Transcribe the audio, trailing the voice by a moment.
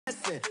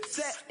listen,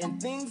 setting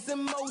things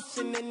in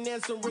motion and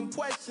answering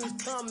questions.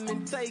 Come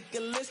and take a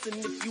listen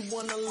if you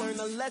want to learn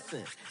a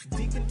lesson.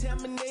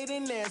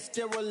 Decontaminating and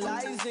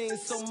sterilizing.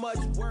 So much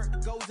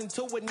work goes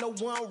into it, no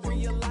one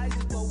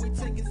realizes, but we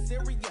take it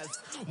serious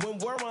when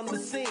we're on the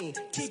scene.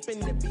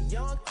 Keeping it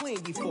beyond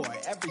clean before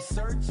every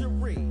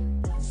surgery.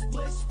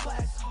 Splish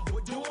splash,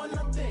 we're doing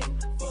a thing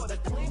for the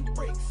clean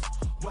freaks.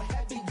 We're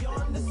heavy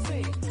on the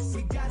scene.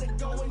 We got it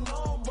going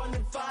on,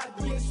 running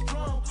 5 years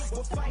strong.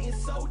 We're fighting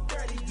so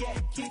dirty,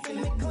 yet keeping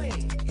it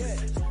clean. Yeah,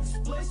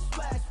 splish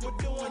splash, we're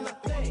doing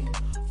a thing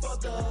for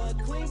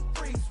the clean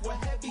freaks. We're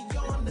heavy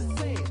on the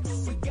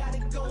scene. We got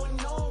it going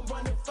on,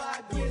 running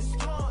 5 years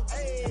strong.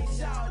 Hey,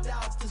 shout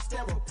out to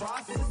Sterile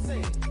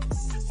Processing.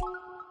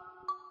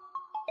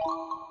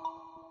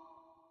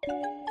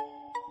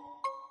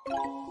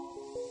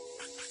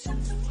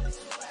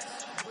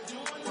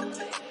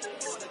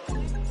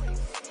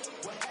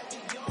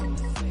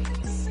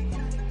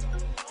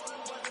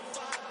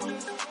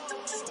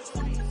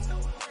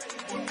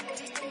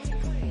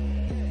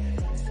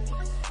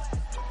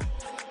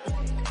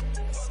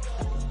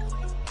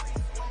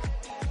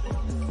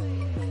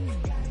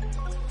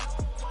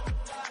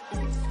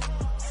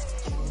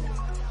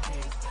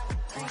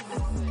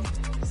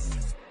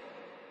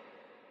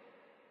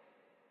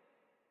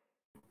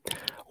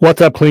 What's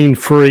up, clean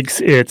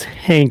freaks? It's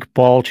Hank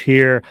Balch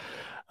here.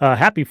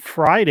 Happy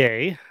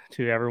Friday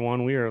to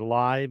everyone. We are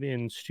live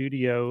in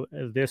studio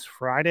this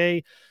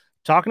Friday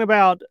talking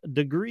about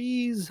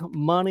degrees,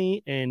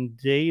 money, and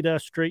data.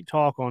 Straight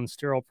talk on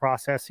sterile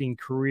processing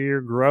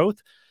career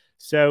growth.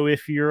 So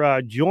if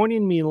you're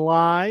joining me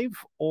live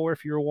or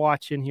if you're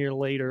watching here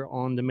later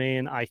on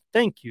demand, I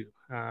thank you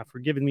for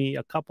giving me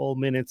a couple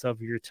minutes of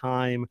your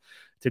time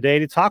today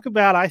to talk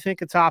about, I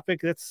think, a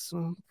topic that's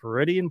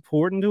pretty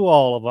important to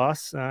all of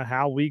us,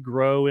 how we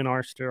grow in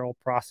our sterile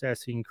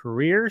processing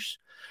careers.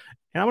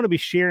 And I'm going to be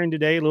sharing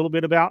today a little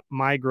bit about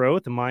my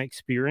growth and my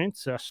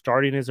experience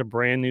starting as a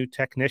brand new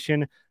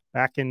technician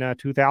back in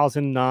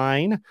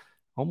 2009,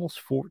 almost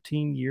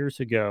 14 years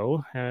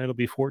ago. It'll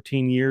be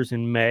 14 years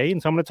in May.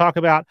 And so I'm going to talk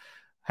about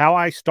how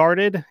I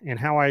started and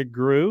how I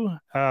grew,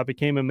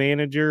 became a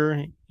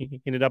manager,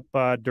 ended up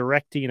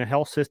directing a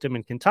health system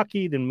in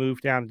Kentucky, then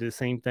moved down to the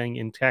same thing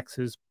in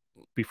Texas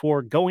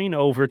before going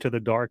over to the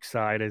dark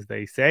side, as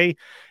they say,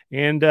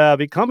 and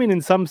becoming in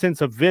some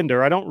sense a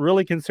vendor. I don't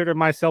really consider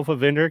myself a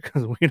vendor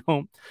because we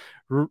don't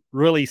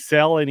really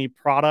sell any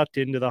product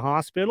into the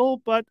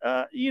hospital, but,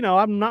 you know,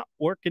 I'm not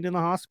working in the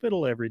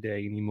hospital every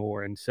day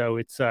anymore. And so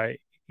it's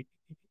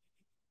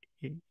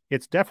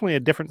definitely a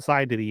different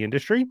side to the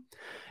industry.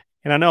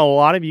 And I know a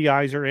lot of you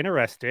guys are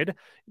interested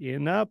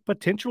in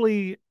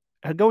potentially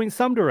going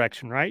some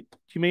direction, right?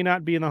 You may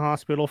not be in the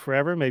hospital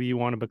forever. Maybe you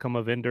want to become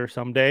a vendor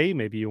someday.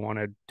 Maybe you want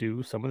to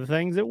do some of the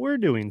things that we're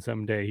doing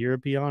someday here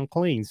at Beyond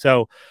Clean.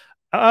 So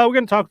we're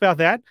going to talk about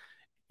that.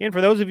 And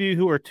for those of you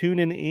who are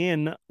tuning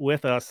in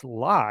with us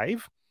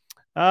live,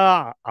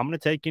 I'm going to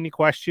take any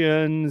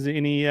questions,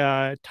 any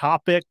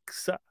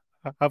topics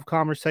of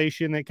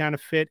conversation that kind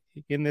of fit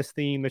in this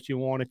theme that you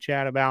want to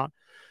chat about.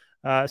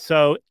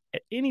 So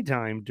at any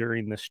time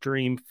during the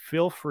stream,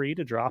 feel free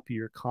to drop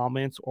your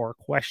comments or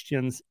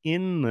questions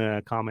in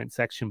the comment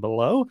section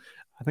below.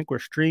 I think we're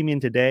streaming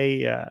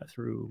today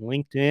through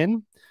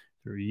LinkedIn,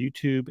 through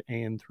YouTube,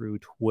 and through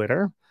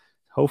Twitter.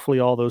 Hopefully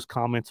all those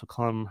comments will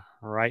come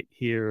right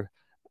here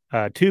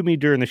to me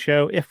during the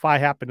show. If I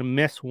happen to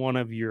miss one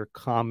of your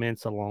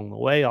comments along the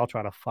way, I'll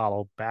try to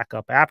follow back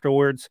up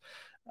afterwards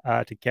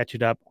to catch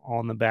it up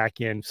on the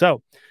back end.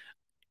 So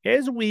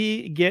as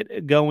we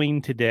get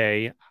going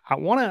today, I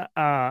want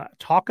to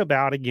talk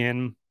about,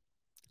 again,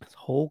 this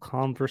whole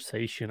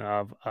conversation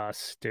of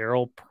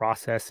sterile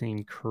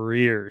processing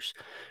careers.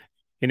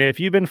 And if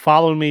you've been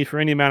following me for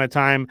any amount of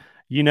time,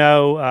 you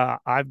know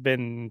I've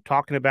been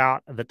talking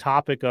about the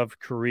topic of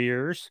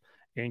careers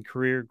and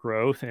career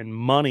growth and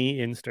money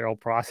in sterile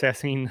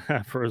processing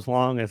for as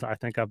long as I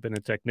think I've been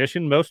a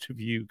technician. Most of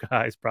you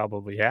guys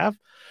probably have.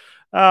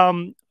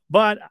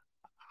 But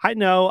I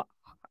know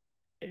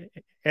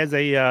as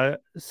a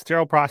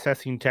sterile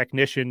processing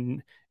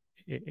technician,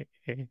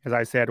 as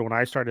I said, when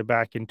I started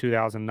back in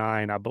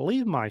 2009, I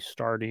believe my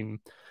starting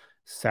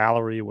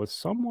salary was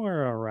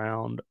somewhere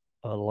around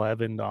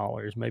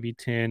 $11, maybe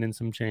 10 and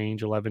some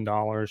change,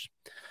 $11.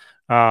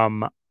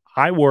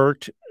 I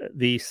worked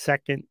the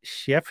second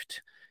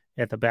shift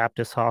at the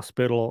Baptist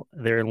Hospital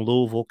there in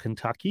Louisville,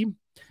 Kentucky.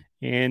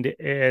 And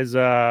as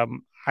I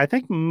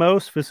think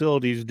most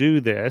facilities do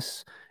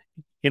this,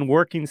 in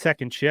working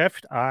second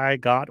shift, I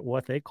got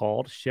what they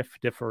called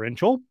shift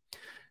differential.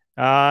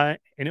 And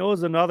it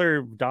was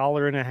another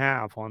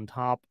 $1.50 on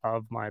top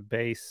of my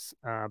base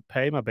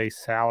pay, my base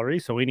salary.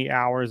 So any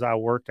hours I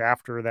worked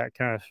after that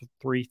kind of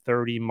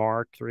 3:30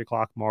 mark, 3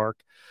 o'clock mark,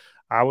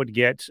 I would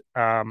get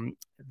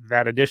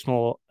that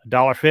additional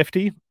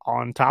 $1.50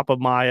 on top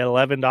of my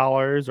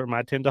 $11 or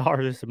my $10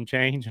 and some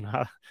change. And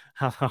I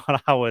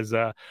thought I was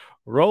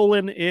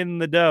rolling in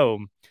the dough.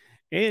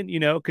 And, you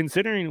know,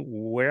 considering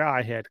where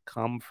I had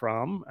come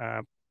from,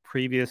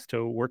 previous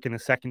to working a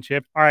second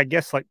shift, or I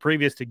guess like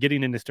previous to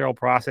getting into sterile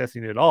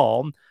processing at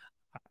all,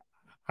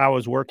 I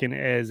was working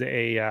as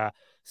a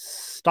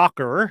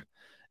stocker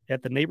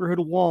at the neighborhood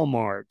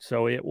Walmart.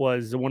 So it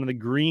was one of the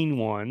green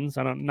ones.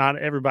 Not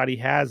everybody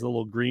has the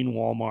little green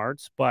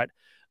Walmarts, but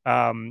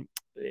um,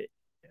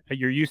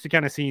 you're used to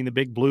kind of seeing the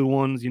big blue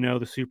ones, the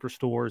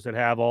superstores that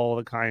have all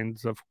the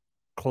kinds of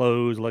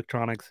clothes,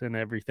 electronics, and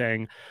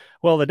everything.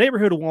 Well, the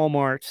neighborhood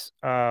Walmarts,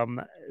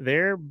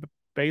 they're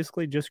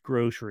basically just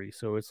grocery.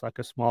 So it's like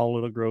a small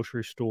little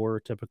grocery store.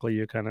 Typically,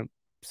 you kind of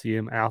see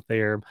them out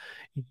there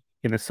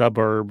in the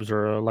suburbs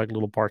or like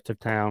little parts of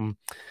town.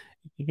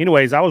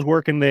 Anyways, I was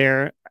working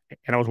there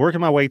and I was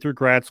working my way through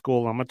grad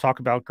school. I'm going to talk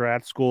about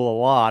grad school a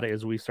lot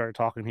as we start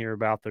talking here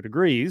about the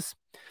degrees.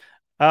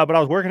 But I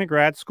was working at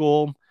grad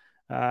school,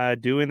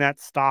 doing that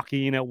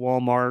stocking at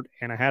Walmart.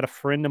 And I had a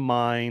friend of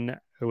mine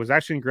who was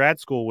actually in grad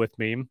school with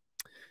me,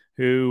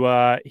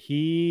 who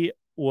he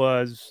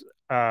was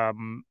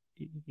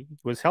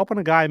helping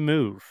a guy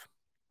move.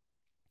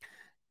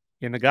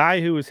 And the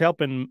guy who was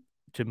helping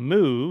to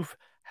move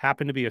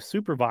happened to be a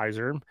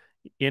supervisor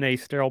in a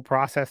sterile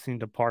processing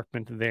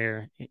department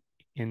there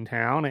in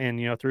town.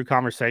 And, through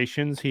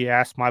conversations, he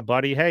asked my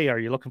buddy, "Hey, are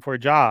you looking for a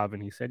job?"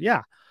 And he said,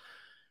 "Yeah."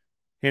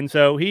 And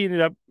so he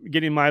ended up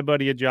getting my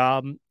buddy a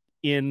job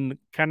in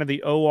kind of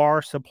the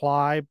OR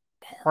supply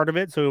part of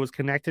it. So it was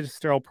connected to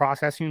sterile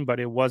processing, but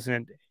it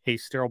wasn't a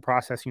sterile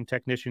processing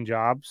technician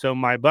job. So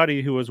my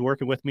buddy who was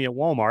working with me at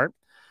Walmart,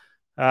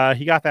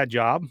 he got that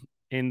job.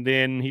 And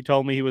then he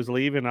told me he was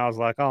leaving. I was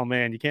like, "Oh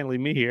man, you can't leave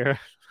me here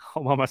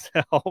all by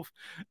myself."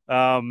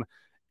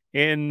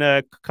 In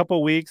a couple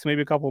of weeks,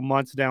 maybe a couple of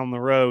months down the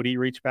road, he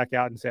reached back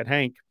out and said,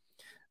 "Hank,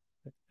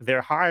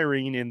 they're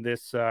hiring in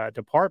this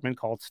department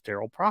called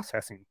sterile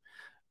processing.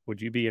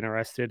 Would you be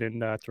interested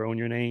in throwing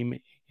your name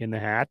in the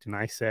hat?" And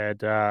I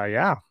said,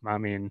 "Yeah, I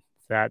mean,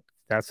 that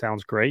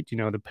sounds great.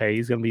 The pay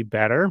is going to be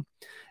better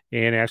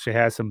and it actually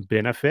has some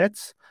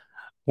benefits."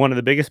 One of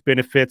the biggest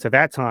benefits at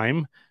that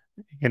time,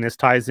 and this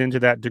ties into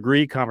that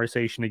degree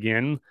conversation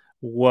again,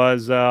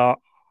 was our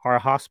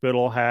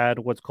hospital had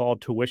what's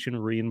called tuition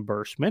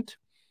reimbursement.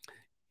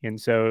 And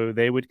so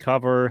they would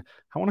cover,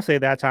 I want to say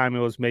that time it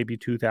was maybe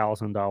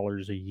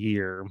 $2,000 a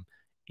year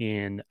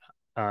in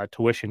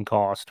tuition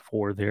cost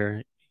for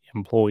their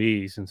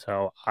employees. And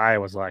so I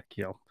was like,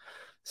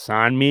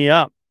 sign me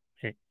up.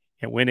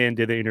 And went in,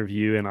 did the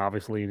interview, and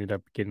obviously ended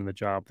up getting the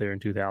job there in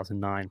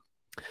 2009.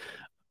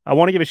 I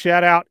want to give a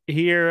shout out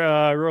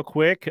here real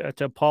quick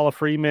to Paula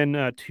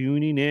Freeman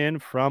tuning in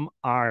from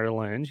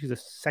Ireland. She's a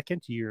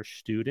second-year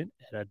student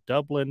at a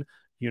Dublin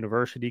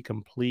University,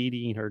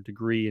 completing her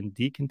degree in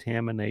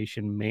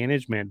decontamination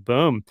management.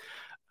 Boom.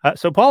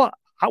 So, Paula,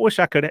 I wish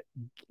I could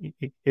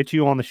get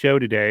you on the show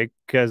today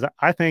because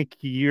I think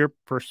your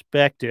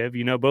perspective,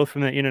 both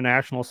from the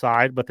international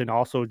side, but then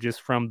also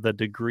just from the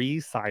degree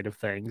side of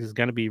things, is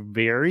going to be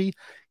very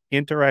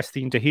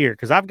interesting to hear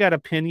because I've got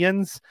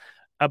opinions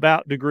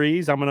about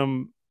degrees. I'm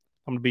going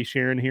to be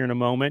sharing here in a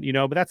moment,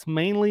 but that's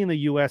mainly in the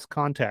U.S.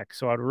 context.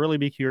 So I'd really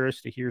be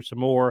curious to hear some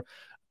more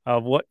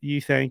of what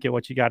you think and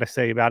what you got to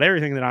say about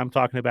everything that I'm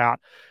talking about.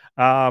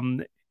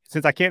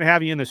 Since I can't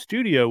have you in the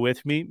studio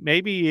with me,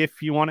 maybe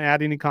if you want to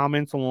add any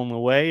comments along the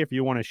way, if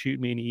you want to shoot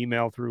me an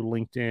email through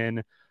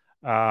LinkedIn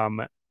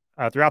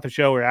throughout the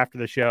show or after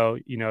the show,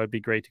 it'd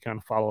be great to kind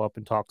of follow up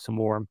and talk some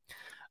more.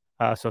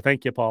 So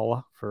thank you,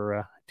 Paula,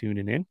 for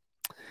tuning in.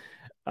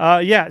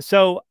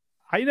 So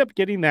I ended up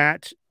getting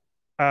that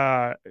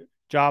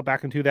job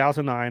back in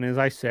 2009, as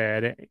I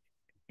said.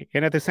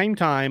 And at the same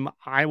time,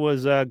 I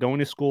was going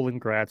to school in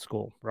grad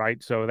school,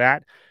 right? So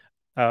that,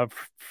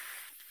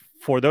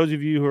 for those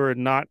of you who are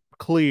not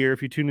clear,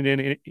 if you tune it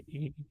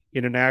in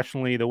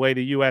internationally, the way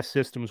the U.S.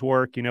 systems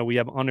work, we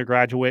have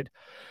undergraduate.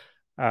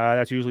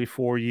 That's usually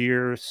 4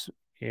 years,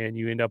 and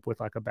you end up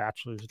with like a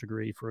bachelor's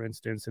degree, for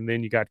instance. And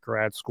then you got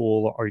grad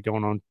school, or you're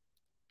going on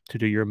to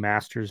do your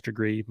master's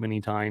degree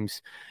many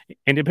times.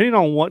 And depending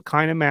on what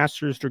kind of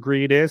master's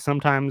degree it is,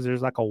 sometimes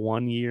there's like a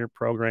 1-year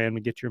program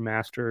to get your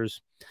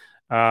master's.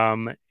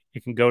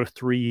 It can go to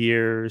 3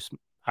 years.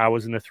 I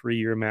was in a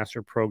 3-year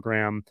master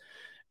program.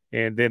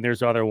 And then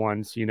there's other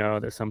ones,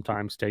 that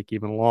sometimes take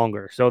even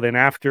longer. So then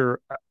after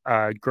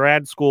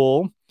grad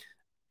school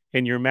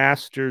and your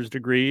master's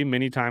degree,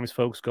 many times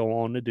folks go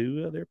on to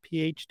do their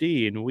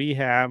PhD. And we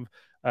have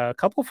a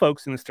couple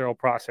folks in the sterile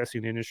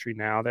processing industry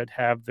now that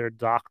have their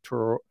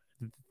doctoral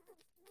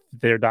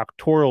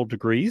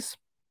degrees.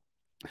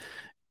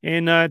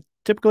 And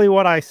typically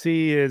what I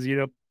see is,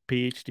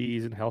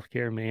 PhDs in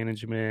healthcare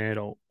management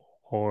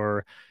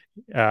or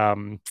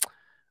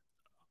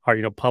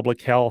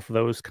public health.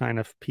 Those kind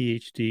of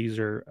PhDs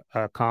are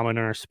common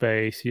in our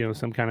space,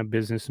 some kind of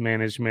business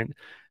management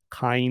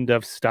kind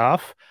of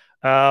stuff.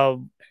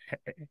 And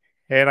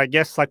I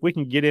guess like we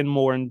can get in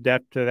more in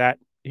depth to that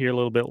here a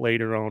little bit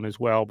later on as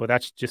well, but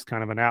that's just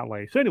kind of an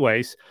outlay. So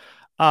anyways,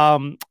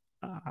 I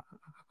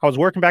was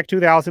working back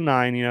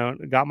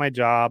 2009, got my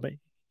job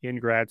in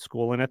grad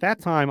school. And at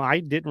that time, I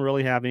didn't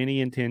really have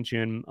any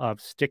intention of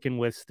sticking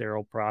with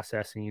sterile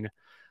processing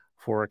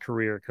for a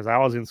career because I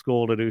was in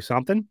school to do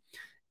something,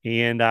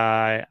 and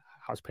I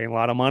was paying a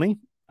lot of money.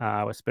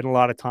 I was spending a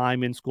lot of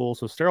time in school.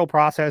 So sterile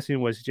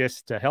processing was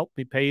just to help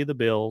me pay the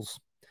bills,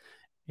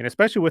 and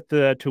especially with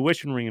the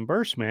tuition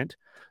reimbursement,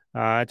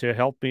 to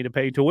help me to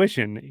pay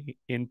tuition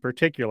in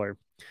particular.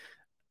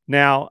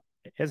 Now,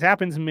 as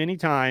happens many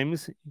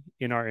times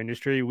in our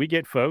industry, we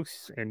get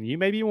folks, and you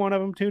may be one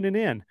of them tuning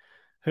in,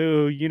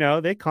 who,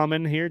 they come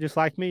in here just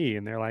like me,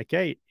 and they're like,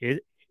 hey,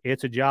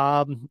 it's a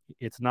job.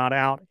 It's not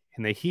out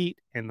in the heat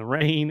and the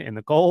rain and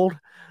the cold.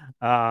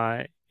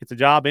 It's a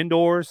job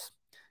indoors,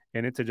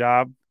 and it's a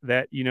job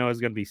that,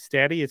 is going to be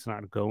steady. It's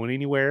not going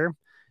anywhere.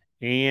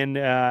 And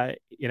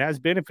it has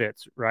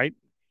benefits, right?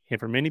 And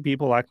for many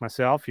people like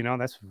myself,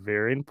 that's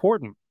very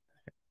important.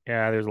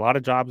 There's a lot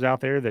of jobs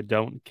out there that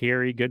don't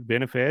carry good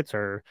benefits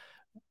or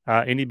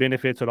any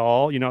benefits at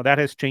all. That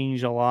has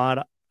changed a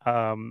lot,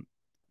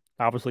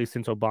 obviously,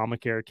 since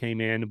Obamacare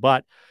came in.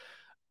 But,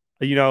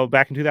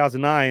 back in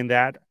 2009,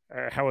 that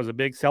was a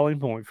big selling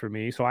point for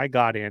me. So I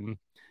got in.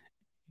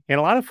 And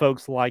a lot of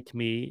folks like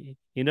me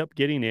end up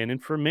getting in.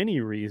 And for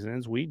many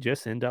reasons, we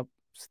just end up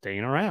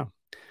staying around.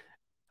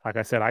 Like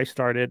I said, I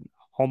started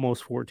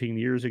almost 14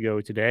 years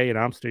ago today, and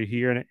I'm still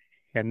here.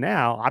 And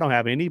now I don't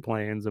have any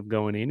plans of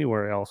going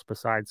anywhere else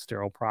besides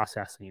sterile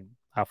processing.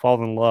 I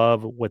fall in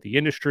love with the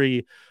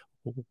industry,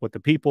 with the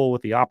people,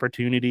 with the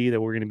opportunity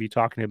that we're going to be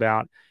talking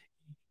about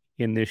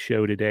in this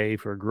show today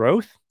for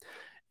growth.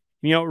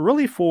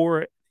 Really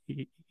for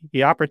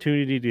the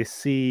opportunity to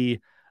see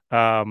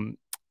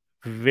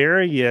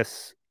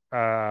various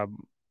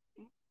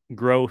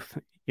growth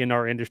in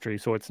our industry.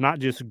 So it's not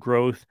just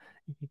growth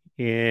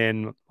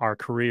in our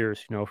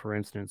careers, for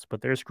instance, but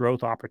there's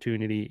growth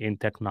opportunity in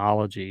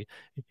technology.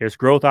 There's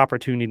growth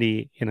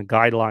opportunity in the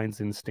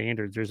guidelines and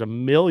standards. There's a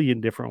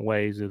million different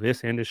ways that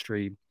this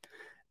industry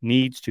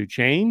needs to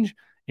change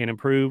and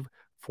improve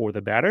for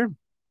the better.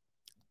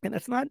 And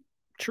that's not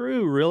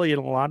true really in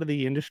a lot of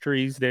the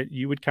industries that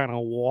you would kind of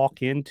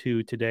walk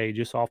into today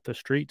just off the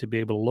street to be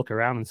able to look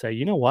around and say,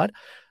 you know what,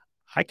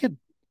 I could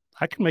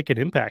make an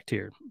impact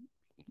here.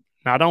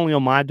 Not only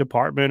on my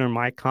department or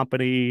my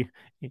company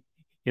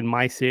in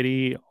my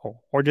city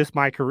or just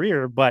my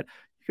career, but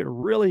you could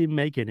really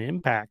make an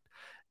impact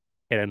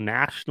at a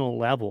national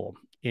level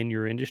in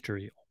your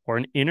industry or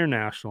an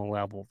international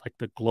level. Like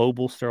the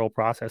global sterile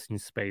processing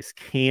space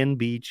can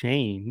be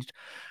changed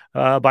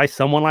by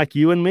someone like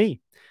you and me.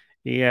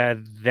 Yeah,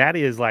 that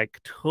is like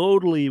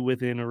totally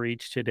within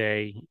reach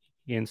today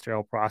in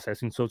sterile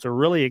processing. So it's a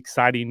really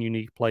exciting,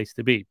 unique place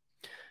to be.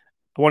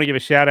 I want to give a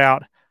shout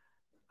out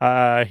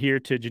here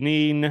to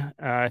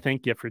Janine.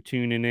 Thank you for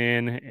tuning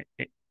in.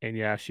 And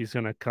yeah, she's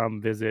going to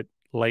come visit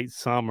late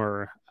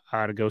summer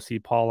to go see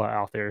Paula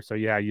out there. So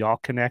yeah, y'all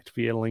connect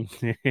via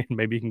LinkedIn.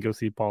 Maybe you can go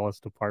see Paula's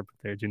department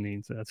there,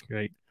 Janine. So that's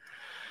great.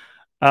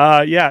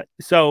 Yeah,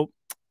 so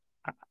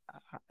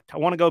I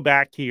want to go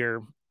back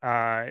here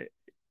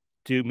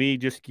to me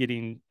just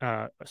getting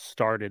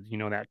started.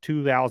 That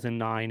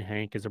 2009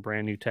 Hank is a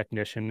brand new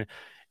technician.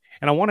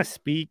 And I want to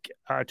speak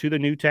to the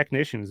new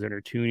technicians that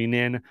are tuning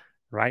in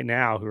right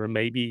now who are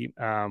maybe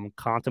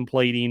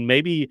contemplating,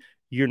 maybe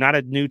you're not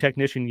a new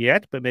technician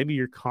yet, but maybe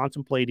you're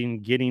contemplating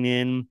getting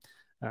in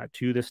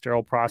to the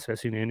sterile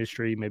processing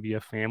industry. Maybe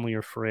a family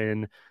or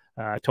friend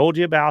told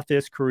you about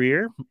this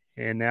career,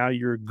 and now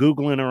you're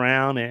Googling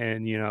around,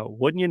 and,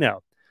 wouldn't you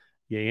know,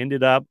 you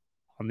ended up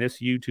on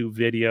this YouTube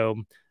video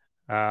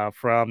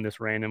from this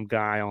random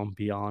guy on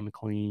Beyond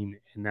Clean.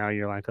 And now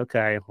you're like,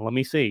 okay, let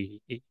me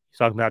see. He's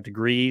talking about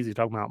degrees. He's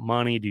talking about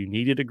money. Do you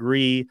need a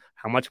degree?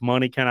 How much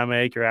money can I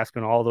make? You're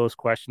asking all those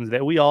questions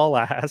that we all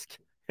ask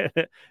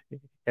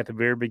at the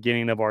very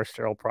beginning of our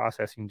sterile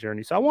processing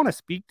journey. So I want to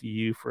speak to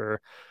you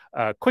for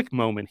a quick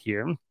moment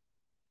here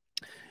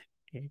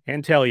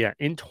and tell you,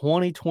 in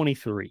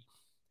 2023,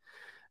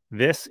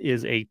 this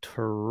is a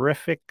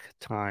terrific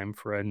time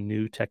for a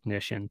new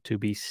technician to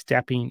be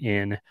stepping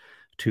in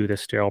to the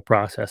sterile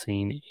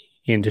processing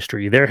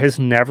industry. There has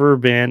never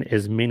been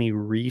as many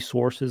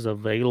resources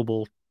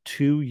available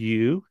to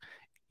you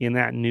in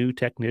that new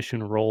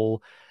technician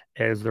role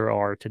as there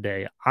are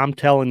today. I'm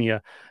telling you,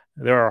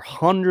 there are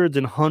hundreds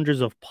and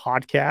hundreds of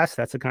podcasts.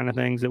 That's the kind of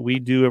things that we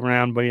do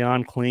around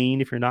Beyond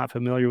Clean, if you're not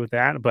familiar with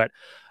that. But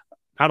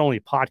not only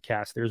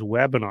podcasts, there's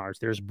webinars,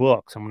 there's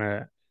books. I'm going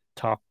to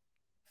talk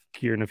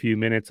here in a few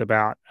minutes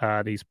about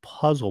these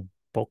puzzle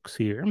books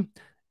here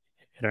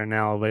that are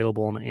now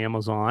available on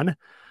Amazon.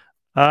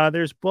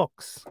 There's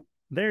books.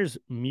 There's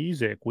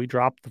music. We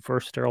dropped the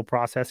first sterile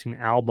processing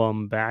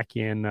album back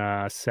in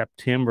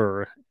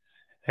September.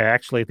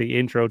 Actually, at the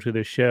intro to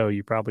the show,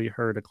 you probably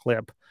heard a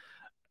clip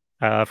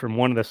from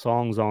one of the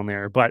songs on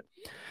there. But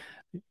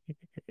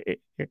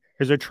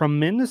there's a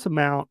tremendous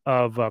amount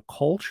of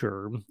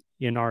culture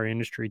in our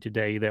industry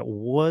today that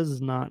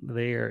was not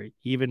there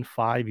even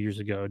 5 years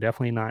ago,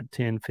 definitely not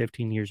 10,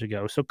 15 years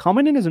ago. So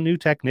coming in as a new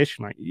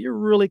technician, like, you're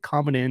really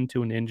coming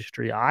into an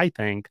industry, I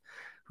think,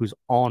 who's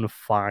on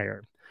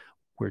fire.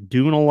 We're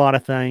doing a lot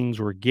of things.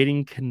 We're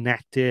getting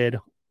connected.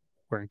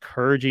 We're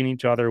encouraging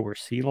each other. We're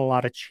seeing a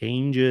lot of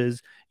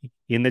changes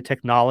in the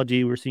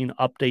technology. We're seeing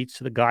updates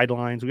to the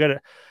guidelines. We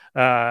got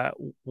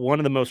one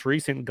of the most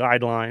recent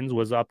guidelines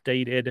was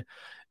updated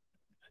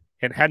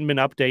and hadn't been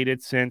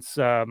updated since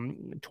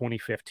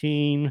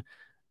 2015.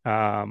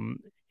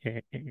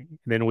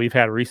 Then we've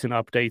had recent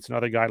updates and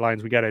other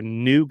guidelines. We got a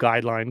new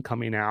guideline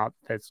coming out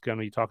that's going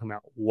to be talking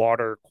about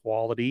water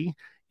quality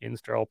in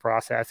sterile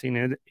processing.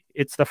 And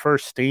it's the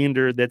first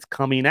standard that's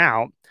coming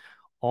out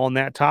on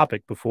that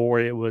topic. Before,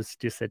 it was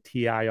just a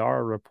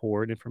TIR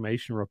report,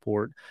 information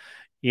report.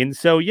 And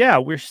so, yeah,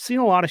 we're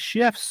seeing a lot of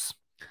shifts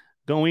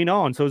going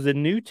on. So as a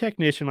new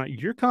technician, like,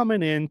 you're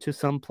coming into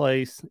some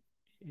place,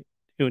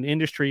 to an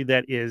industry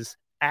that is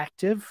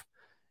active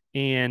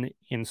and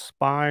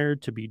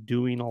inspired to be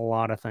doing a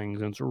lot of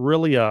things. And it's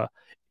really a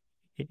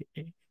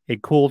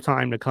cool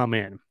time to come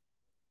in.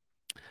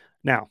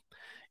 Now,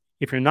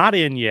 if you're not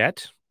in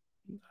yet,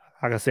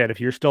 like I said,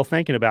 if you're still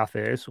thinking about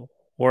this,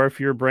 or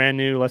if you're brand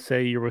new, let's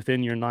say you're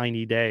within your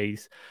 90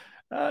 days,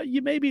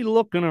 you may be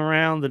looking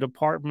around the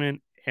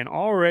department and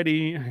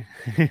already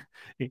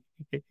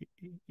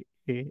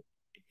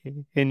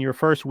in your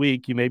first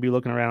week, you may be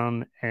looking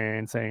around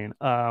and saying,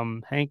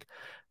 Hank,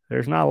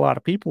 there's not a lot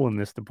of people in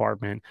this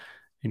department.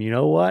 And you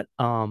know what?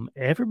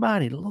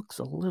 Everybody looks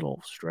a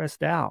little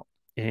stressed out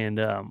and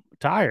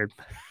tired.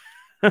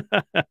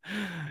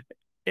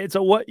 And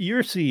so what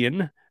you're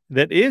seeing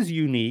that is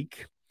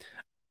unique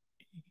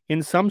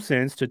in some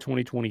sense to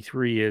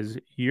 2023 is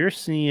you're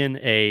seeing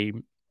a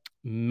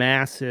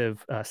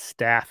massive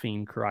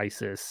staffing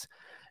crisis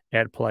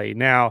at play.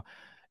 Now,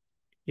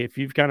 if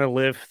you've kind of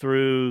lived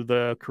through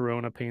the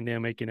corona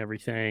pandemic and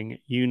everything,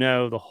 you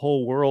know the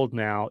whole world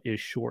now is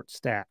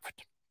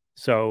short-staffed.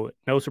 So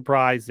no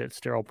surprise that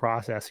sterile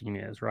processing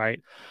is,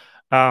 right?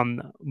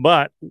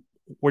 But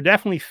we're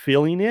definitely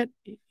feeling it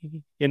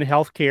in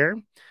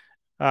healthcare,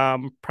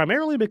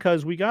 primarily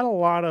because we got a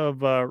lot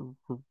of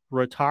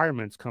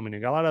retirements coming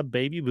in. Got a lot of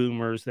baby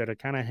boomers that are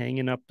kind of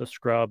hanging up the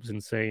scrubs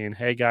and saying,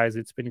 hey, guys,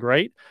 it's been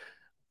great.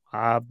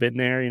 I've been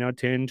there,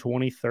 10,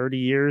 20, 30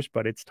 years,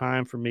 but it's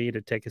time for me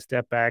to take a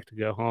step back, to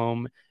go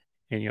home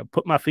and,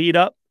 put my feet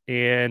up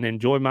and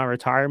enjoy my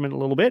retirement a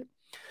little bit.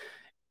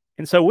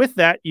 And so with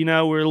that,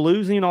 we're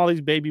losing all these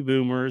baby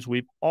boomers.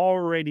 We've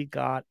already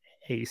got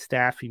a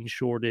staffing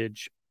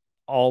shortage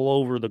all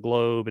over the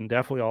globe and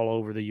definitely all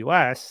over the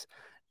US,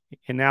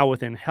 and now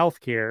within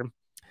healthcare.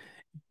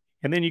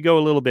 And then you go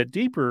a little bit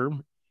deeper,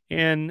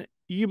 and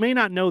you may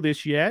not know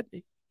this yet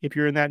if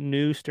you're in that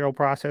new sterile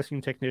processing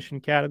technician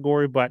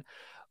category, but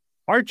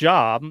our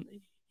job,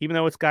 even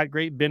though it's got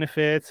great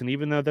benefits and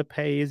even though the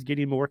pay is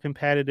getting more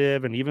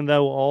competitive and even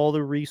though all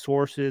the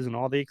resources and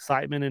all the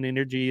excitement and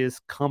energy is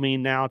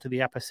coming now to the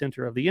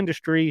epicenter of the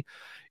industry,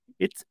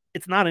 it's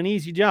not an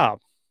easy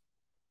job.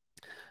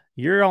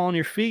 You're on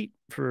your feet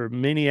for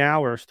many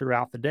hours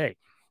throughout the day.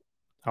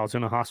 I was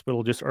in a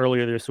hospital just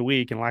earlier this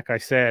week, and like I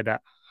said,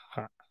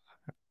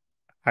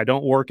 I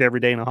don't work every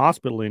day in a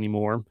hospital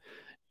anymore.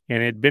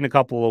 And it'd been a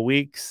couple of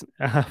weeks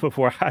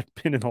before I'd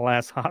been in the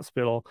last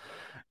hospital.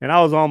 And I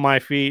was on my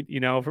feet,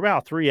 for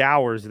about 3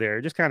 hours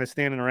there, just kind of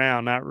standing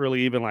around, not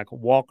really even like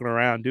walking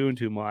around doing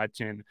too much.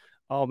 And,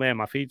 oh, man,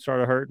 my feet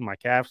started hurting. My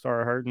calves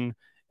started hurting.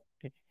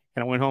 And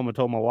I went home and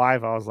told my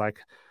wife, I was like,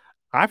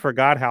 I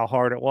forgot how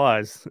hard it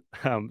was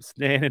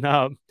standing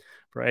up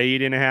for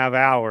 8.5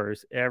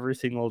 hours every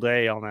single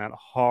day on that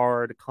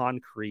hard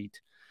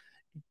concrete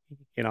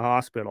in a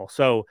hospital.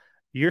 So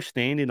you're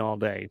standing all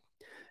day.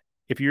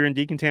 If you're in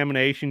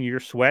decontamination, you're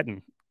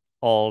sweating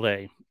all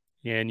day,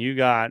 and you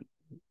got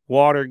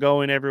water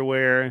going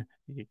everywhere.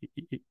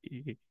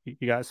 You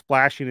got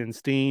splashing and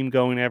steam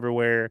going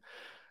everywhere.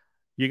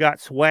 You got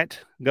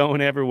sweat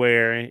going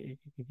everywhere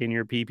in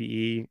your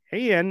PPE,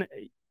 and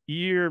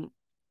you're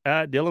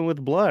dealing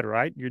with blood,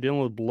 right? You're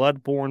dealing with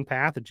blood-borne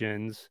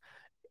pathogens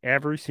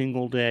every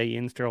single day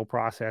in sterile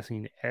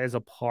processing as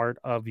a part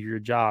of your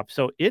job.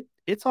 So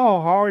it's a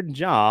hard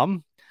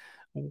job,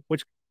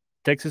 which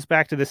takes us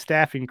back to the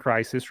staffing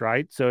crisis,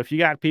 right? So if you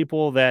got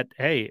people that,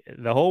 hey,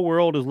 the whole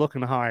world is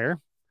looking to hire,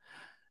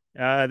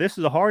 this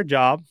is a hard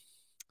job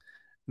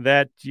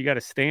that you got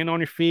to stand on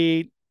your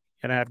feet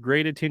and have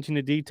great attention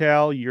to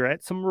detail. You're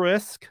at some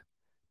risk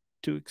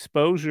to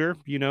exposure,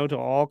 to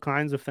all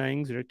kinds of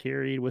things that are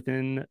carried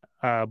within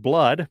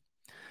blood.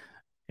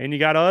 And you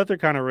got other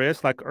kind of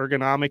risks like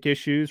ergonomic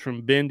issues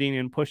from bending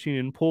and pushing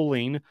and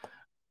pulling.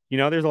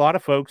 There's a lot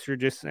of folks who are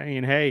just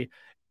saying, hey,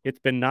 it's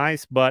been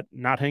nice, but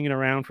not hanging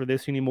around for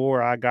this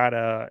anymore. I got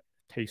a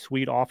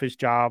sweet office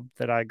job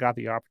that I got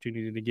the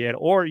opportunity to get.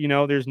 Or,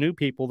 there's new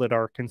people that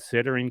are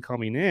considering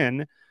coming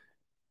in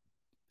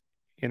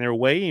and they're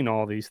weighing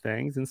all these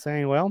things and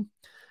saying, well,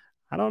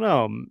 I don't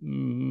know,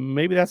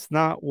 maybe that's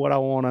not what I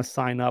want to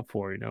sign up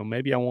for.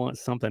 Maybe I want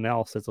something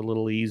else that's a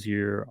little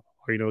easier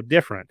or,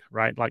 different,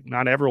 right? Like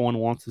not everyone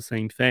wants the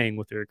same thing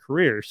with their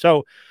career.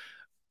 So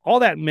all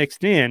that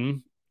mixed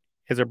in,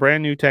 as a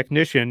brand new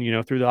technician,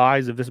 through the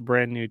eyes of this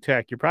brand new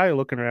tech, you're probably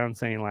looking around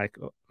saying like,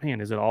 oh, man,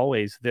 is it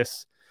always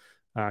this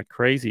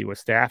crazy with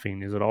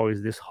staffing. Is it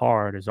always this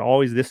hard? Is there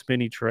always this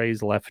many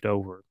trays left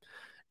over?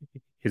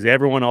 Is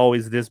everyone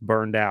always this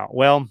burned out?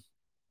 Well,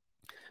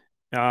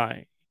 uh,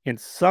 in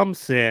some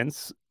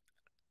sense,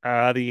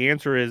 the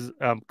answer is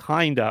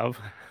kind of,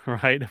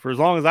 right. For as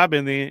long as I've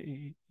been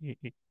in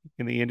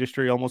the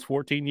industry, almost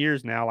 14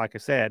 years now, like I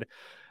said,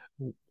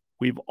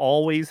 we've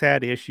always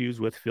had issues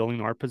with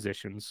filling our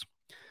positions.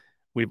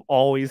 We've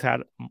always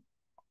had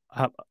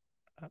uh,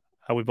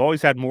 we've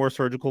always had more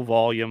surgical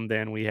volume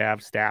than we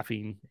have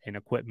staffing and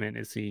equipment,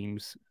 it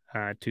seems,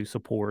 to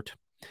support.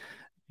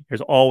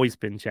 There's always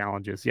been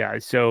challenges. Yeah.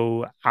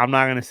 So I'm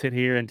not going to sit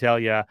here and tell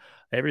you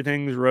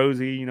everything's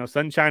rosy,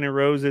 sunshine and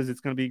roses.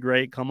 It's going to be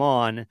great. Come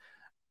on.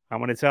 I'm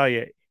going to tell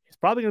you, it's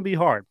probably going to be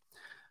hard.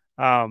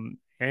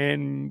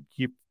 And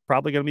you're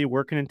probably going to be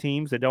working in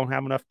teams that don't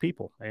have enough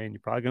people, and you're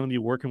probably going to be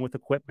working with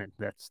equipment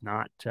that's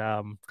not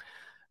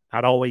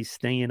always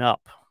staying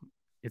up.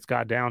 It's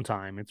got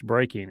downtime, it's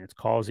breaking, it's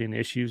causing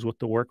issues with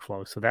the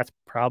workflow. So that's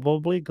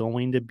probably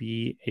going to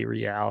be a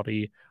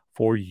reality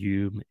for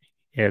you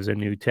as a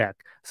new tech.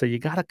 So you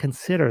got to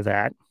consider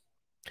that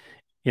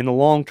in the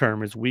long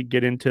term. As we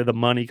get into the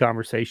money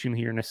conversation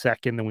here in a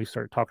second, and we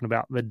start talking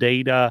about the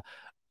data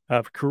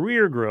of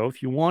career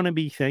growth, you want to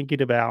be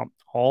thinking about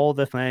all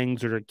the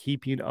things that are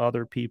keeping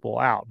other people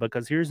out,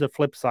 because here's the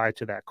flip side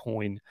to that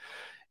coin.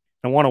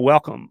 I want to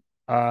welcome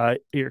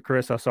here,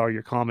 Chris. I saw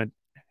your comment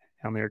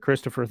down there.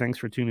 Christopher, thanks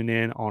for tuning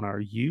in on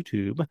our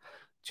YouTube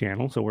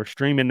channel. So we're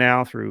streaming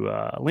now through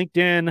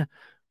LinkedIn,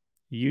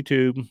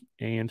 YouTube,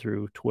 and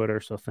through Twitter.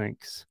 So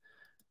thanks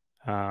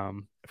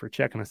for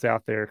checking us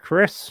out there.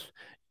 Chris,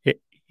 if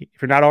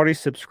you're not already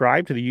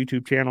subscribed to the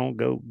YouTube channel,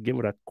 go give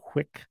it a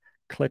quick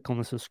click on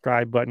the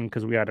subscribe button,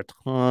 because we got a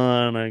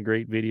ton of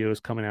great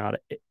videos coming out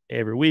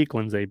every week.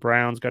 Lindsay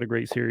Brown's got a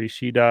great series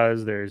she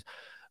does. There's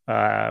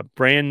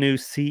brand new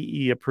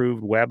CE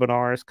approved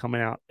webinars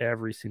coming out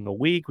every single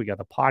week. We got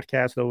the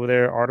podcast over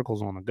there,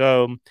 articles on the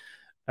go.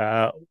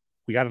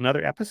 We got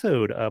another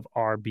episode of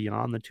our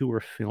Beyond the Tour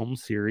film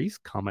series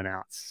coming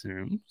out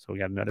soon. So we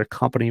got another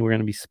company we're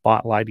going to be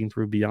spotlighting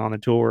through Beyond the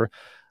Tour.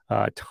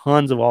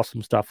 Tons of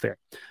awesome stuff there.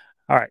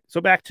 All right, so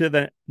back to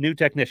the new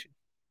technician.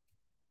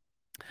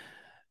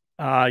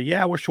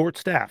 Yeah, we're short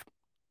staffed.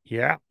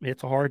 Yeah,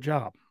 it's a hard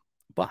job.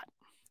 But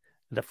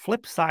the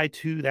flip side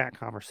to that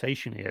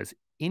conversation is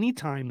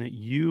anytime that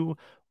you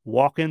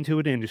walk into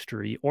an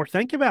industry or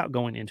think about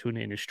going into an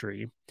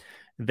industry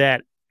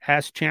that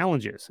has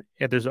challenges,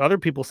 if there's other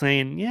people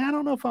saying, yeah, I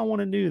don't know if I want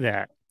to do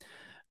that.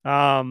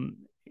 And,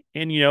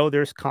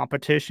 there's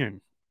competition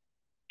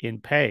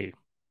in pay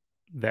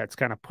that's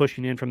kind of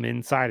pushing in from the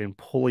inside and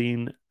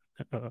pulling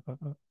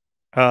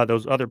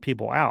those other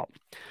people out.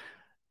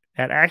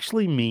 That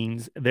actually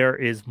means there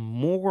is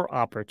more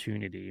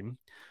opportunity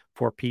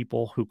for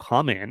people who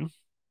come in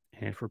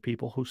and for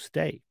people who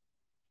stay.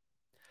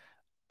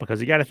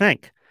 Because you got to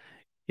think,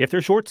 if they're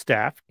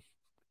short-staffed,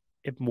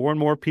 if more and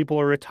more people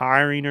are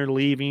retiring or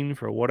leaving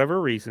for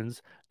whatever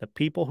reasons, the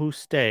people who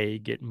stay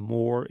get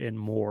more and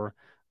more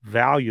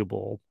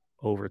valuable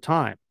over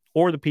time.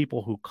 Or the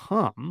people who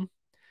come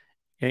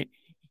and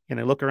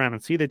they look around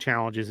and see the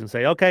challenges and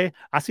say, okay,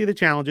 I see the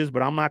challenges,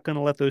 but I'm not going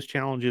to let those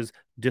challenges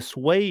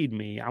dissuade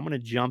me. I'm going to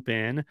jump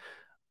in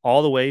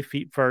all the way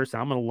feet first.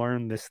 I'm going to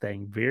learn this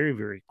thing very,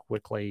 very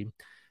quickly.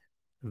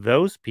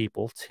 Those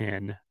people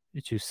tend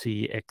to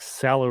see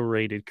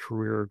accelerated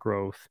career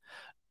growth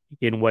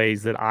in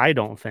ways that I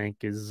don't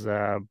think is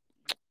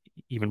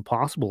even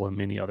possible in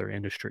many other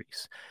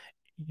industries.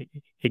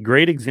 A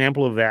great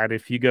example of that,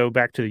 if you go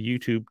back to the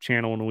YouTube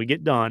channel when we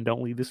get done,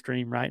 don't leave the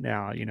stream right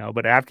now,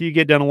 but after you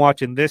get done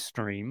watching this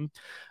stream,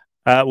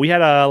 we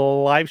had a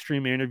live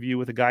stream interview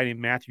with a guy named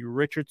Matthew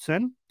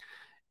Richardson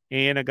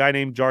and a guy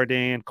named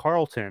Jardine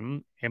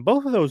Carlton. And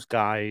both of those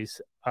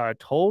guys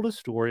told a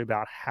story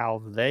about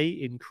how they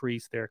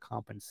increased their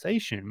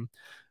compensation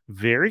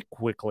very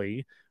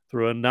quickly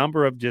through a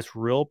number of just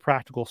real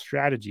practical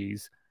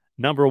strategies.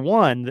 Number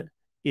one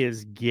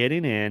is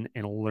getting in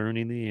and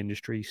learning the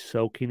industry,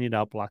 soaking it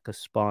up like a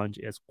sponge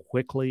as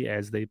quickly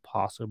as they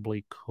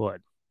possibly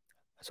could.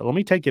 So let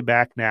me take you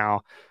back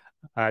now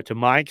to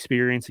my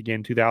experience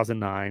again,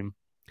 2009.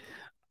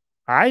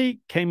 I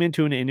came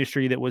into an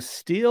industry that was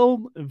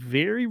still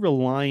very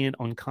reliant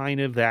on kind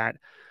of that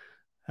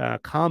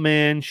come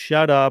in,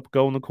 shut up,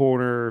 go in the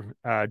corner,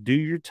 do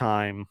your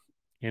time,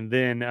 and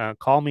then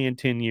call me in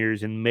 10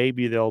 years and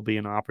maybe there'll be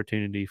an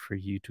opportunity for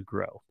you to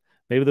grow.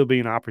 Maybe there'll be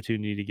an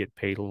opportunity to get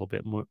paid a little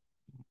bit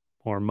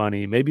more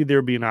money. Maybe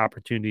there'll be an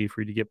opportunity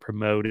for you to get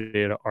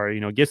promoted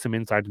or, get some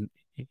insight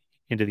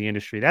into the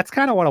industry. That's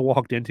kind of what I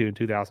walked into in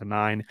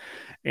 2009.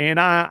 And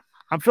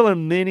I'm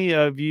feeling many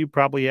of you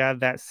probably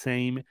had that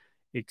same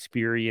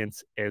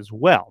experience as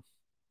well.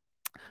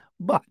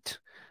 But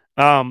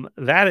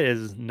that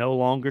is no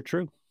longer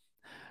true.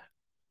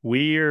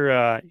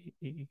 We're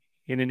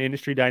in an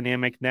industry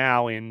dynamic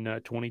now in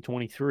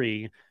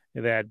 2023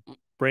 that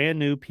brand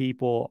new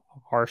people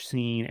are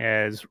seen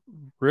as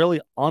really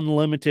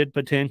unlimited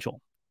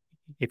potential.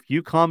 If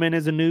you come in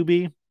as a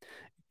newbie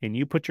and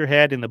you put your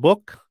head in the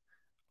book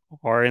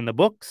are in the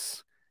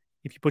books,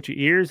 if you put your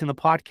ears in the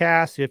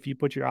podcast, if you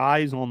put your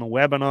eyes on the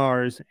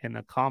webinars and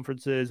the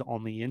conferences,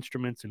 on the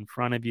instruments in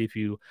front of you, if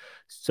you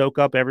soak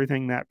up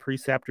everything that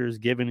preceptor is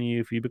giving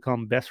you, if you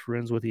become best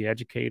friends with the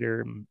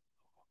educator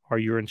or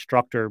your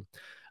instructor,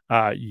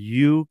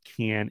 you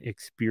can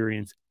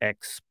experience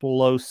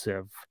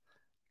explosive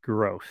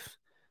growth.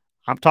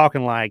 I'm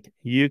talking like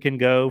you can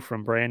go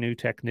from brand new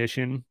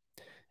technician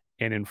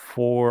and in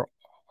 4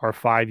 or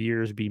 5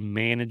 years be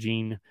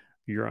managing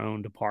your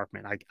own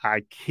department.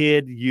 I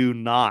kid you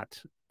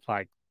not.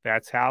 Like,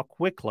 that's how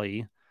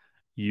quickly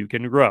you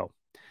can grow.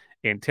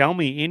 And tell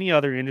me any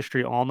other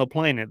industry on the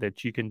planet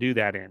that you can do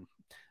that in.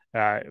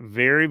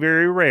 Very,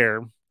 very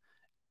rare.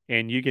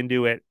 And you can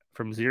do it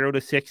from 0 to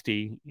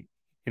 60.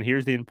 And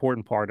here's the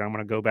important part. I'm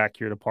going to go back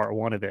here to part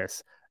 1 of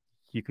this.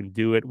 You can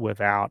do it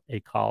without a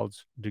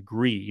college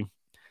degree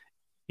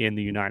in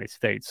the United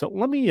States. So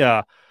let me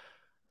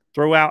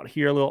throw out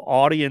here a little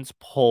audience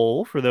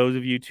poll for those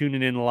of you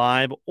tuning in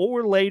live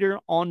or later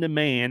on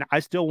demand. I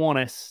still want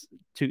us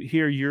to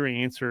hear your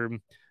answer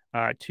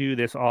to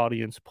this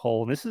audience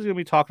poll. And this is going to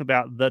be talking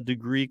about the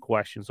degree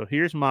question. So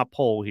here's my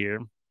poll here.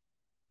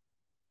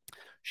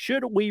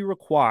 Should we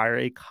require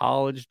a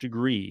college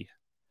degree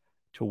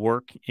to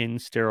work in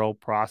sterile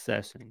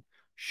processing?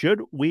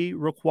 Should we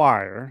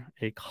require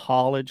a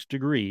college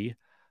degree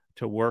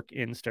to work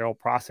in sterile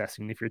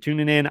processing? If you're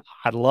tuning in,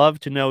 I'd love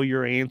to know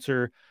your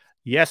answer.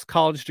 Yes,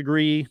 college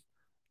degree,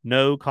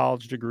 no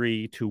college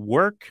degree to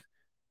work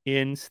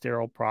in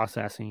sterile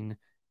processing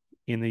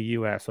in the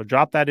U.S. So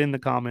drop that in the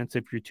comments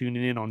if you're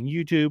tuning in on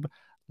YouTube,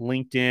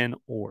 LinkedIn,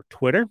 or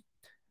Twitter.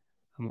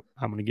 I'm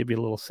going to give you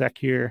a little sec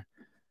here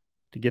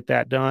to get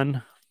that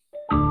done.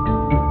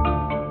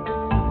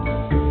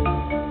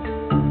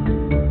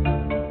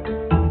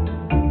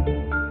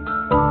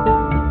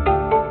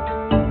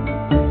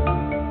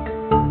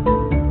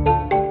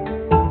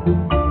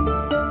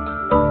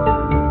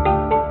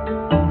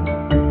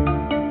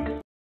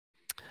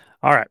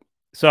 All right,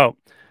 so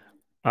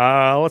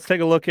let's take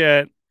a look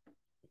at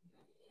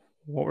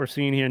what we're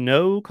seeing here.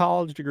 No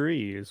college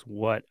degree is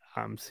what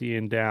I'm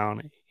seeing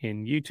down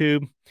in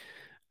YouTube.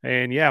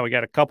 And yeah, we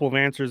got a couple of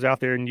answers out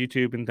there in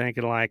YouTube and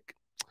thinking like,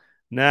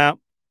 no,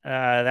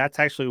 that's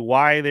actually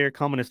why they're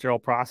coming to sterile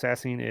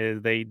processing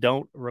is they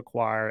don't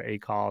require a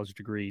college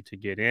degree to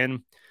get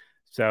in.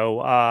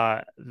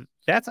 So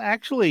that's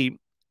actually,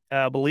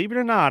 believe it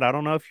or not, I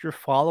don't know if you're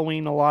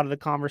following a lot of the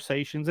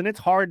conversations, and it's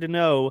hard to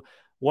know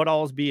what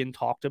all is being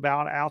talked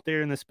about out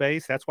there in the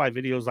space. That's why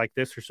videos like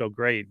this are so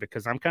great,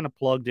 because I'm kind of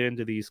plugged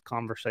into these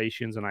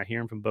conversations and I hear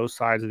them from both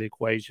sides of the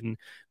equation.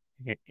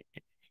 And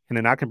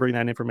then I can bring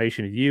that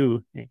information to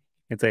you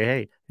and say,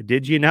 hey,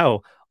 did you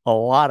know a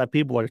lot of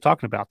people are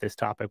talking about this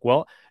topic?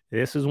 Well,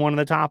 this is one of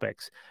the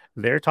topics.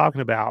 They're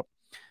talking about,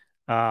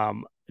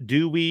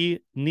 do we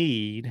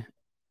need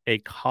a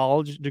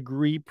college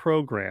degree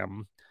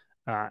program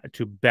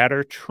to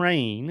better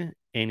train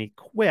and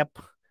equip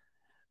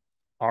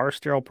our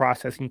sterile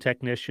processing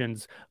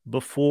technicians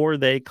before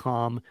they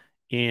come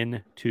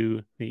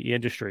into the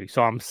industry?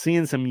 So I'm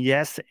seeing some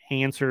yes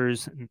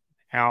answers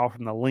out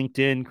from the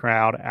LinkedIn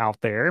crowd out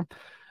there.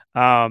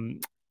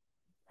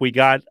 We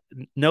got,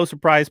 no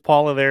surprise,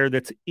 Paula there,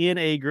 that's in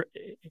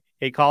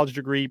a college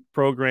degree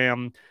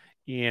program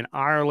in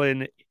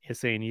Ireland, is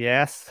saying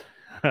yes,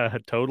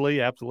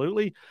 totally,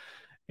 absolutely.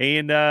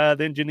 And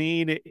then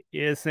Janine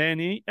is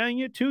saying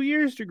 2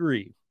 years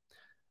degree.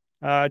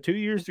 2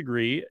 years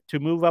degree to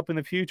move up in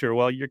the future.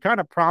 Well, you're kind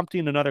of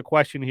prompting another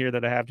question here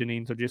that I have,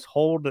 Janine. So just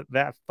hold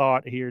that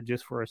thought here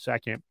just for a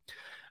second.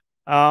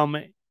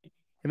 And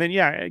then,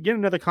 yeah, again,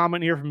 another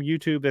comment here from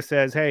YouTube that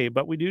says, hey,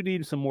 but we do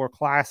need some more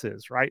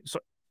classes, right? So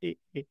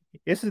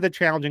this is the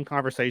challenging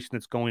conversation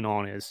that's going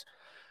on is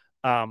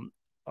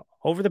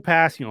over the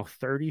past,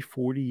 30,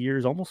 40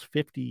 years, almost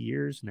 50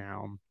 years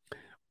now,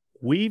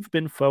 we've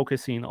been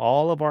focusing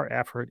all of our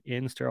effort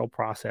in sterile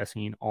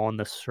processing on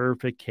the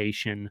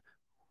certification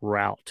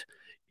route,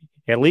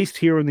 at least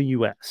here in the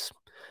U.S.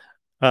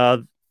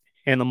 And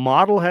the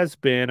model has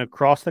been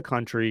across the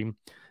country,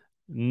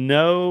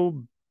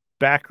 no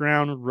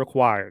background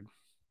required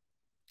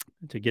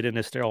to get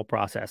into sterile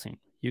processing.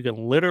 You can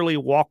literally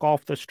walk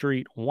off the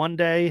street one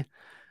day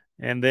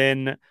and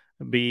then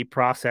be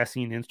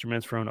processing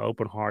instruments for an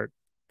open heart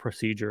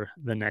procedure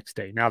the next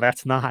day. Now,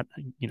 that's not,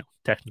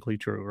 technically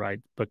true, right?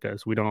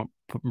 Because we don't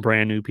put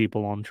brand new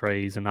people on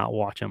trays and not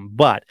watch them.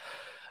 But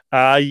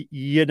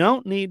you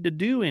don't need to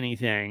do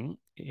anything.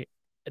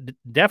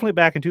 Definitely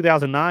back in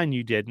 2009,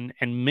 you didn't.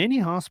 And many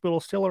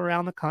hospitals still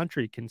around the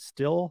country can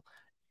still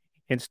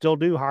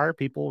do hire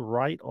people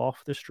right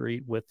off the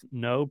street with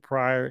no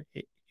prior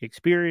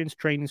experience,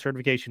 training,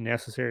 certification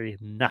necessary,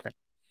 nothing.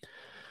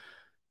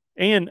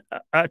 And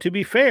to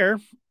be fair,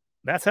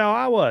 that's how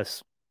I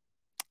was.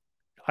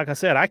 Like I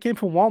said, I came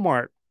from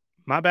Walmart.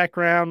 My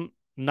background,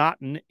 not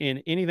in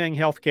anything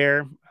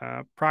healthcare.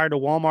 Prior to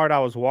Walmart, I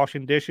was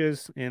washing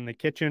dishes in the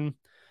kitchen,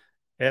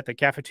 at the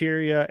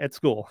cafeteria, at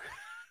school.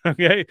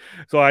 Okay.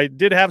 So I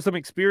did have some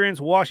experience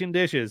washing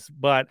dishes,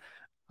 but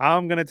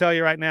I'm going to tell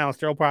you right now,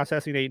 sterile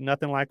processing ain't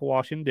nothing like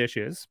washing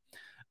dishes.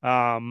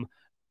 No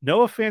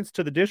offense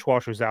to the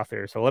dishwashers out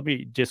there. So let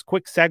me just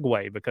quick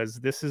segue, because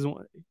this is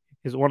one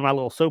of my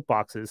little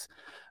soapboxes.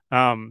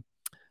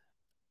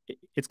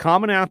 It's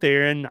common out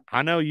there, and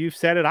I know you've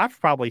said it. I've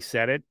probably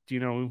said it,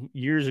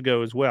 years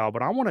ago as well.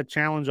 But I want to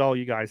challenge all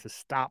you guys to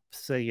stop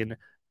saying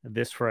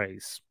this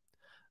phrase.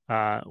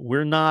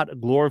 We're not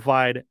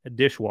glorified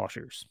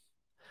dishwashers,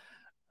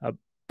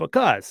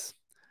 because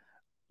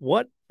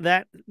what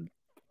that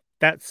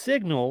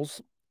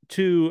signals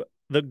to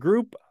the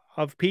group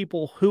of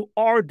people who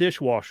are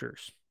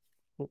dishwashers,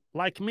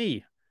 like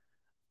me,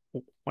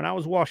 when I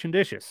was washing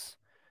dishes,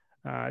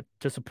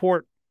 to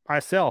support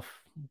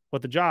myself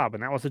with the job,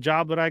 and that was the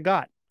job that I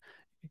got,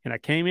 and I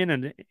came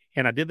in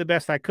and I did the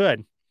best I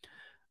could.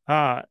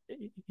 Uh,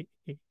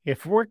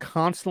 if we're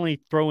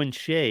constantly throwing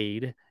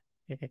shade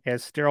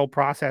as sterile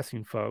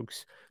processing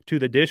folks to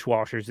the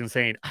dishwashers and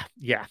saying,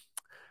 yeah,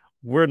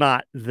 we're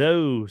not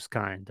those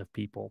kind of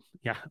people.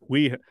 Yeah,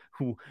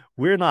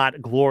 we're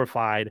not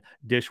glorified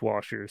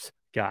dishwashers,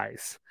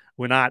 guys.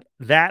 We're not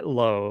that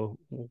low.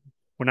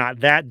 We're not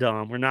that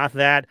dumb. We're not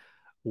that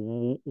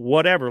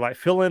whatever. Like,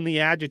 fill in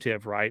the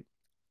adjective, right?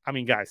 I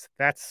mean, guys,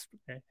 that's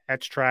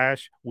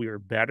trash. We are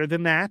better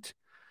than that.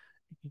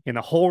 And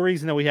the whole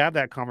reason that we have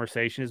that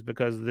conversation is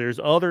because there's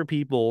other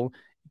people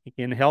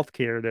in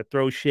healthcare that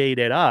throw shade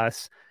at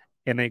us,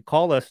 and they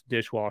call us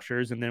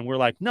dishwashers. And then we're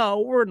like, no,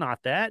 we're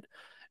not that.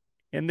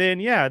 And then,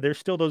 yeah, there's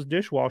still those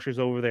dishwashers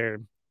over there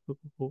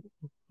who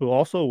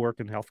also work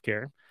in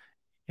healthcare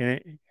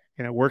and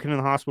working in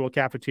the hospital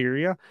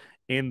cafeteria,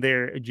 and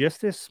they're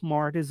just as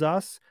smart as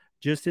us,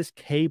 just as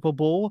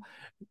capable.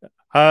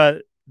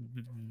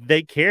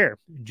 They care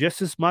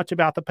just as much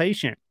about the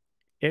patient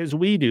as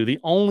we do. The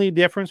only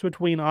difference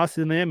between us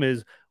and them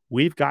is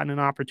we've gotten an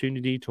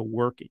opportunity to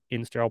work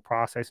in sterile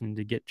processing,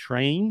 to get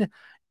trained.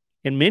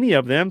 And many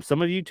of them,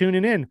 some of you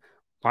tuning in,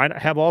 might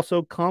have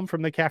also come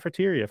from the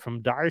cafeteria,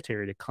 from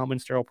dietary, to come in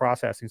sterile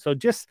processing. So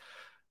just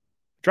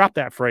drop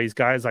that phrase,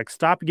 guys. Like,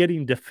 stop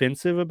getting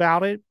defensive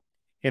about it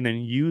and then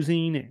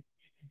using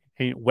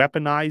and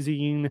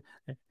weaponizing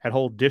that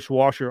whole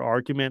dishwasher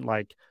argument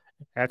like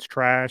that's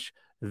trash.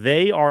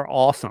 They are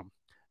awesome.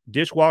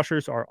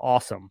 Dishwashers are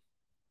awesome.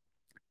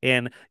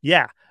 And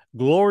yeah,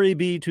 glory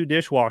be to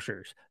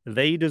dishwashers.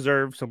 They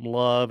deserve some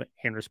love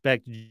and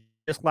respect,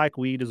 just like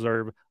we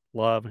deserve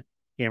love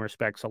and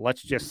respect. So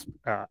let's just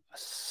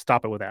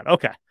stop it with that.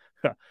 Okay.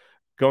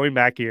 Going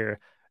back here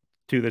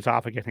to the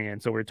topic at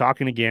hand. So we're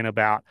talking again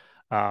about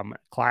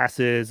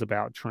classes,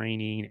 about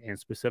training, and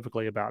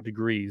specifically about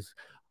degrees.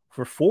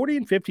 For 40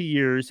 and 50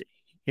 years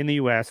in the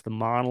U.S., the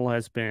model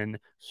has been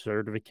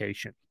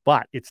certification,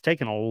 but it's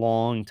taken a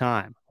long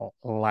time.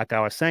 Like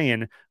I was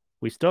saying,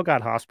 we still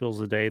got hospitals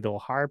today that'll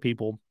hire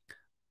people,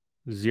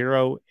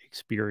 zero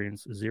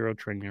experience, zero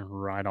training,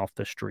 right off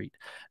the street.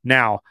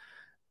 Now,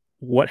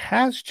 what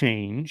has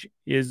changed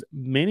is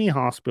many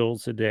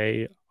hospitals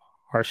today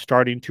are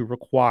starting to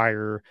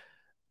require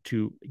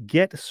to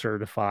get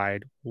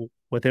certified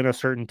within a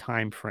certain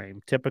time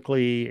frame.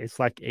 Typically, it's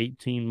like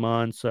 18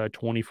 months,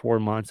 24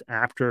 months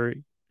after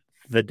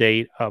the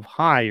date of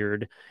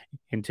hired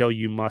until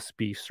you must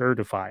be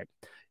certified.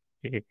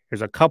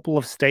 There's a couple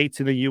of states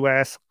in the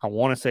U.S. I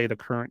want to say the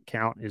current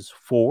count is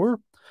 4.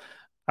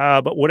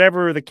 But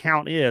whatever the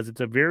count is,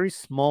 it's a very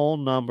small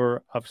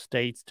number of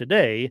states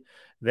today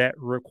that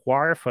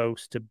require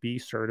folks to be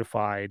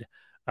certified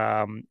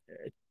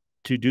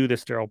to do the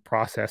sterile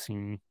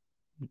processing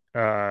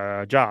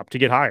job, to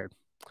get hired.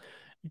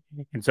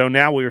 And so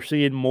now we're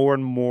seeing more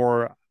and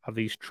more of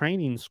these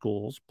training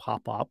schools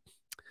pop up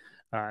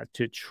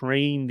to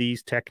train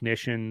these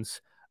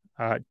technicians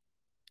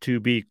to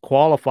be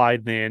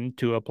qualified then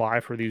to apply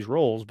for these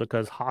roles,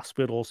 because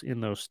hospitals in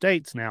those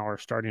states now are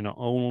starting to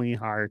only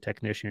hire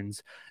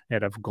technicians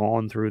that have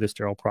gone through the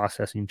sterile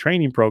processing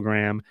training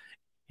program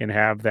and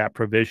have that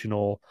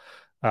provisional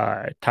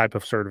type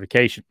of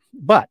certification.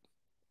 But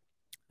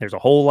there's a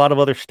whole lot of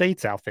other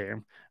states out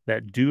there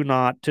that do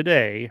not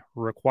today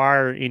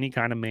require any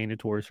kind of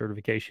mandatory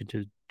certification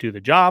to do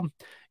the job.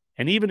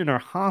 And even in our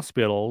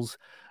hospitals,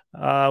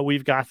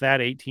 we've got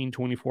that 18,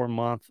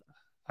 24-month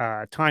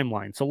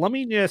timeline. So let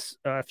me just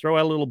throw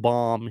out a little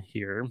bomb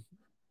here.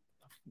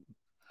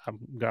 I've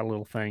got a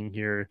little thing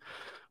here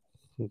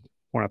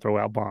when I throw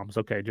out bombs.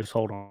 Okay, just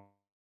hold on.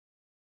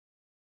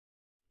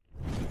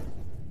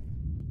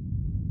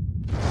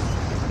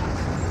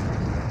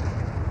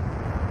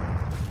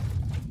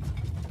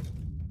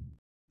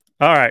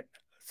 All right.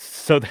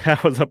 So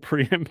that was a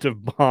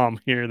preemptive bomb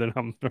here that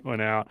I'm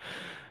throwing out.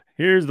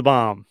 Here's the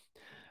bomb.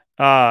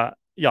 Y'all,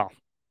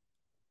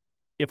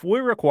 if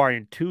we're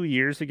requiring 2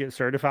 years to get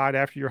certified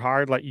after you're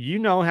hired, like, you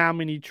know how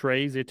many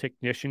trays a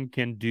technician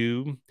can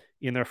do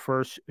in their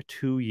first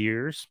 2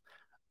 years?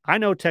 I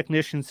know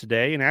technicians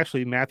today, and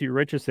actually Matthew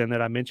Richardson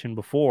that I mentioned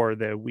before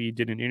that we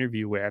did an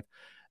interview with,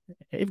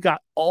 they've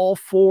got all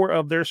 4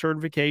 of their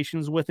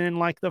certifications within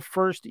like the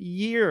first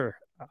year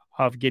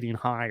of getting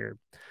hired.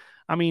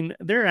 I mean,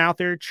 they're out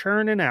there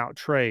churning out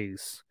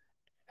trays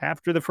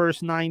after the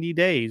first 90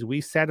 days.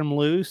 We set them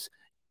loose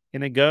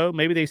and they go.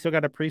 Maybe they still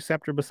got a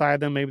preceptor beside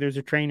them. Maybe there's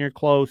a trainer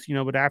close,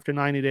 but after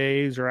 90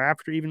 days or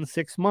after even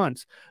 6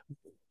 months,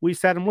 we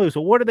set them loose.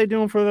 So what are they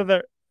doing for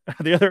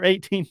the other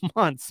 18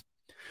 months?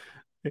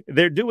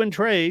 They're doing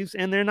trays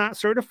and they're not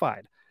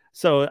certified.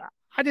 So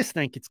I just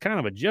think it's kind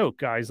of a joke,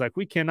 guys. Like,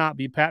 we cannot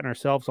be patting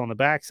ourselves on the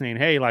back saying,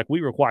 hey, like,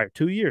 we require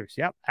 2 years.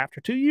 Yep. After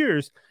 2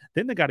 years,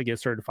 then they got to get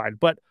certified.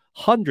 But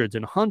hundreds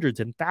and hundreds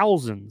and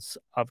thousands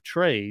of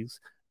trays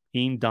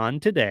being done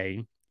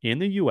today in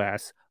the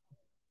U.S.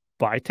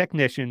 by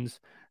technicians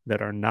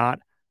that are not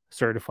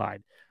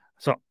certified.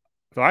 So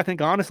I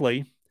think,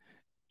 honestly,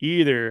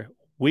 either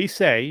we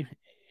say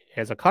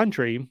as a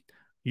country,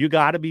 you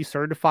got to be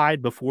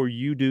certified before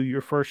you do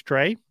your first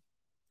tray,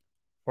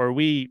 or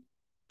we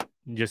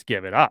just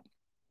give it up.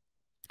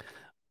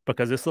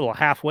 Because this little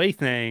halfway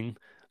thing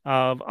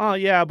of, oh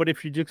yeah, but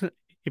if you're going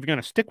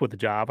to stick with the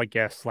job, I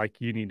guess, like,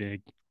 you need to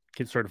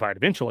get certified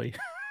eventually.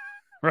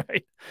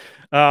 Right.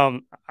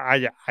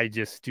 I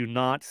just do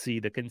not see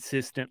the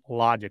consistent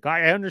logic.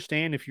 I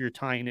understand if you're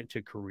tying it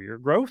to career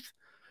growth,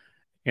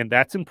 and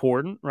that's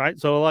important, right?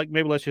 So, like,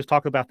 maybe let's just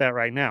talk about that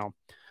right now.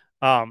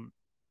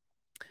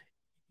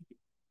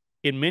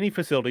 In many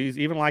facilities,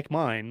 even like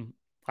mine,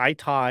 I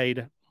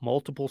tied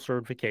multiple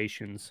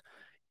certifications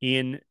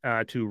in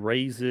to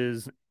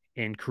raises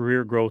and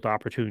career growth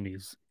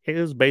opportunities. It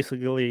is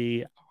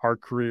basically our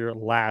career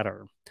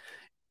ladder.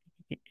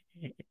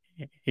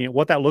 And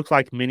what that looks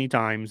like many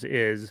times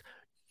is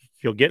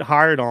you'll get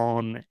hired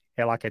on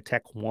at like a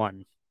Tech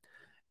 1.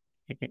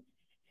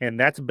 And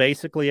that's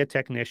basically a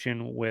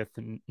technician with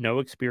no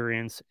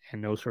experience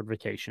and no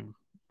certification,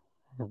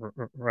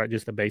 right?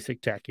 Just a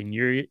basic tech.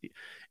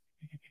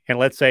 And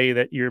let's say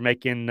that you're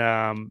making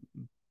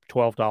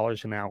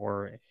 $12 an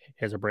hour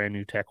as a brand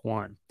new Tech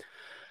 1.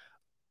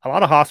 A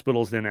lot of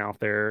hospitals then out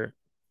there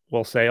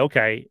will say,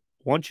 okay,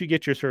 once you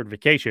get your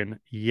certification,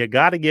 you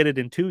got to get it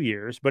in 2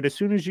 years. But as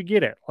soon as you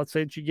get it, let's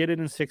say that you get it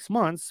in 6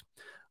 months,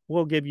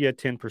 we'll give you a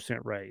 10%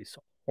 raise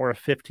or a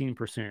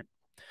 15%.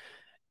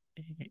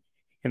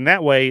 And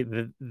that way,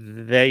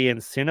 they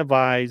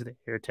incentivize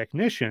their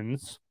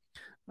technicians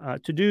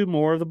to do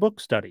more of the book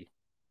study,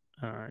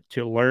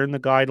 to learn the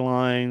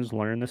guidelines,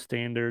 learn the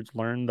standards,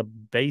 learn the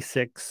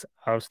basics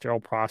of sterile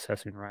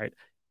processing, right?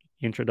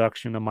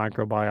 Introduction to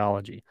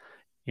microbiology,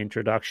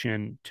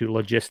 introduction to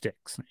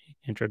logistics,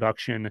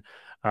 introduction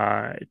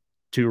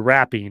to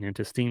wrapping and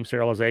to steam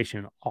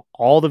sterilization,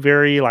 all the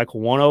very, like,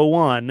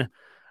 101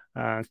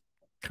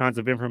 kinds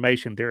of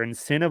information. They're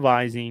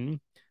incentivizing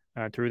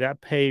through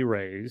that pay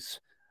raise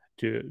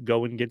to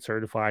go and get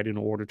certified in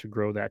order to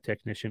grow that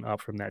technician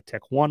up from that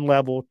Tech 1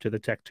 level to the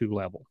Tech 2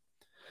 level.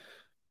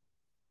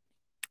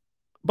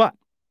 But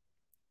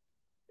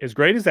as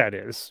great as that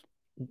is,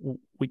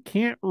 we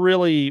can't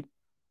really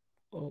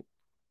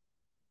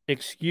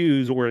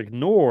excuse or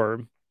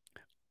ignore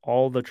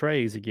all the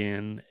trays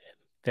again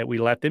that we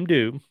let them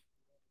do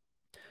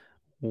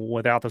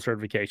without the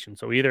certification.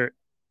 So either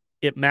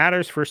it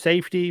matters for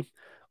safety,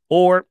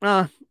 or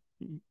kind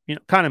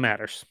of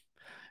matters.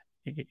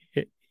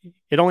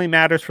 It only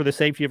matters for the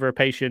safety of our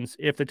patients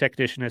if the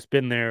technician has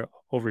been there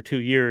over 2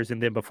 years,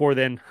 and then before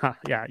then,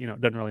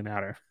 it doesn't really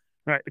matter,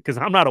 right? Because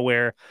I'm not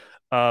aware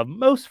of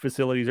most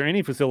facilities or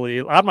any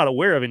facility. I'm not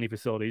aware of any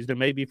facilities. There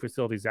may be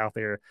facilities out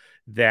there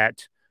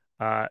that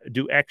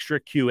do extra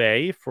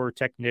QA for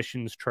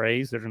technicians'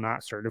 trays that are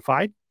not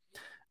certified.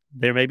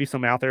 There may be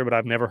some out there, but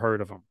I've never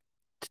heard of them.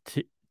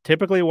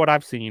 Typically, what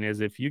I've seen is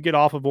if you get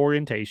off of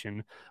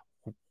orientation,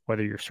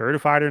 whether you're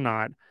certified or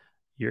not,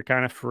 you're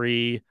kind of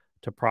free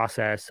to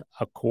process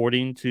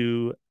according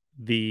to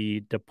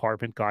the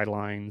department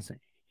guidelines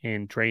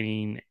and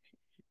training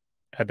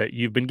that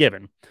you've been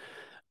given.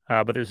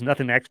 But there's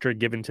nothing extra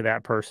given to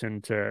that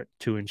person to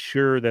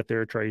ensure that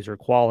their trays are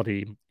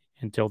quality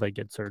until they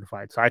get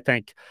certified. So I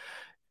think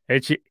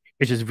it's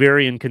just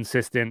very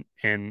inconsistent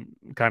and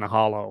kind of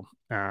hollow.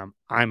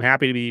 I'm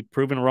happy to be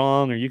proven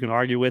wrong, or you can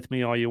argue with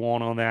me all you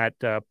want on that.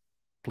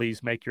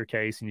 Please make your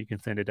case, and you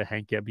can send it to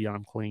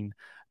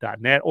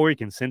hank@beyondclean.net, or you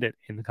can send it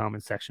in the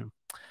comment section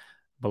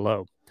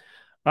below.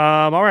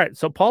 All right.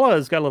 So Paula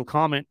has got a little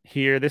comment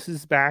here. This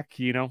is back,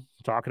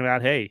 talking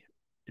about, hey,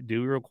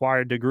 do we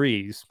require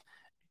degrees?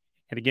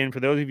 And again, for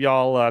those of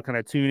y'all kind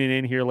of tuning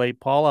in here late,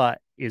 Paula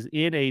is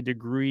in a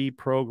degree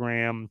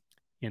program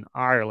in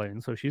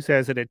Ireland. So she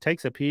says that it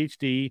takes a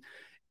PhD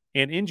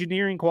in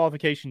engineering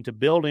qualification to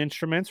build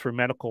instruments for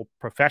medical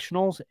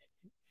professionals.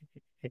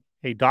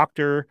 A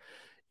doctor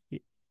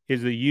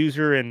is a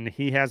user, and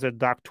he has a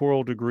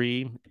doctoral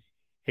degree.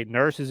 A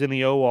nurse is in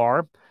the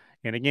OR.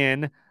 And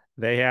again,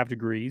 they have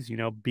degrees,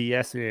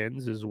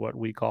 BSNs is what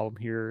we call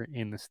them here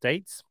in the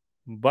States.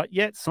 But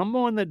yet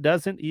someone that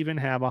doesn't even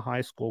have a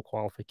high school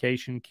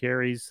qualification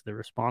carries the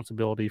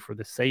responsibility for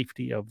the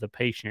safety of the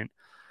patient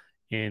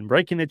in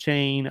breaking the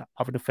chain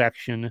of an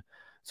infection.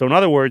 So in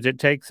other words, it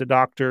takes a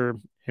doctor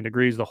and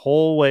agrees the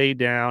whole way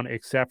down,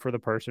 except for the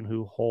person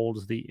who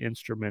holds the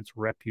instrument's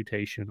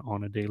reputation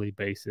on a daily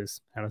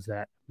basis. How does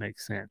that make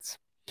sense?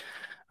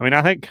 I mean,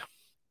 I think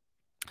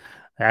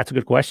That's a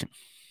good question.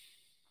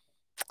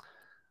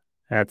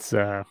 That's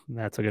a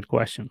good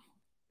question.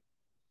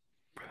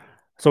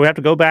 So we have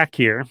to go back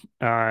here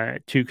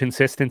to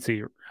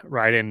consistency,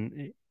 right?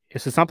 And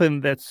this is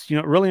something that's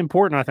really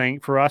important, I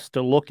think, for us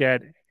to look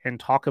at and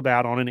talk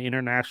about on an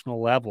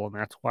international level. And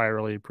that's why I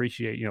really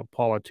appreciate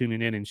Paula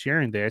tuning in and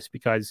sharing this,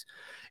 because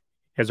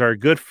as our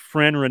good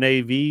friend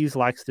Rene Vies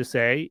likes to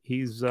say,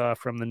 he's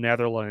from the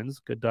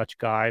Netherlands, good Dutch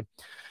guy.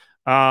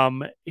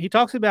 He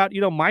talks about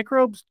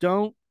microbes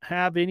don't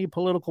have any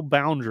political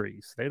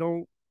boundaries. They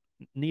don't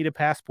need a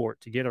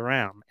passport to get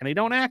around, and they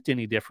don't act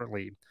any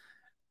differently.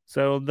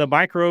 So the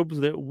microbes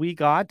that we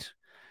got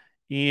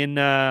in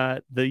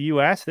the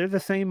US, they're the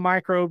same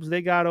microbes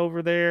they got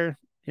over there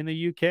in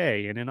the UK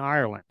and in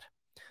Ireland.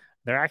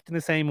 They're acting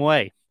the same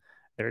way.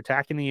 They're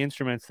attacking the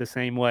instruments the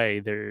same way.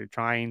 They're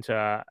trying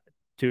to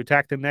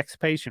attack the next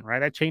patient, right?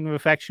 That chain of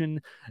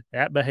infection,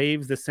 that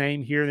behaves the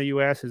same here in the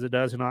US as it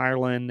does in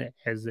Ireland,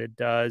 as it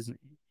does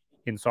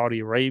in Saudi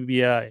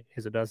Arabia,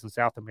 as it does in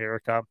South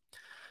America.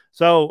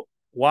 So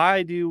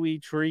why do we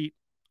treat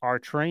our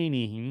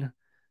training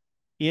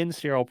in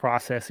sterile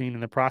processing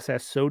and the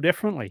process so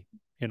differently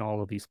in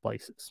all of these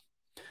places?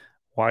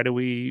 Why do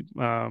we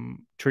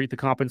treat the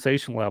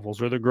compensation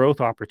levels or the growth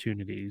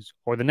opportunities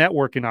or the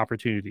networking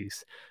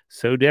opportunities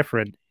so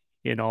different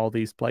in all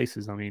these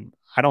places? I mean,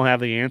 I don't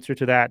have the answer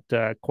to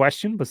that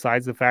question,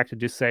 besides the fact to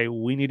just say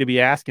we need to be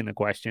asking the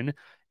question,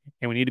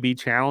 and we need to be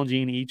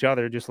challenging each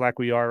other, just like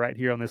we are right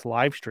here on this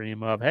live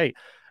stream of, hey,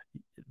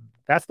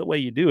 that's the way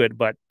you do it,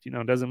 but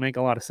it doesn't make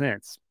a lot of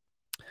sense.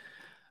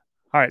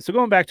 All right, so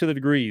going back to the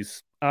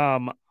degrees,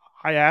 I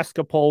asked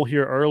a poll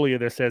here earlier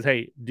that says,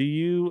 hey, do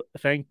you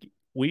think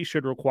we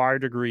should require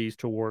degrees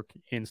to work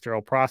in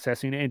sterile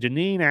processing? And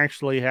Janine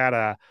actually had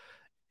a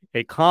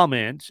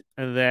comment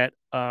that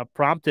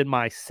prompted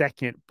my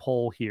second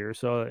poll here.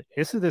 So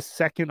this is the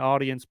second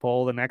audience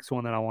poll, the next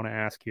one that I want to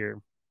ask here.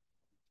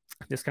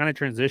 This kind of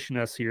transition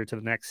us here to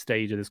the next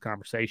stage of this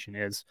conversation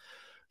is,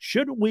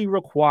 should we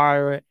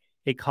require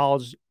a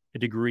college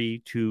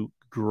degree to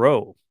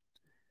grow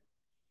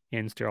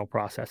in sterile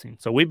processing?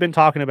 So we've been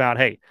talking about,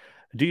 hey,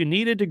 do you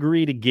need a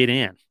degree to get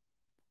in?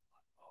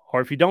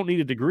 Or if you don't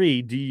need a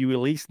degree, do you at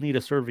least need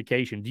a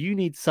certification? Do you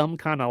need some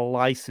kind of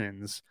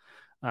license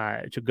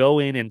to go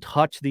in and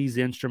touch these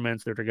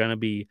instruments that are going to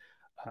be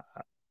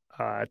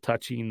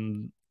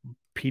touching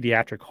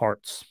pediatric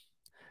hearts?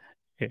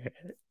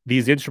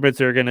 These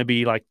instruments are going to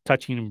be like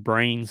touching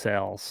brain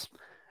cells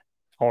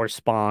or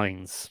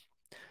spines.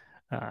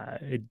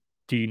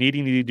 Do you need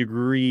any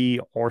degree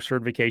or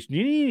certification? Do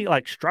you need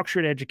like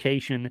structured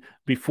education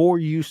before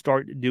you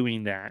start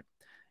doing that?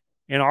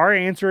 And our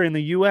answer in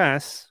the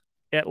US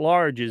at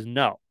large is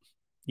no.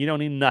 You don't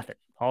need nothing.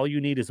 All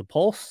you need is a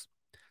pulse,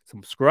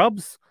 some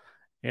scrubs,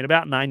 and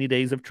about 90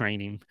 days of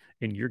training,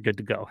 and you're good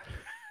to go.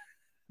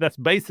 That's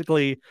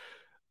basically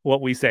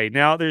what we say.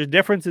 Now, there's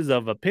differences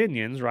of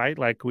opinions, right?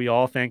 Like we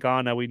all think,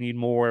 oh, no, we need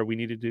more. We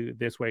need to do it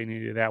this way, we need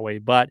to do it that way.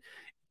 But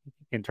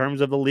in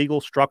terms of the legal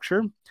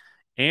structure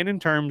and in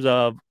terms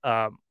of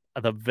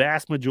the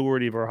vast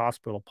majority of our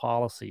hospital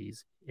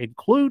policies,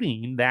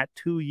 including that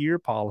 2-year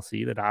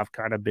policy that I've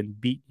kind of been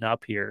beaten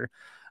up here,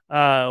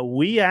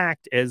 we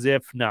act as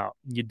if, no,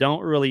 you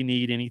don't really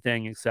need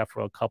anything except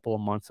for a couple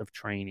of months of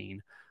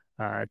training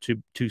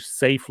to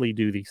safely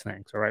do these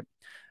things. All right.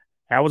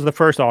 That was the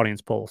first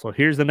audience poll. So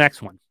here's the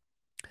next one.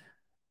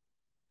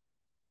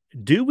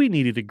 Do we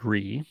need a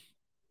degree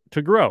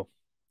to grow?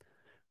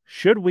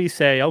 Should we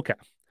say, okay,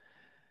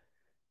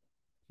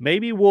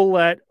 maybe we'll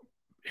let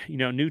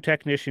new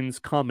technicians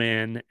come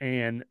in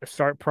and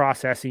start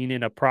processing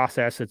in a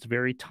process that's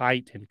very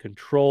tight and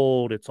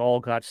controlled. It's all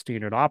got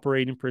standard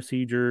operating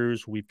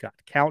procedures. We've got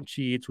count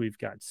sheets. We've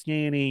got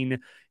scanning.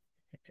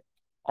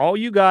 All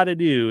you got to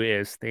do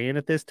is stand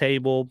at this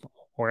table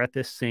or at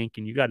this sink,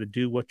 and you got to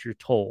do what you're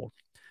told.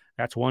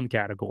 That's one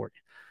category.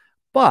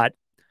 But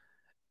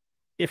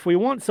if we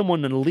want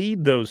someone to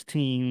lead those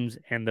teams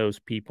and those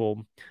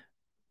people,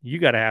 you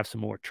got to have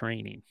some more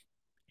training.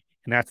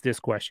 And that's this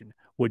question.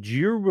 Would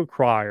you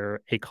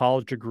require a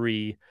college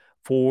degree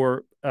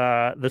for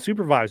the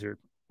supervisor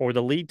or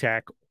the lead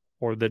tech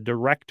or the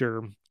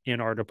director in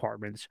our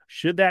departments?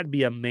 Should that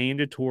be a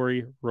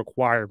mandatory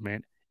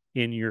requirement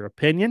in your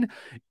opinion?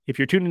 If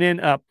you're tuning in,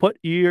 put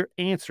your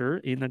answer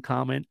in the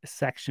comment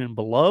section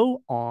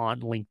below on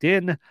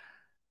LinkedIn,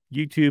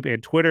 YouTube,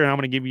 and Twitter. And I'm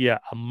going to give you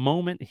a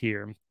moment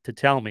here to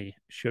tell me,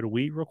 should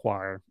we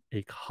require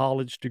a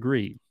college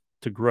degree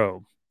to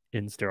grow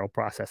in sterile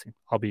processing?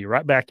 I'll be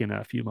right back in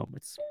a few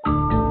moments.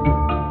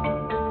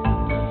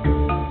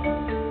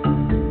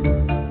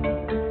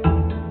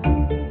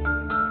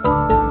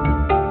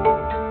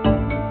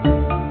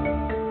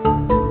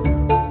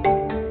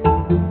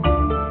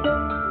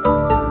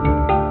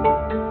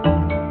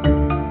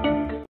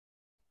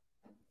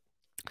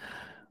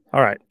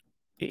 All right.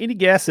 Any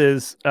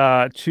guesses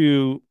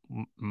to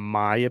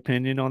my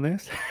opinion on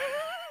this?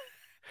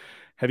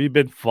 Have you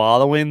been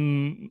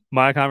following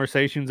my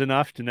conversations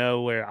enough to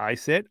know where I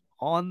sit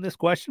on this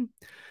question?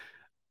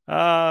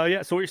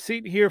 Yeah, so we're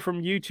seeing here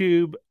from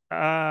YouTube,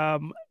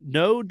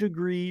 No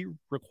degree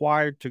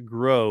required to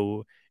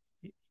grow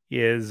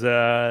is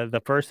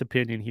the first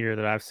opinion here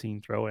that I've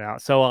seen thrown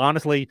out. So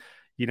honestly,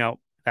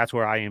 that's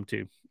where I am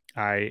too.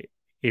 I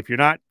If you're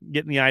not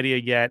getting the idea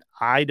yet,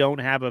 I don't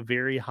have a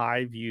very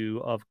high view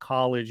of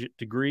college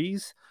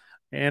degrees,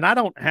 and I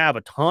don't have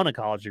a ton of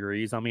college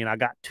degrees. I mean, I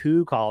got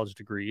 2 college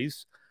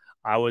degrees.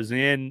 I was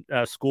in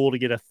school to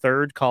get a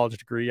 3rd college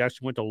degree. I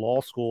actually went to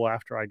law school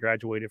after I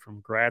graduated from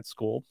grad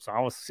school, so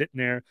I was sitting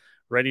there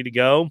ready to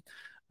go.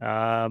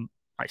 My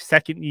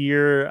 2nd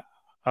year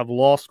of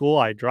law school,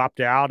 I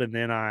dropped out, and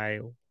then I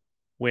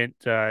went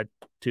to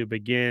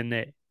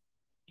begin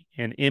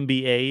an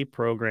MBA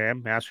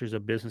program, Master's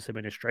of Business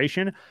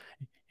Administration,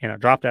 and I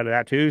dropped out of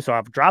that too. So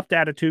I've dropped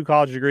out of 2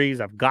 college degrees.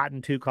 I've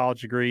gotten 2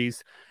 college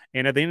degrees.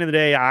 And at the end of the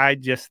day, I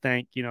just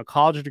think,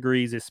 college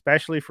degrees,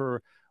 especially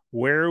for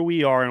where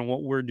we are and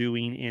what we're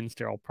doing in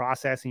sterile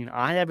processing,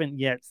 I haven't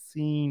yet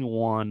seen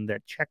one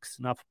that checks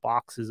enough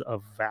boxes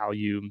of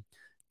value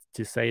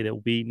to say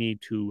that we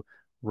need to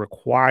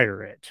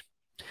require it.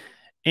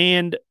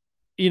 And,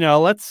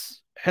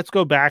 let's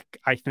go back,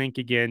 I think,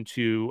 again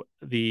to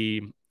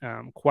the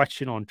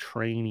question on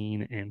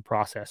training and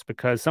process,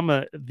 because some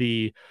of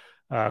the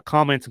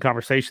comments and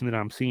conversation that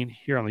I'm seeing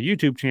here on the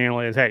YouTube channel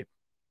is, hey,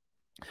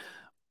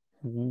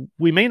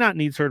 we may not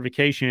need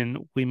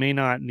certification, we may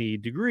not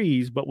need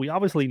degrees, but we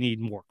obviously need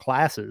more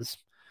classes.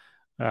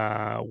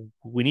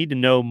 We need to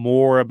know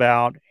more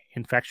about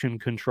infection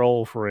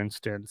control, for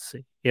instance,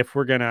 if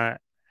we're going to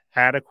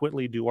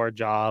adequately do our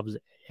jobs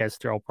as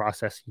sterile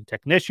processing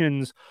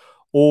technicians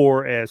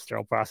or as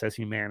sterile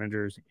processing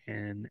managers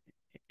and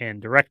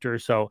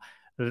directors. So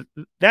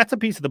that's a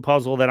piece of the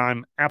puzzle that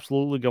I'm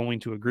absolutely going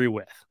to agree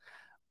with.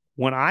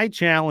 When I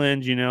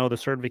challenge, the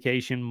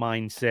certification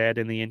mindset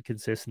and the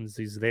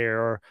inconsistencies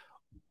there,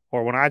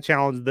 or when I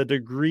challenge the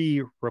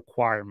degree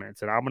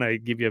requirements, and I'm going to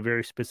give you a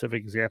very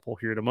specific example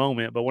here in a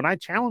moment, but when I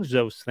challenge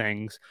those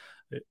things,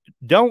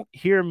 don't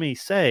hear me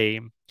say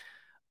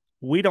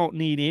we don't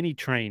need any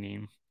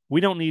training,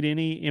 we don't need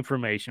any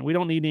information, we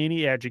don't need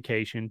any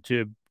education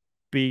to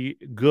be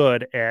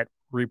good at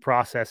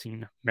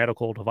reprocessing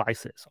medical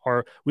devices,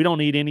 or we don't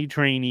need any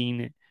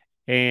training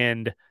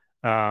and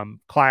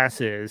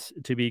classes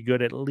to be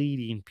good at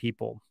leading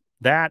people.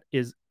 That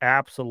is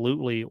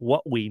absolutely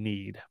what we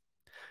need.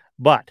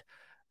 But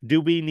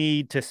do we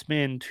need to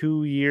spend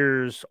 2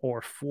 years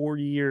or 4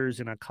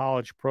 years in a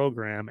college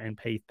program and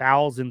pay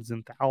thousands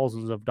and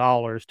thousands of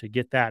dollars to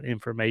get that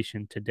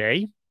information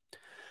today?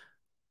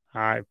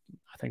 I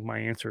think my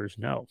answer is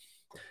no.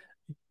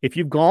 If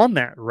you've gone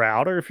that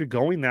route, or if you're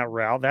going that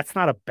route, that's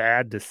not a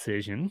bad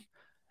decision.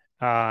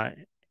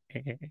 And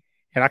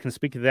I can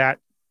speak to that,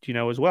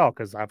 as well,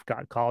 because I've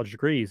got college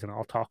degrees, and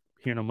I'll talk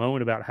here in a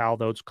moment about how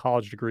those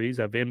college degrees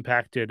have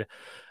impacted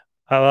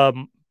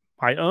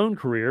my own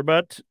career.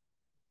 But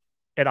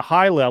at a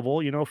high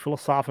level,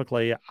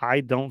 philosophically, I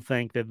don't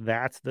think that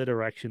that's the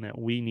direction that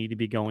we need to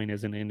be going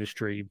as an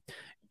industry.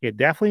 It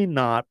definitely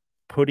not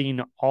putting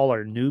all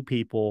our new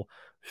people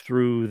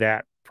through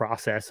that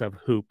process of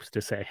hoops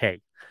to say,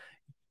 hey,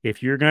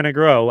 if you're going to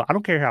grow, I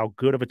don't care how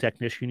good of a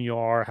technician you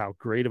are, how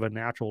great of a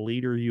natural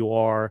leader you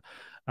are,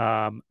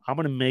 I'm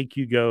going to make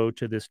you go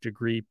to this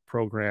degree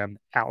program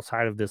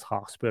outside of this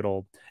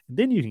hospital.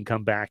 Then you can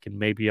come back and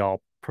maybe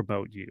I'll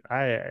promote you.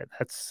 I'm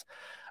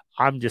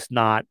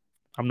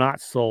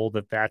not sold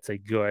that that's a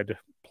good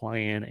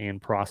plan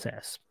and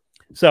process.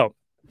 So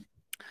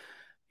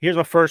here's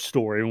my first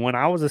story. When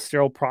I was a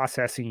sterile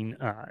processing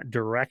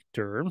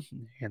director,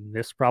 and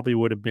this probably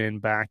would have been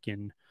back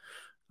in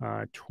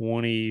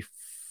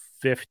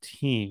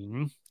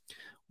 2015,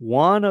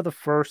 one of the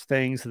first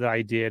things that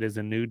I did as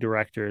a new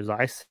director is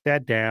I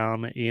sat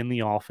down in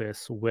the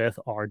office with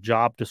our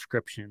job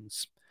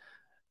descriptions,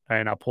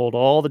 and I pulled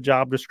all the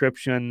job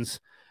descriptions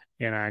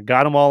and I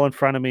got them all in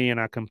front of me and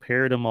I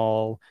compared them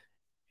all.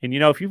 And,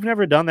 if you've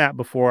never done that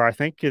before, I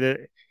think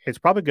it's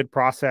probably a good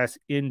process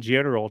in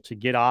general to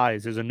get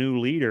eyes as a new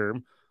leader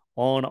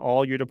on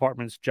all your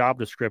department's job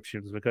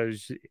descriptions,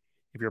 because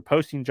if you're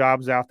posting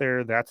jobs out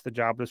there, that's the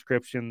job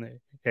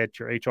description that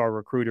your HR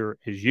recruiter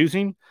is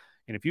using.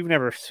 And if you've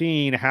never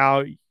seen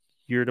how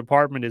your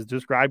department is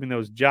describing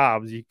those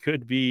jobs, you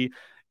could be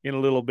in a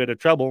little bit of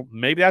trouble.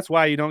 Maybe that's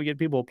why you don't get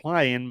people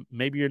applying.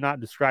 Maybe you're not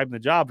describing the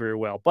job very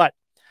well. But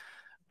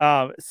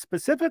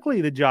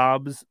specifically the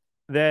jobs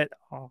that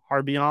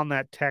are beyond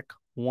that Tech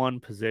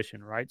 1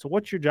 position, right? So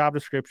what's your job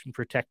description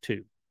for Tech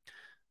 2?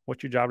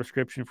 What's your job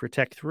description for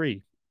Tech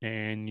 3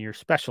 and your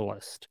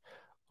specialist?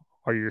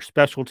 Or your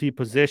specialty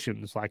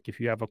positions, like if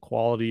you have a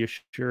quality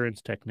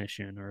assurance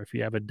technician, or if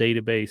you have a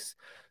database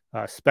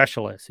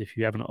specialist, if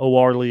you have an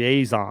OR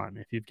liaison,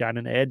 if you've got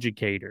an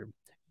educator,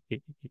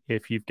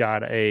 if you've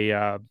got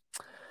a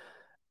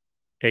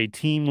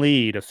team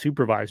lead, a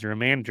supervisor, a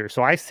manager.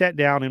 So I sat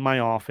down in my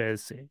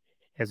office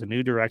as a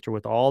new director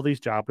with all these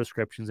job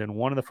descriptions, and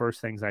one of the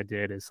first things I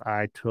did is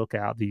I took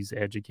out these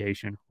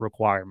education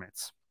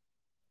requirements.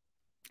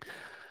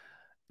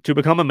 To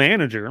become a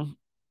manager,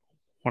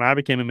 when I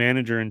became a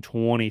manager in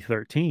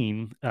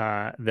 2013,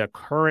 the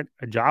current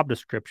job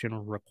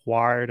description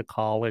required a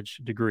college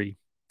degree.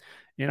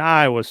 And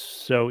I was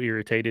so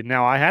irritated.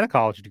 Now, I had a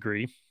college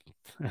degree,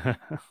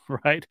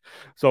 right?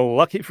 So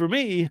lucky for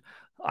me,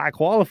 I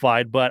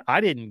qualified, but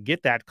I didn't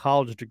get that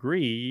college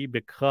degree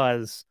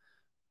because,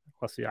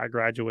 let's see, I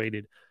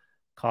graduated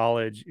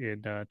college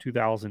in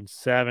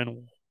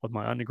 2007 with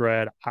my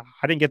undergrad.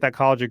 I didn't get that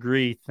college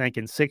degree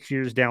thinking 6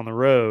 years down the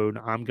road,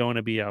 I'm going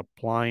to be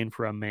applying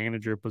for a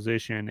manager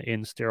position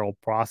in sterile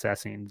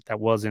processing.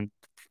 That wasn't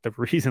the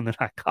reason that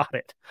I got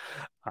it.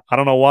 I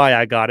don't know why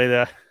I got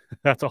it.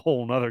 That's a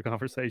whole nother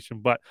conversation.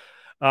 But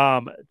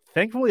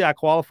thankfully, I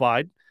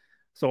qualified.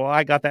 So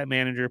I got that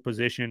manager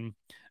position.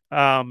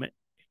 And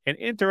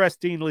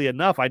interestingly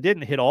enough, I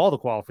didn't hit all the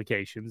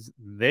qualifications.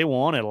 They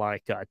wanted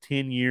like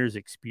 10 years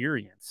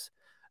experience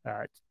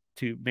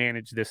to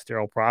manage this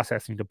sterile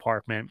processing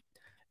department.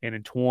 And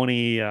in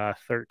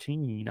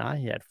 2013, I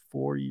had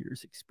 4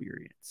 years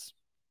experience.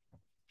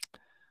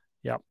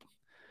 Yep.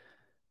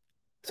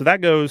 So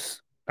that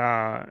goes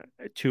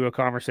to a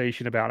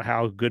conversation about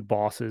how good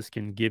bosses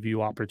can give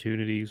you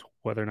opportunities,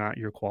 whether or not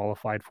you're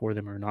qualified for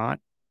them or not.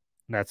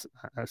 That's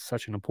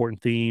such an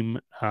important theme.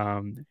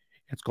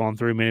 It's gone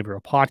through many of our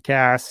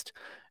podcasts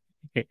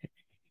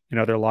and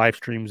other live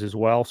streams as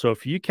well. So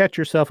if you catch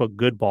yourself a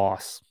good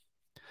boss,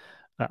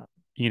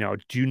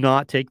 do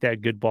not take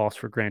that good boss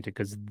for granted,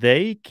 because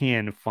they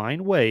can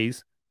find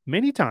ways,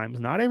 many times,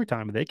 not every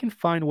time, but they can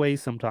find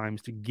ways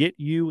sometimes to get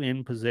you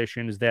in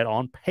positions that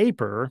on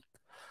paper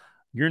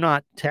you're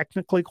not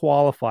technically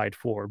qualified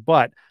for.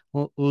 But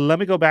let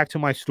me go back to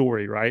my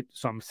story, right?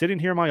 So I'm sitting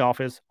here in my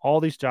office, all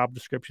these job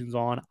descriptions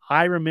on.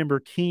 I remember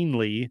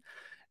keenly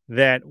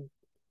that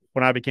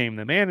when I became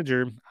the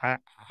manager,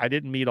 I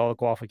didn't meet all the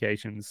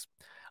qualifications.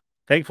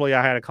 Thankfully,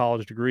 I had a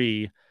college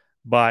degree,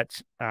 but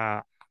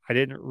I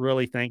didn't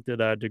really think that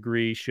a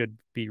degree should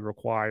be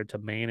required to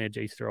manage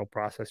a sterile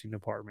processing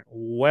department.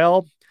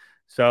 Well,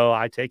 so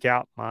I take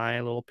out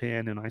my little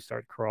pen and I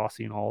start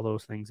crossing all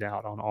those things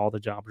out on all the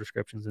job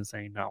descriptions and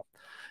saying, no,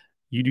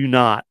 you do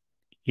not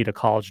need a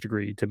college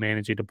degree to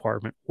manage a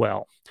department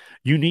well.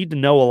 You need to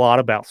know a lot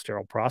about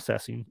sterile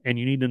processing, and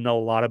you need to know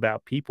a lot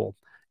about people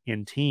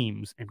in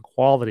teams and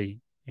quality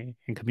and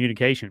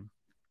communication.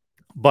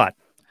 But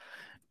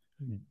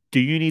do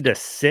you need to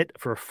sit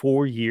for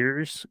 4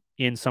 years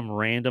in some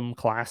random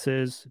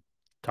classes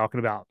talking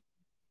about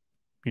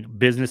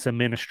business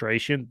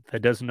administration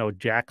that doesn't know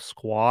jack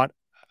squat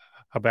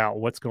about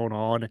what's going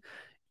on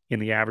in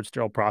the average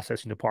sterile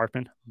processing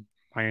department?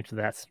 My answer to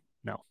that's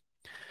no.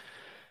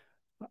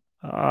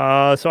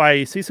 So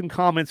I see some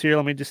comments here.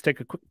 Let me just take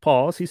a quick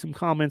pause. See some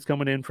comments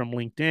coming in from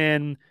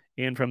LinkedIn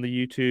and from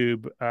the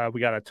YouTube.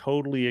 We got a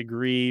totally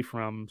agree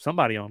from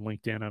somebody on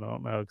LinkedIn. I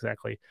don't know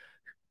exactly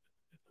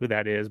who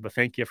that is, but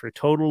thank you for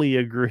totally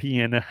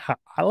agreeing.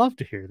 I love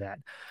to hear that.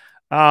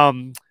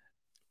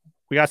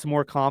 We got some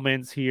more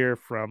comments here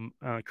from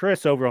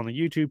Chris over on the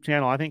YouTube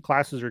channel. I think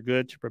classes are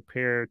good to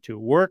prepare to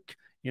work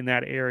in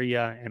that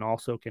area, and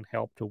also can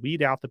help to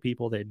weed out the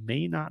people that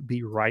may not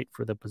be right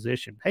for the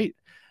position. Hey,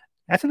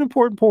 that's an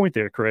important point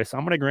there, Chris.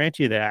 I'm going to grant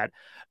you that.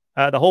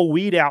 The whole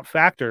weed out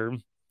factor,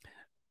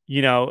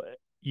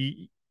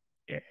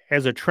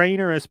 as a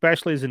trainer,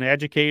 especially as an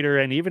educator,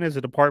 and even as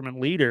a department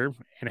leader,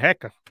 and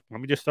heck, let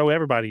me just throw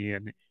everybody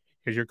in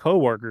as your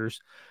coworkers,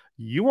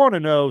 you want to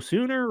know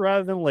sooner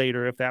rather than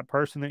later if that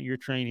person that you're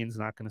training is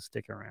not going to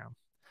stick around.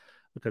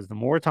 Because the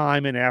more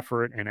time and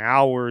effort and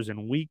hours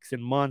and weeks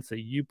and months that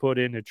you put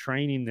into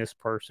training this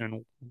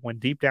person, when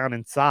deep down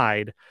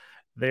inside,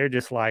 they're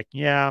just like,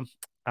 yeah,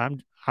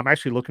 I'm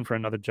actually looking for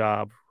another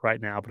job right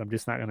now, but I'm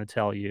just not going to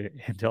tell you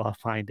until I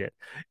find it.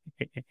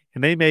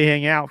 And they may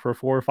hang out for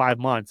 4 or 5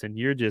 months, and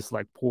you're just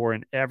like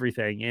pouring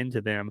everything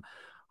into them,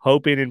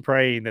 hoping and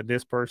praying that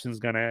this person's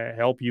going to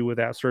help you with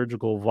that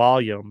surgical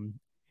volume,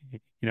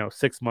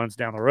 6 months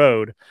down the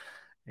road,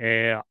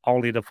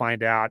 only to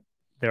find out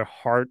their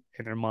heart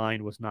and their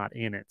mind was not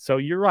in it. So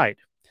you're right.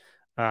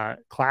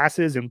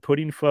 Classes and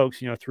putting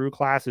folks, through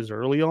classes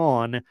early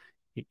on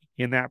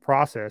in that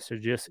process to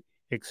just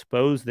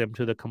expose them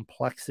to the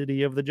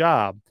complexity of the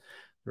job,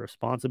 the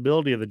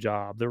responsibility of the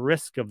job, the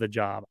risk of the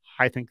job.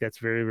 I think that's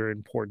very, very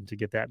important to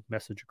get that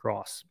message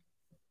across.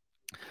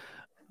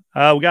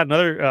 We got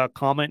another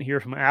comment here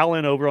from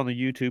Alan over on the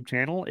YouTube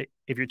channel.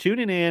 If you're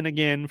tuning in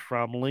again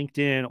from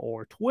LinkedIn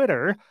or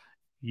Twitter,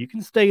 you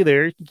can stay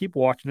there. You can keep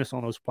watching us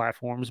on those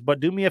platforms, but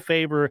do me a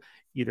favor,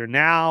 either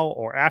now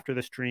or after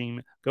the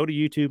stream, go to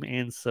YouTube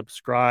and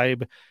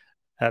subscribe.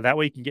 That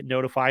way you can get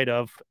notified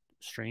of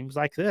streams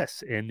like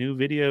this and new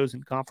videos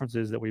and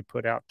conferences that we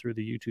put out through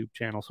the YouTube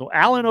channel. So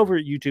Alan over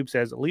at YouTube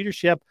says,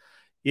 leadership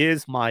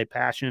is my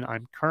passion.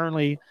 I'm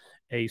currently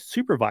a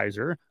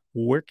supervisor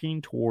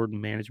working toward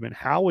management.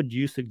 How would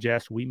you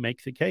suggest we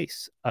make the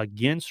case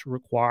against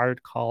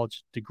required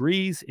college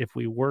degrees if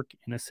we work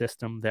in a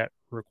system that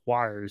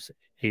requires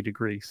a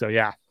degree? So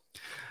yeah,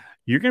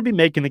 you're going to be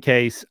making the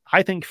case,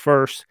 I think,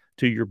 first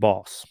to your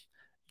boss,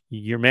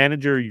 your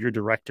manager, your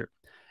director.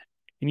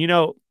 And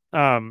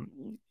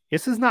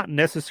this is not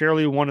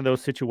necessarily one of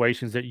those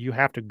situations that you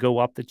have to go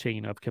up the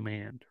chain of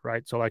command,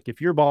 right? So like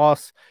if you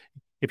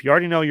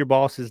already know your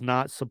boss is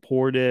not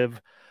supportive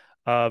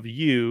of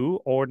you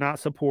or not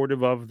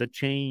supportive of the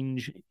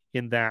change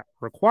in that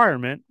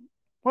requirement,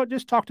 well,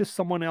 just talk to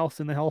someone else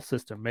in the health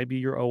system. Maybe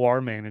your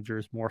OR manager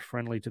is more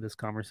friendly to this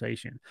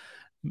conversation.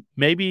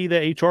 Maybe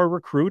the HR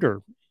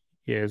recruiter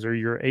is, or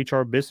your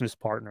HR business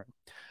partner.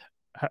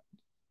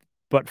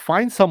 But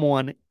find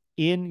someone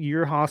in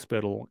your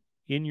hospital,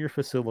 in your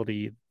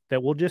facility,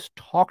 that will just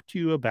talk to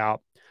you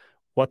about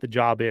what the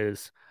job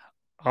is.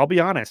 I'll be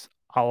honest,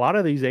 a lot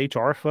of these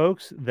HR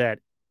folks that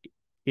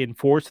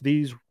enforce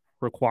these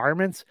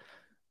requirements,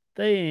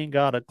 they ain't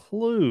got a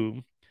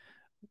clue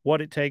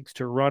what it takes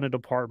to run a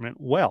department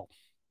well.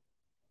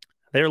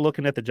 They're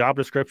looking at the job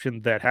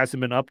description that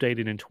hasn't been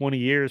updated in 20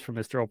 years from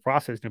the sterile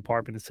processing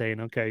department and saying,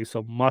 okay,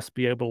 so must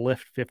be able to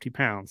lift 50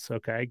 pounds.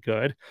 Okay,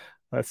 good.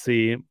 Let's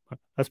see.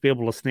 Must be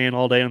able to stand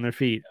all day on their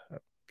feet.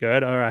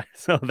 Good. All right.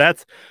 So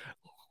that's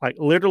like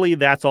literally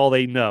that's all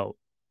they know.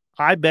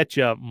 I bet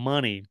you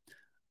money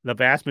the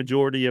vast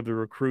majority of the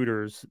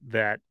recruiters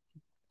that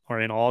are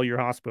in all your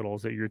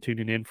hospitals that you're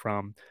tuning in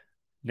from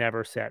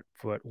never set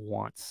foot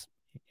once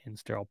in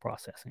sterile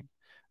processing.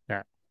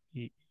 That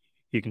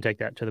you can take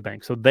that to the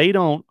bank. So they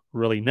don't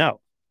really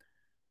know.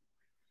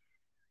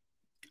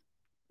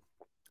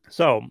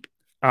 So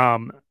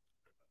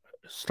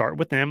start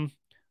with them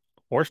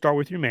or start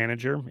with your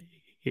manager.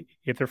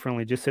 If they're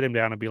friendly, just sit them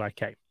down and be like,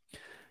 hey,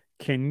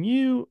 can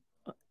you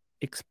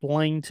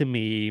explain to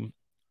me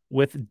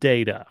with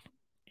data?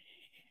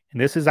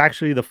 And this is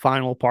actually the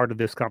final part of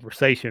this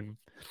conversation.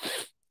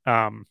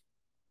 Can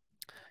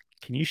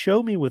you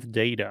show me with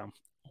data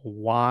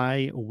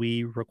why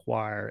we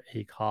require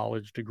a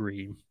college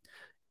degree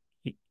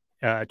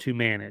to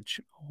manage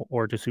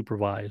or to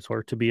supervise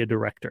or to be a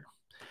director?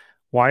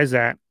 Why is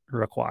that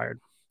required?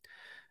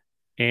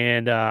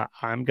 And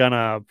I'm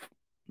gonna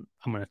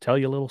tell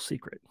you a little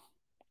secret.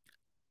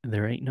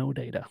 There ain't no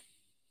data.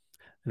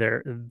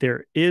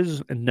 There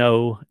is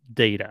no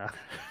data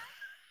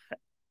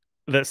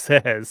that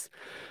says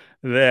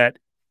that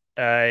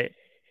a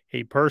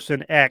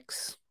person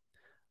X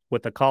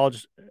with a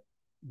college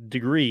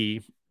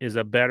degree is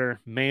a better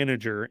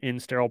manager in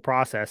sterile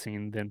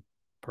processing than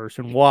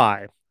person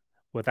Y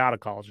without a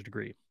college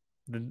degree.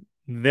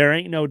 There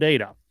ain't no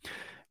data.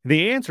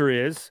 The answer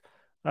is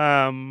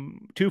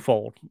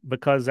twofold,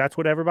 because that's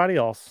what everybody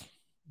else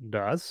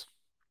does,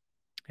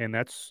 and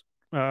that's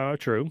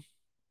true.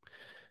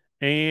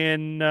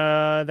 And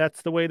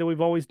that's the way that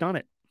we've always done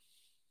it.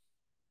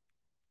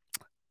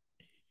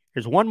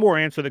 There's one more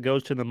answer that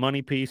goes to the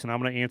money piece, and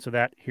I'm going to answer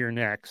that here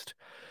next.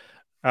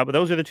 But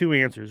those are the two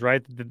answers,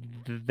 right?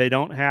 They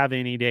don't have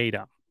any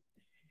data.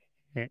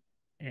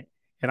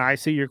 And I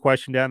see your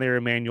question down there,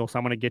 Emmanuel, so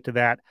I'm going to get to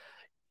that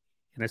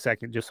in a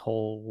second. Just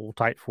hold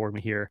tight for me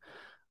here.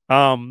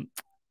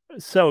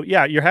 So,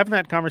 yeah, you're having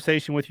that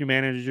conversation with your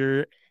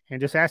manager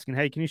and just asking,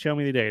 hey, can you show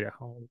me the data?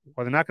 Well,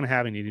 they're not going to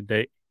have any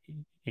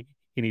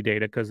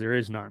data because there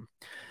is none.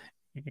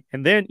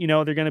 And then,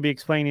 they're going to be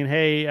explaining,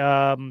 hey,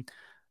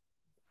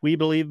 we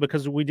believe,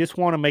 because we just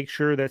want to make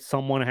sure that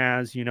someone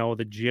has,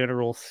 the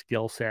general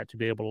skill set to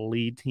be able to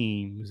lead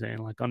teams and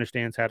like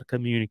understands how to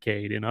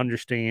communicate and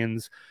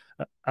understands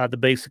the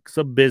basics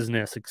of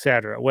business,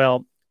 etc.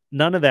 Well,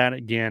 none of that,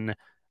 again,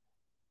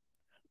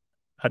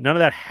 none of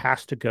that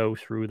has to go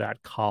through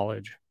that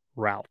college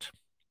route.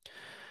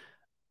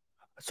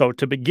 So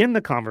to begin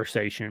the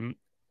conversation,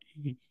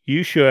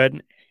 you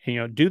should,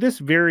 do this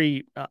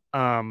very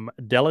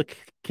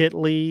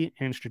delicately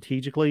and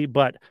strategically,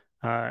 but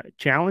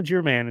challenge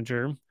your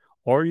manager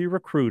or your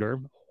recruiter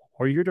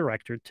or your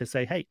director to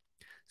say, hey,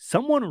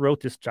 someone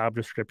wrote this job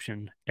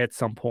description at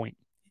some point.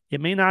 It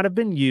may not have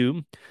been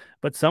you,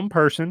 but some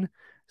person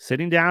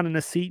sitting down in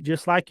a seat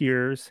just like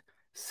yours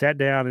sat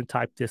down and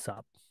typed this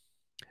up,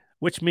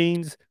 which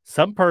means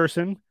some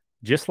person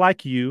just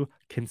like you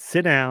can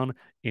sit down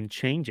and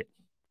change it.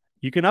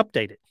 You can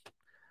update it.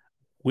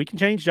 We can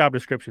change job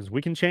descriptions.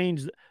 We can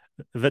change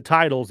the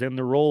titles and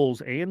the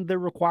roles and the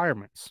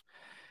requirements.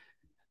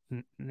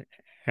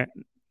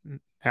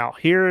 Now,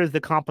 here is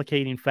the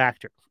complicating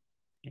factor.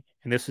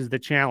 And this is the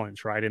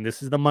challenge, right? And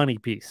this is the money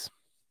piece.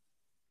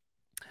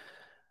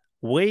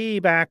 Way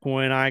back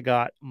when I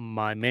got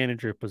my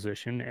manager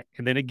position,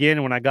 and then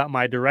again when I got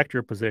my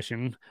director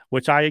position,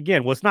 which I,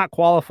 again, was not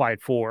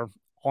qualified for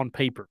on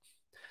paper.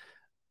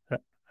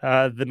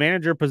 The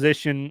manager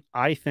position,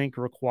 I think,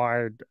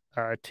 required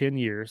 10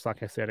 years,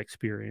 like I said,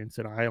 experience,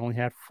 and I only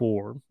had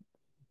 4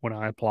 when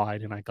I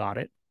applied and I got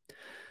it.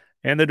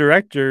 And the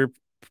director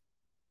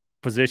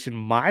position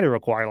might have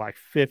required like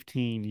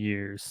 15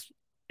 years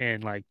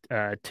and like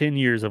 10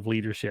 years of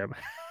leadership,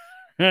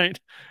 right?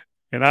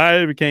 And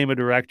I became a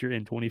director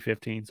in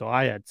 2015, so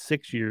I had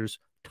 6 years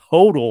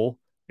total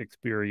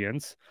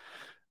experience,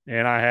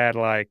 and I had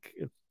like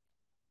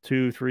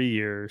 2-3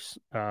 years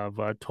of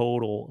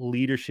total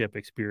leadership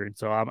experience.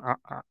 So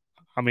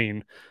I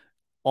mean,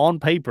 on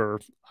paper,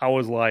 I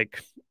was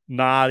like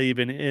not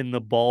even in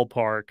the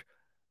ballpark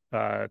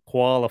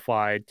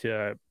qualified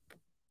to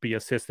be a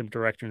system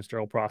director in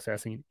sterile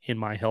processing in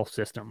my health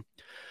system.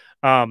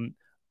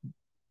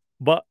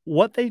 But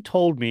what they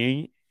told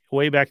me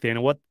way back then,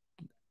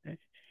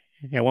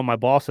 and what my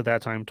boss at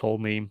that time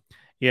told me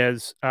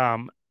is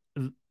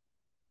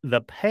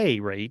the pay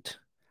rate,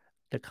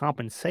 the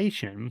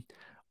compensation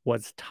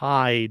was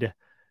tied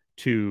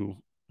to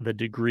the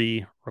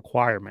degree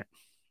requirement,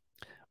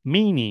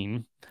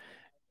 meaning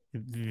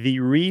the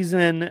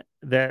reason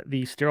that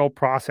the sterile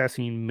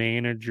processing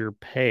manager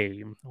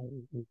pay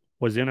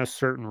was in a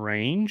certain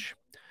range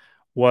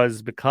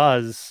was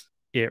because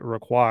it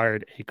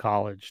required a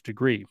college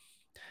degree.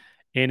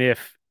 And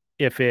if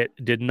it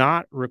did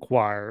not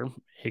require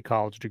a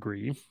college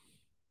degree,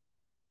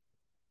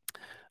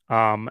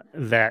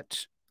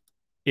 that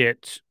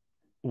it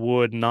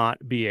would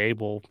not be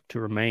able to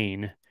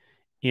remain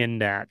in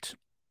that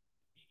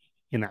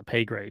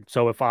pay grade.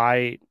 So if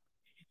I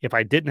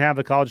didn't have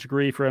the college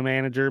degree for a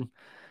manager,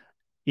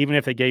 even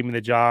if they gave me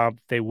the job,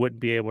 they wouldn't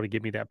be able to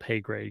give me that pay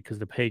grade because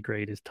the pay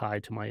grade is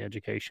tied to my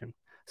education.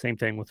 Same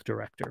thing with the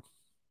director.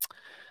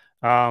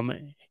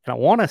 And I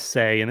want to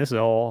say, and this is a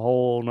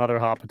whole nother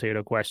hot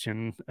potato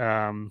question.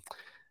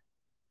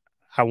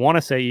 I want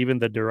to say even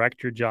the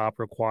director job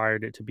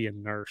required it to be a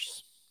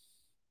nurse.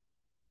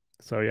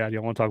 So yeah, do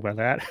you want to talk about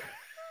that?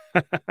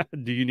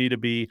 Do you need to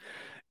be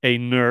a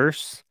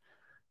nurse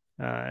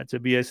to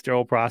be a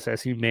sterile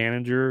processing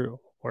manager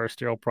or a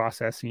sterile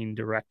processing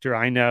director?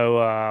 I know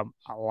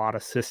a lot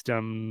of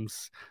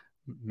systems,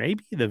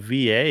 maybe the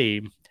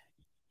VA,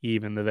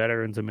 even the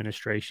Veterans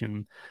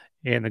Administration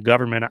and the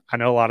government. I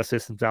know a lot of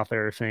systems out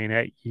there are saying,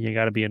 hey, you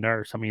got to be a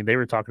nurse. I mean, they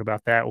were talking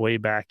about that way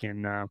back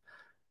in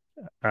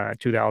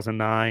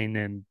 2009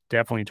 and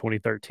definitely in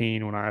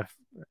 2013 when I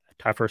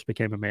first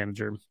became a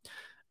manager.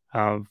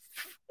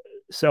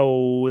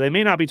 So they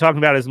may not be talking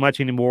about it as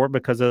much anymore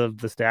because of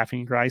the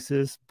staffing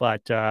crisis,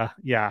 but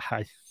yeah,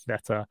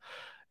 that's a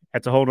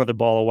whole nother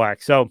ball of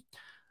wax. So,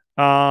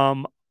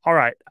 all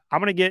right, I'm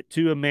going to get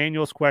to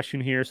Emmanuel's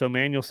question here. So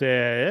Emmanuel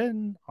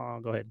said,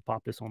 I'll go ahead and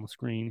pop this on the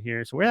screen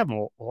here. So we're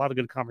having a lot of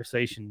good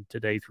conversation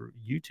today through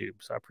YouTube.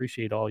 So I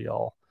appreciate all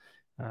y'all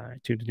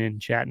tuning in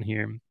and chatting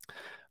here.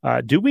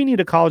 Do we need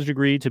a college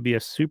degree to be a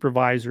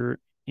supervisor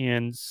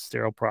in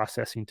sterile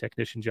processing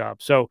technician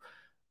job? So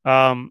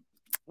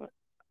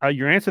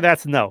your answer to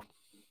that's no.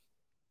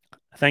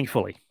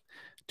 Thankfully,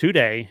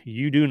 today,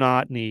 you do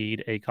not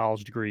need a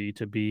college degree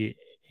to be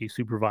a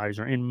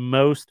supervisor in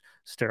most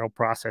sterile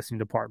processing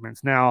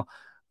departments. Now,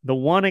 the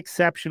one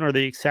exception or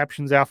the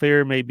exceptions out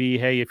there may be,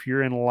 hey, if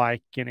you're in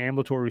like an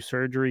ambulatory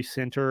surgery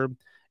center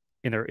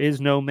and there is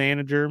no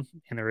manager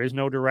and there is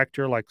no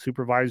director, like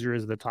supervisor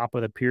is the top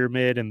of the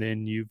pyramid, and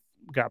then you've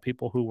got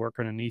people who work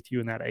underneath you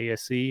in that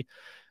ASC,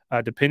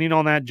 depending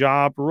on that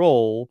job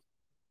role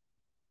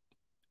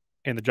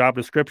and the job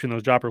description,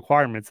 those job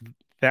requirements,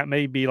 that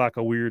may be like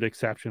a weird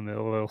exception that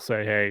they'll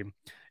say, hey,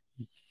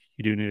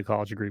 you do need a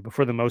college degree. But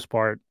for the most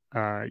part,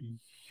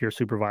 your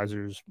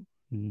supervisors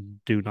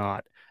do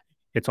not.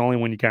 It's only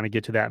when you kind of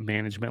get to that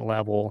management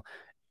level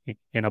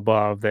and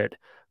above that,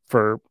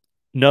 for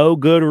no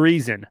good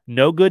reason,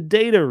 no good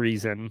data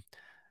reason,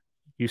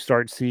 you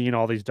start seeing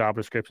all these job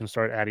descriptions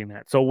start adding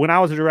that. So when I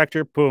was a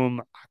director,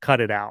 boom, I cut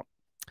it out.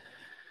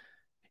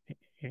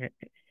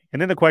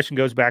 And then the question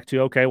goes back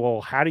to, okay,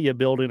 well, how do you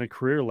build in a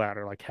career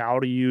ladder? Like, how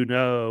do you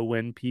know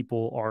when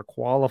people are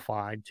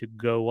qualified to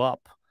go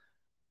up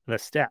the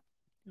step?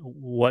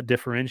 What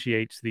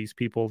differentiates these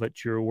people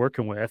that you're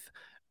working with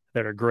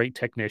that are great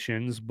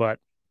technicians, but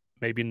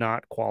maybe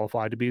not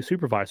qualified to be a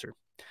supervisor?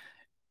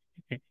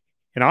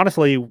 And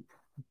honestly,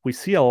 we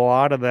see a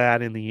lot of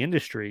that in the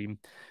industry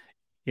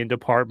in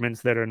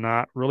departments that are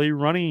not really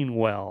running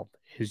well.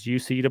 Is you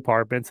see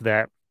departments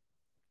that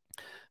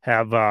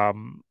have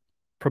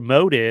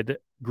promoted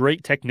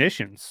great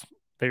technicians.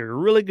 They were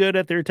really good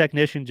at their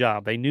technician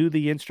job. They knew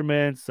the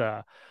instruments,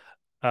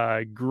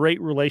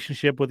 great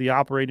relationship with the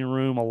operating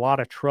room, a lot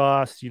of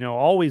trust,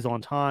 always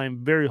on time,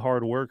 very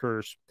hard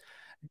workers.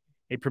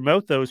 They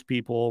promote those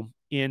people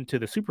into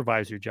the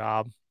supervisor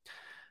job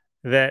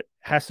that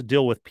has to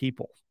deal with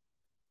people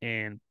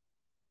and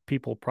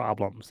people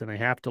problems. And they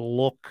have to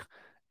look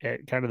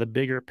at kind of the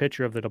bigger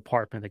picture of the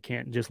department. They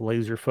can't just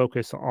laser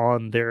focus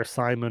on their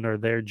assignment or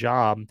their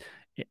job.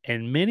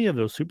 And many of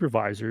those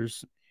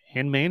supervisors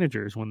and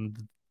managers, when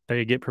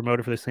they get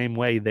promoted for the same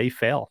way, they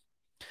fail.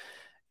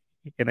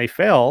 And they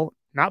fail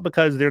not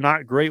because they're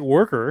not great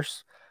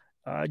workers,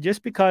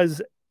 just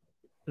because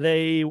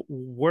they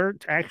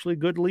weren't actually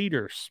good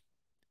leaders.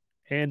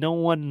 And no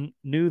one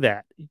knew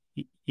that.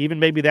 Even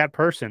maybe that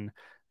person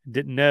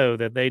didn't know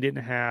that they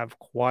didn't have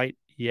quite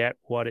yet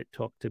what it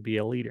took to be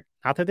a leader.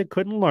 Not that they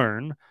couldn't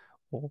learn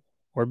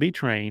or be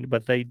trained,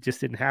 but they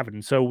just didn't have it.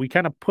 And so we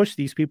kind of push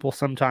these people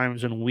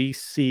sometimes when we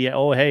see,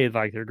 oh, hey,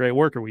 like they're a great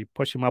worker. We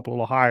push them up a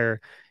little higher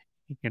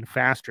and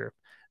faster.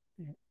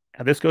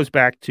 And this goes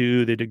back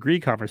to the degree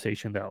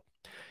conversation, though.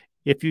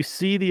 If you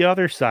see the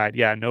other side,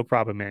 yeah, no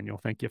problem, Manuel.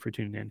 Thank you for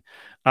tuning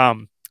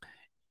in.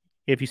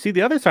 If you see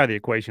the other side of the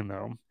equation,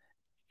 though,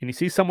 and you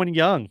see someone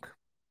young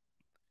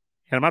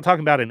and I'm not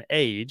talking about an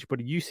age, but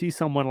you see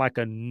someone like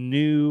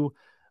um,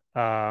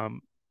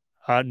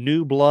 a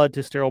new blood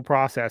to sterile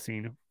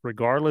processing,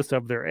 regardless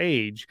of their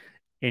age,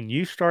 and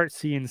you start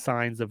seeing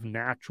signs of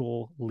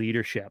natural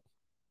leadership.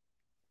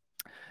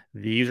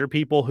 These are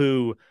people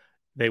who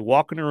they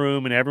walk in a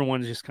room and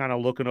everyone's just kind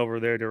of looking over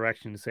their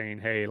direction saying,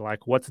 hey,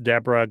 like, what's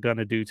Deborah going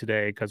to do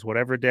today? Because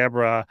whatever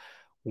Deborah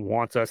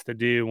wants us to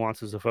do,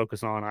 wants us to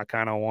focus on, I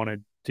kind of want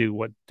to do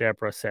what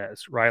Deborah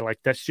says, right? Like,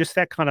 that's just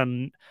that kind of,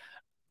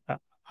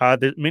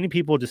 many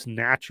people just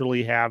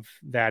naturally have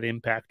that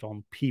impact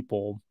on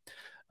people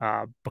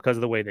because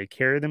of the way they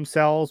carry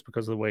themselves,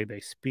 because of the way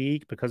they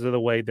speak, because of the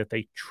way that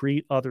they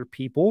treat other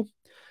people.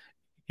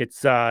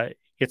 It's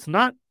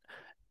not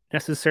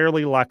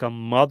necessarily like a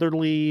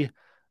motherly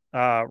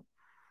uh,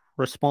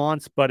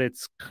 response, but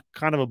it's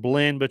kind of a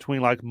blend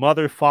between like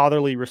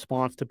fatherly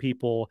response to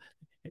people.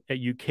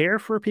 You care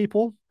for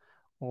people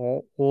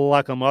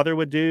like a mother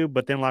would do,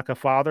 but then like a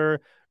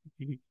father,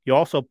 you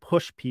also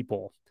push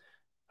people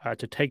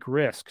to take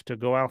risk, to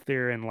go out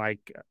there and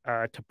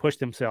to push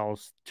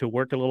themselves, to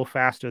work a little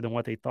faster than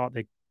what they thought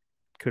they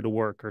could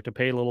work, or to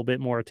pay a little bit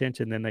more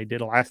attention than they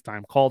did last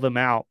time, call them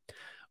out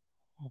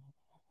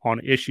on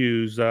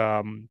issues,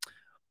 or,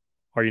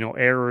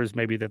 errors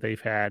maybe that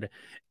they've had.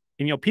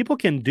 And, people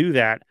can do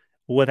that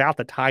without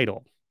the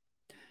title.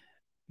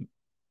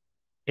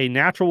 A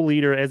natural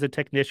leader as a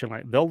technician,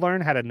 like, they'll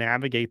learn how to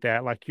navigate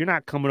that. Like, you're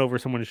not coming over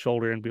someone's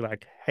shoulder and be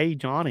like, hey,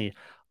 Johnny,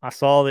 I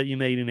saw that you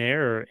made an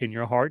error in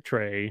your heart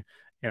tray,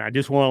 and I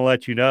just want to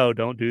let you know,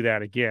 don't do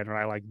that again,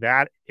 right? Like,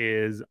 that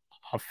is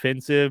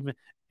offensive,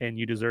 and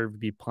you deserve to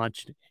be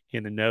punched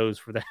in the nose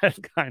for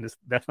that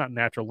that's not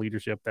natural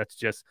leadership. That's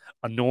just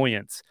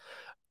annoyance.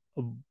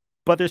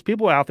 But there's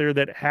people out there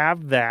that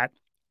have that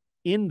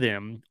in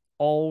them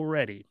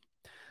already.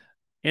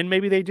 And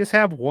maybe they just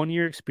have 1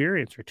 year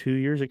experience or 2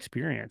 years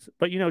experience.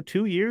 But,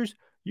 2 years,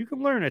 you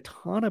can learn a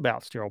ton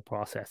about sterile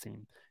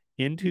processing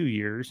in 2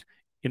 years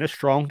in a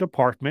strong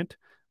department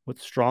with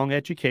strong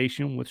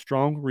education, with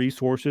strong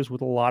resources,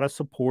 with a lot of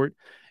support.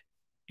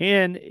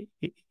 And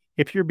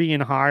if you're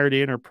being hired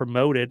in or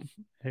promoted,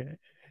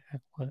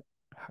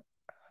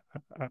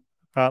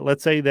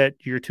 let's say that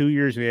you're 2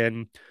 years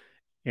in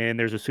and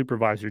there's a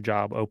supervisor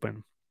job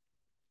open.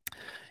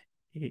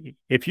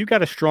 If you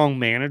got a strong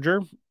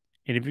manager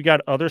and if you got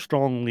other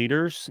strong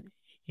leaders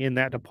in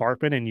that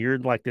department and you're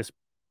like this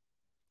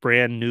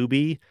brand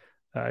newbie,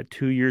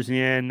 2 years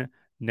in,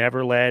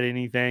 never led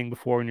anything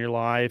before in your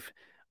life,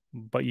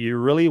 but you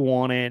really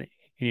want it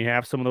and you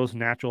have some of those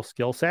natural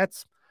skill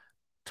sets,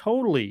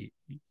 totally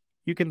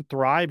you can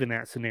thrive in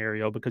that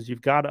scenario because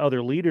you've got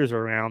other leaders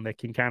around that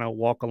can kind of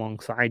walk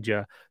alongside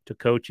you, to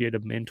coach you, to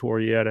mentor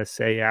you, to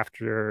say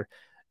after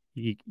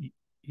you,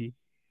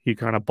 you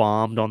kind of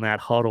bombed on that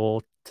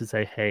huddle, to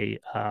say, hey,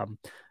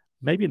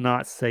 maybe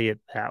not say it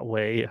that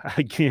way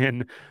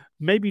again.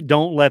 Maybe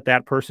don't let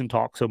that person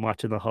talk so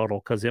much in the huddle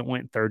because it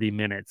went 30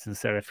 minutes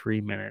instead of 3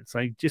 minutes.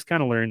 I just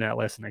kind of learn that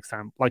lesson next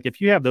time. Like,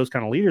 if you have those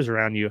kind of leaders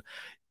around you,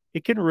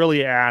 it can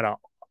really add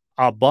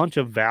a bunch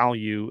of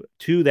value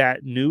to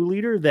that new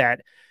leader,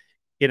 that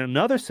in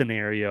another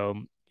scenario,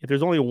 if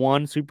there's only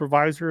one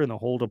supervisor in the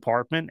whole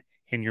department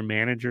and your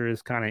manager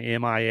is kind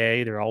of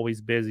MIA, they're always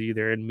busy,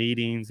 they're in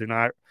meetings, they're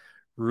not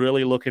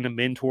really looking to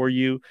mentor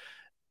you,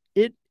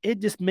 it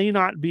just may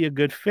not be a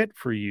good fit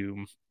for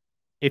you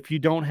if you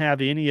don't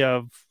have any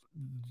of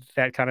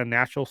that kind of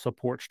natural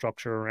support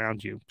structure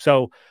around you.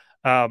 So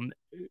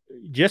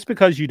just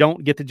because you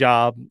don't get the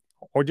job,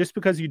 or just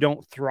because you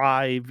don't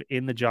thrive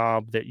in the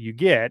job that you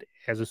get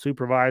as a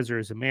supervisor,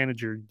 as a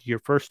manager, your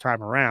first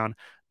time around,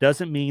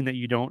 doesn't mean that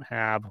you don't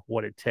have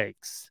what it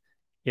takes.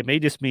 It may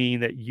just mean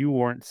that you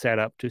weren't set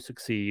up to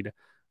succeed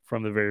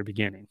from the very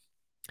beginning.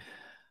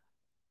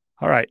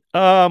 All right.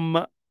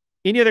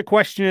 Any other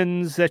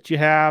questions that you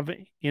have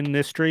in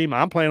this stream?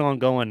 I'm planning on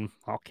going.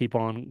 I'll keep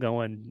on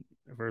going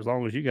for as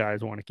long as you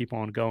guys want to keep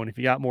on going. If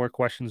you got more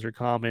questions or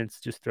comments,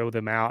 just throw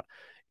them out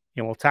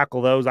and we'll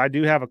tackle those. I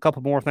do have a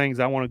couple more things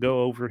I want to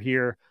go over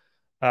here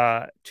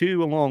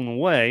too along the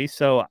way.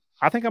 So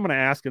I think I'm going to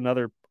ask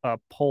another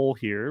poll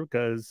here,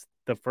 because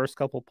the first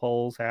couple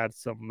polls had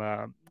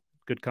some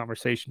good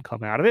conversation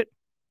come out of it.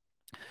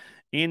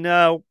 And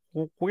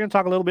we're going to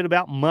talk a little bit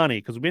about money,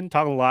 because we've been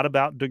talking a lot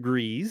about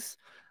degrees.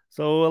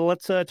 So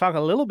let's talk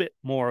a little bit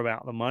more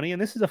about the money.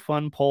 And this is a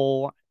fun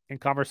poll and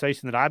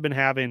conversation that I've been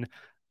having,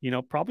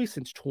 probably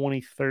since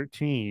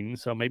 2013.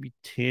 So maybe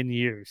 10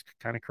 years,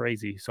 kind of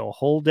crazy. So a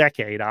whole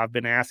decade I've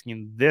been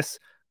asking this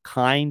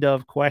kind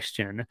of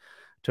question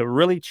to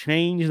really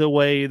change the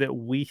way that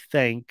we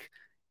think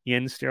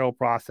in sterile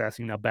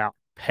processing about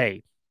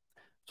pay.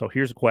 So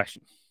here's a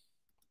question.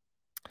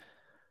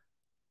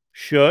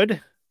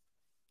 Should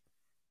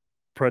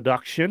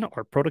production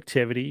or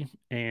productivity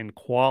and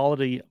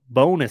quality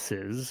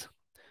bonuses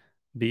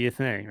be a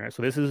thing, right?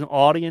 So this is an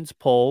audience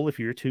poll. If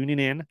you're tuning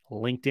in,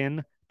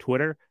 LinkedIn,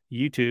 Twitter,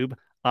 YouTube,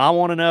 I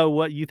want to know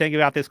what you think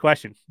about this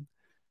question.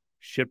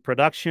 Should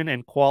production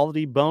and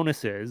quality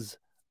bonuses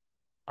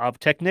of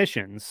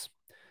technicians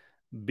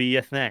be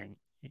a thing?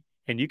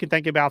 And you can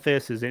think about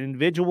this as an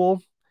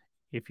individual.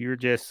 If you're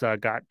just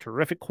got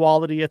terrific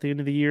quality at the end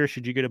of the year,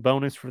 should you get a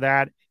bonus for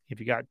that? If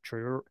you got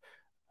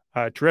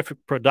terrific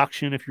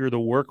production, if you're the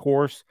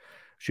workhorse,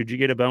 should you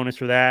get a bonus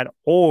for that?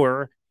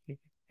 Or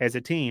as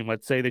a team,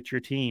 let's say that your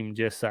team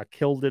just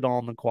killed it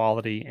on the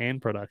quality and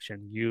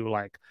production.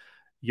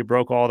 You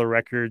broke all the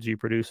records, you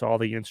produced all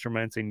the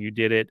instruments, and you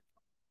did it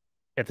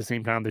at the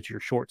same time that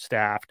you're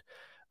short-staffed.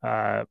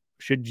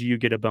 Should you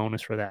get a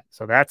bonus for that?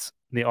 So that's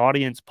the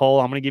audience poll.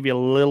 I'm going to give you a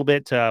little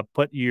bit to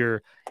put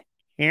your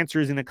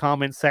answers in the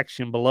comment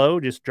section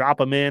below. Just drop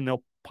them in.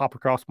 They'll pop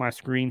across my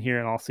screen here,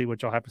 and I'll see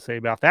what y'all have to say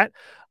about that.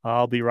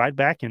 I'll be right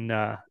back in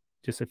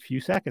just a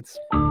few seconds.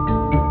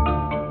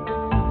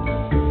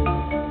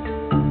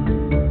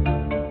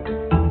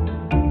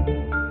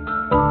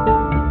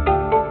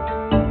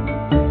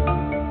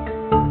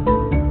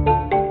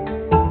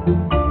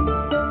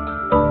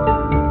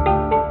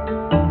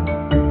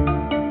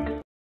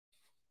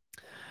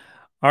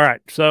 All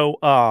right.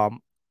 So,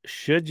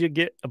 should you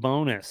get a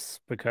bonus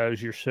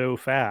because you're so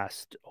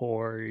fast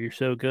or you're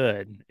so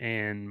good?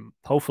 And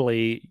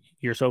hopefully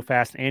you're so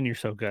fast and you're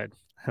so good,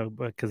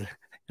 because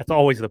that's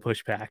always the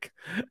pushback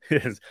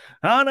is,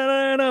 oh,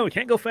 no, we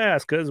can't go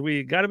fast because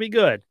we got to be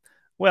good.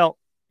 Well,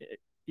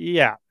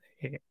 yeah.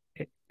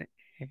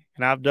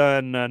 And I've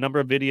done a number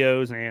of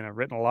videos and I've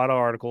written a lot of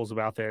articles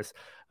about this.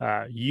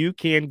 You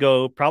can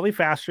go probably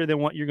faster than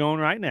what you're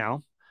going right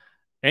now,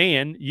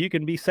 and you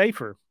can be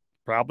safer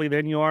probably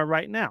than you are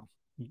right now.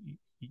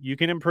 You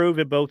can improve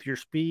at both your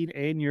speed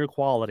and your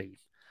quality.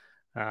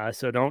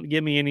 So don't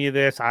give me any of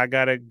this. I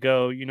got to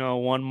go,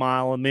 1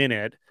 mile a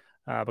minute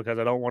because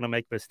I don't want to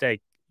make a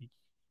mistake.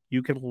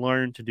 You can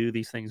learn to do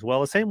these things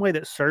well. The same way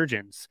that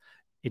surgeons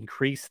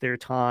increase their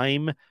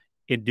time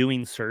in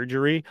doing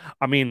surgery.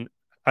 I mean,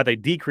 they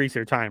decrease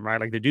their time, right?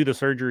 Like they do the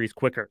surgeries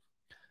quicker.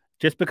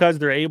 Just because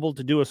they're able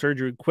to do a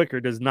surgery quicker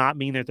does not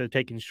mean that they're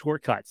taking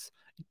shortcuts.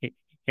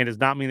 And does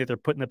not mean that they're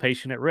putting the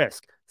patient at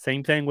risk.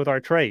 Same thing with our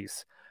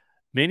trays.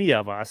 Many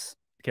of us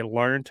can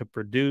learn to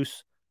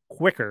produce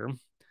quicker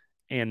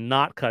and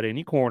not cut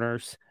any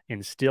corners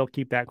and still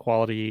keep that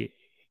quality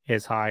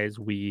as high as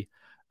we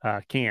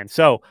can.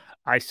 So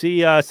I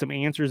see some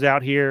answers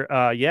out here.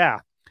 Yeah,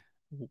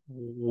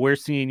 we're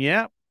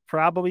seeing,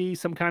 probably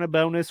some kind of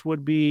bonus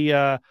would be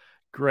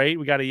great.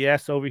 We got a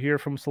yes over here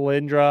from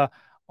Cylindra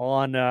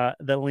on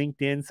the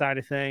LinkedIn side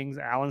of things.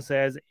 Alan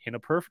says, in a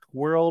perfect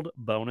world,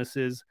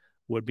 bonuses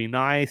would be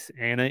nice.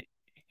 And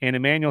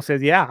Emmanuel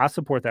says, yeah, I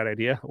support that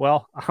idea.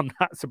 Well, I'm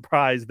not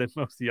surprised that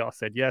most of y'all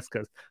said yes,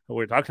 because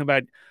we're talking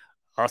about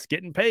us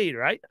getting paid,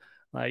 right?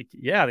 Like,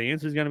 yeah, the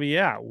answer is going to be,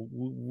 yeah,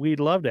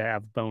 we'd love to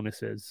have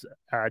bonuses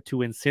to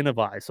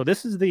incentivize. So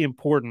this is the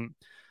important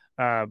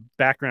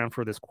background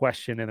for this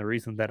question and the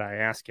reason that I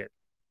ask it.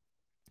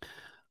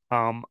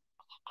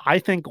 I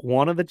think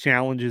one of the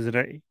challenges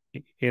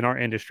in our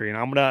industry, and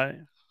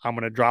I'm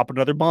gonna drop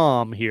another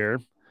bomb here.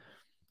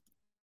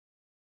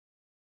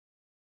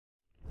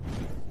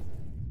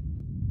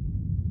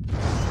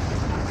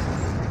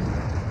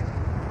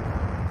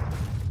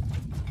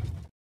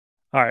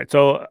 All right,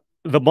 so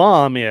the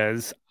bomb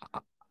is,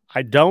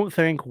 I don't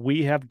think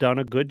we have done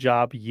a good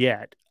job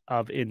yet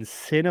of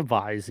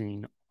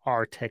incentivizing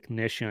our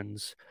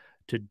technicians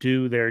to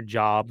do their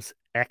jobs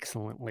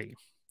excellently.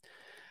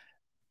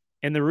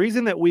 And the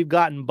reason that we've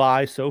gotten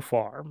by so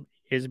far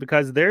is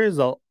because there is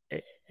a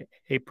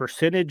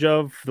percentage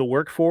of the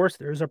workforce,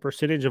 there's a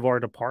percentage of our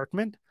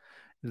department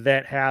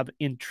that have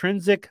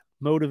intrinsic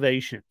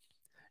motivation.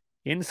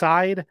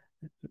 Inside,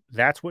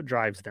 that's what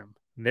drives them.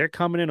 They're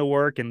coming into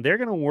work and they're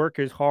going to work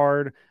as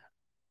hard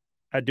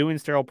at doing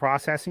sterile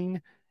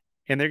processing,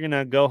 and they're going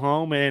to go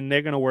home and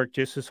they're going to work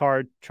just as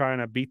hard trying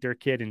to beat their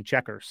kid in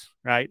checkers,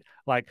 right?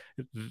 Like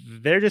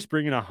they're just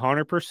bringing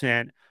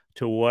 100%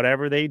 to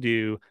whatever they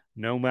do,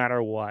 no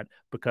matter what,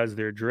 because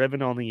they're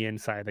driven on the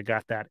inside. They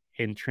got that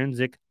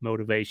intrinsic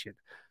motivation.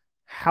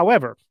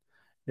 However,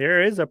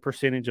 there is a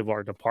percentage of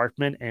our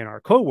department and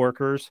our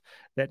coworkers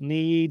that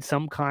need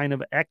some kind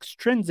of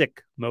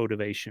extrinsic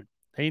motivation.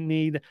 They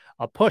need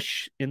a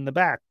push in the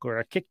back or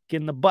a kick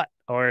in the butt,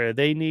 or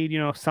they need,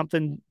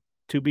 something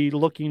to be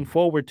looking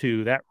forward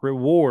to, that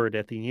reward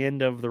at the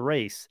end of the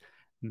race.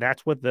 And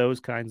that's what those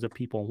kinds of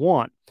people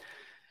want.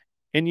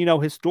 And,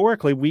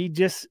 historically, we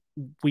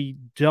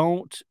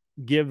don't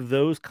give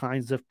those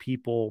kinds of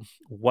people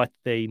what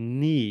they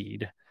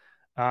need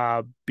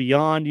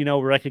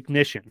beyond,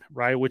 recognition,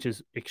 right? Which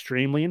is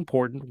extremely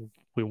important.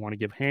 We want to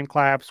give hand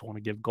claps, we want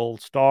to give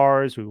gold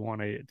stars, we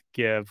want to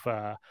give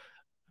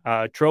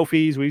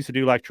trophies. We used to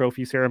do like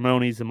trophy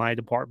ceremonies in my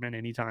department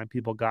anytime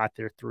people got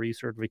their 3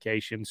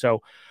 certifications.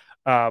 So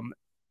there's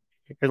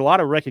a lot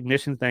of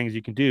recognition things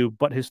you can do,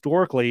 but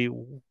historically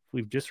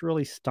we've just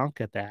really stunk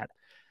at that,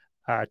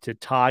 to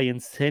tie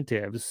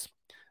incentives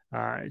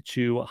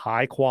to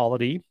high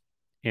quality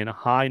and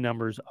high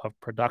numbers of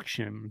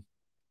production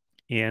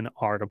in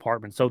our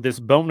department. So this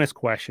bonus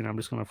question, I'm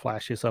just going to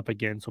flash this up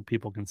again so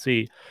people can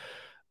see.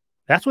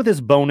 That's what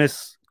this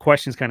bonus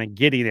question is kind of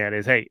getting at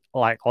is, hey,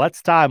 like,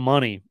 let's tie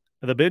money.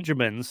 The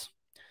Benjamins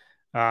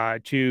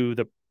to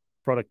the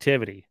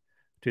productivity,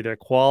 to their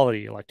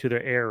quality, like to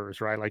their errors,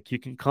 right? Like you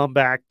can come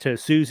back to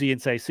Susie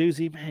and say,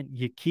 Susie, man,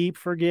 you keep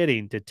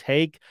forgetting to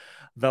take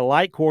the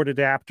light cord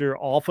adapter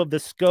off of the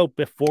scope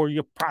before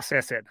you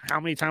process it. How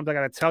many times I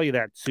got to tell you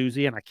that,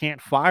 Susie? And I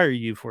can't fire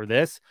you for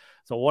this.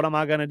 So what am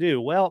I going to do?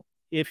 Well,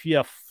 if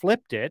you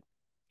flipped it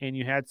and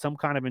you had some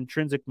kind of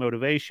intrinsic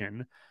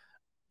motivation,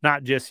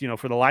 not just,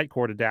 for the light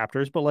cord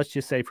adapters, but let's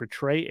just say for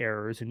tray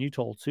errors, and you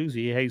told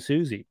Susie, hey,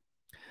 Susie,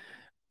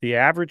 the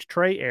average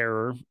tray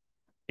error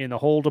in the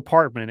whole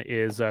department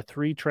is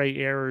 3 tray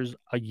errors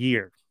a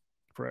year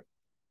for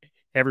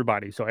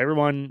everybody. So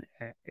everyone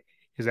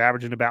is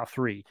averaging about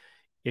 3.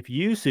 If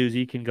you,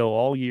 Susie, can go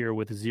all year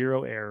with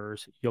 0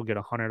 errors, you'll get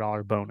a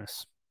 $100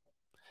 bonus.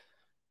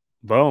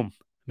 Boom.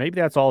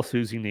 Maybe that's all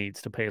Susie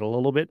needs to pay a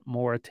little bit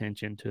more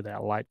attention to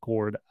that light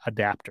cord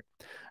adapter.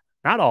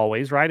 Not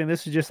always, right? And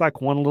this is just like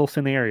one little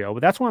scenario,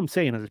 but that's what I'm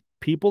saying is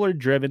people are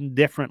driven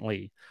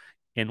differently.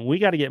 And we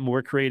got to get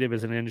more creative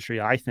as an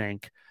industry, I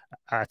think,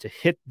 to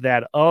hit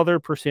that other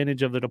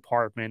percentage of the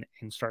department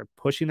and start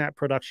pushing that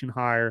production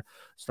higher,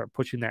 start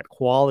pushing that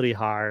quality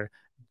higher,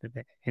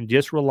 and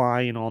just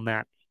relying on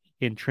that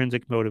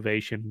intrinsic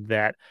motivation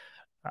that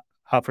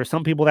for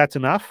some people that's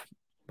enough,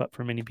 but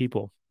for many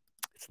people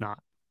it's not.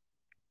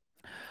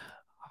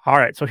 All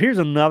right, so here's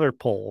another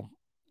poll,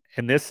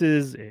 and this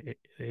is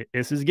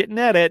getting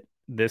at it.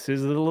 This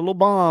is the little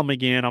bomb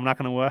again. I'm not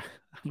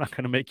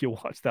gonna make you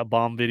watch that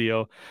bomb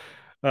video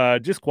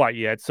just quite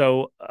yet.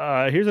 So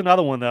here's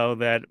another one though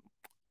that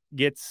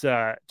gets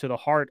to the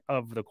heart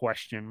of the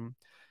question,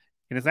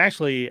 and it's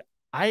actually,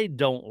 I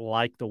don't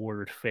like the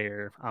word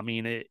fair. I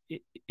mean,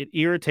 it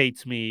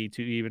irritates me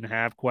to even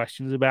have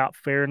questions about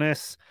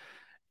fairness.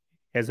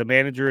 As a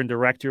manager and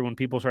director, when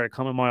people started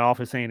coming to my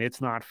office saying it's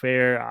not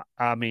fair,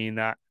 I mean,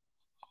 I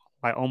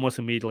almost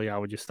immediately I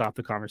would just stop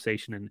the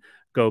conversation and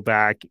go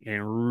back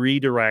and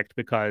redirect,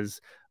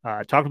 because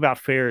talking about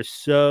fair is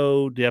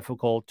so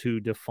difficult to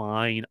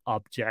define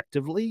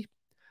objectively.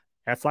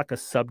 That's like a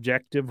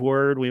subjective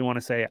word. We want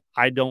to say,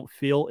 I don't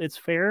feel it's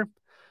fair.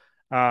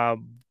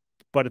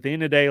 But at the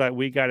end of the day, like,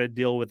 we got to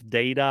deal with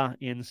data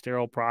in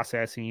sterile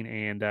processing.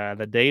 And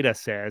the data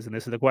says, and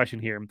this is the question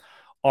here,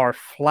 are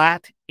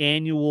flat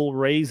annual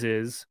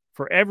raises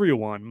for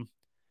everyone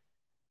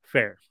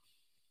fair?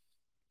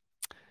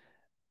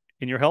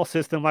 In your health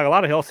system, like a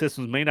lot of health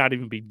systems may not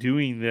even be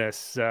doing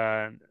this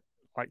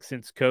like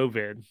since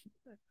COVID.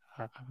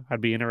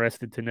 I'd be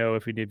interested to know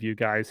if any of you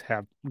guys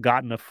have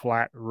gotten a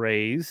flat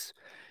raise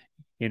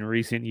in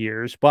recent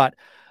years. But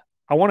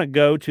I want to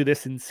go to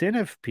this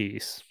incentive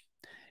piece.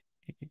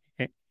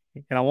 And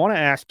I want to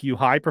ask you,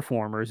 high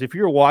performers, if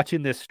you're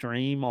watching this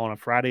stream on a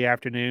Friday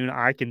afternoon,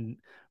 I can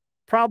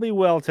probably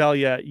well tell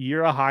you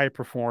you're a high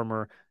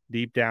performer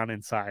deep down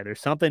inside.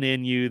 There's something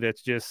in you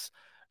that's just,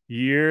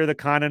 you're the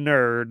kind of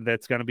nerd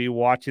that's going to be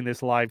watching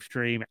this live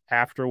stream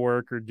after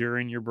work or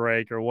during your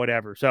break or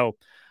whatever. So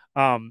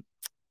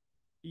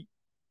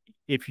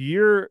if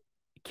you're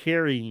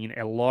carrying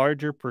a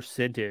larger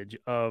percentage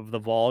of the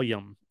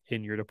volume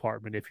in your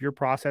department, if you're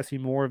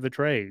processing more of the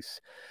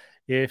trays,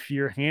 if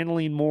you're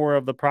handling more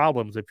of the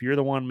problems, if you're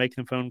the one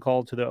making the phone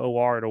call to the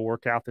OR to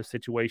work out the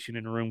situation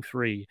in room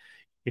 3,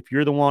 if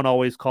you're the one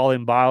always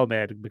calling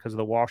biomed because of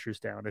the washer's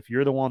down, if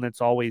you're the one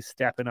that's always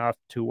stepping up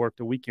to work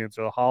the weekends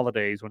or the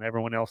holidays when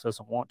everyone else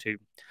doesn't want to,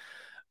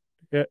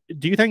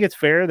 do you think it's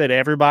fair that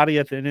everybody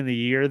at the end of the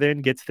year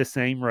then gets the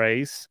same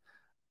raise?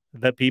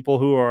 The people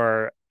who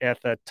are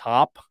at the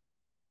top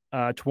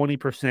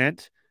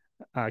 20%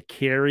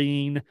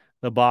 carrying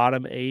the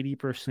bottom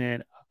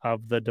 80%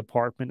 of the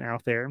department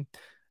out there,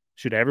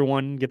 should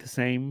everyone get the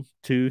same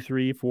 2,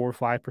 3, 4,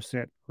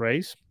 5%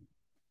 raise?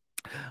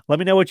 Let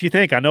me know what you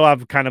think. I know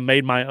I've kind of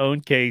made my own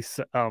case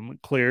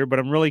clear, but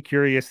I'm really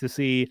curious to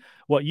see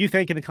what you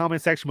think in the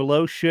comment section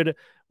below. Should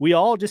we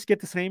all just get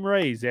the same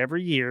raise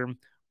every year,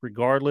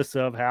 regardless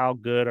of how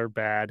good or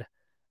bad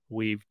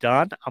we've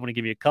done? I'm going to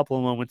give you a couple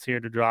of moments here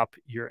to drop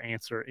your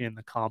answer in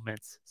the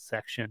comments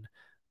section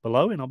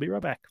below, and I'll be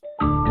right back.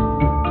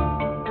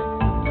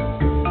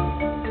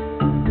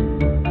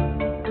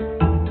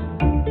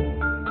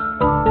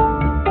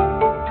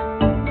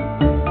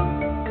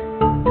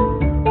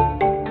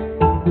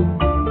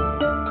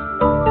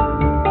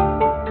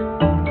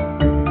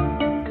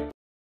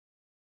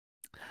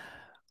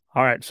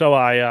 All right, so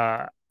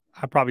I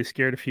probably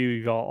scared a few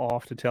of y'all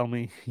off to tell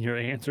me your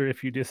answer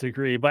if you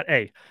disagree. But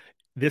hey,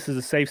 this is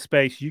a safe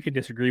space. You can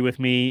disagree with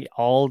me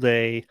all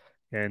day,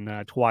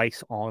 and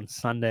twice on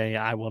Sunday.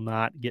 I will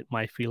not get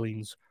my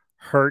feelings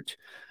hurt.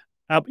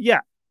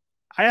 Yeah,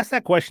 I asked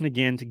that question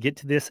again to get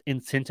to this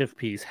incentive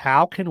piece.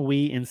 How can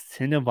we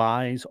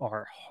incentivize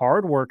our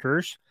hard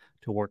workers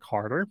to work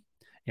harder?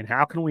 And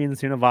how can we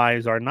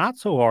incentivize our not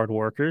so hard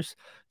workers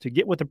to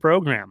get with the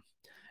program?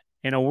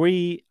 And are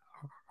we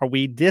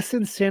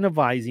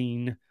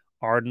disincentivizing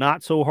our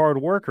not so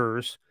hard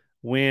workers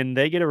when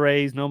they get a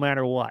raise no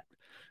matter what,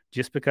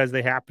 just because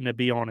they happen to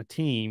be on a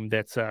team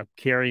that's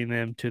carrying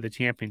them to the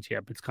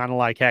championship? It's kind of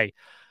like, hey,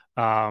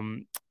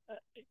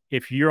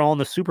 if you're on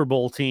the Super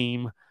Bowl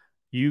team,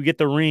 you get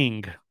the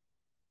ring,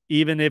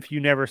 even if you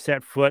never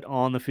set foot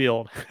on the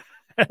field.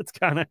 That's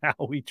kind of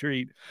how we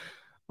treat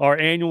our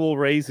annual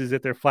raises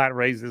if they're flat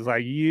raises.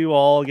 Like, you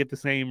all get the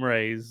same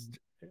raise.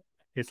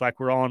 It's like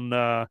we're on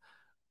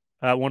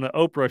one of the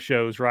Oprah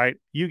shows, right?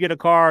 You get a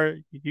car,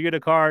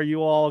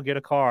 you all get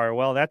a car.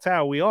 Well, that's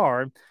how we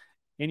are. And,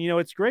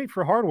 it's great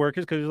for hard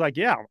workers because it's like,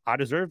 yeah, I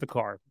deserve the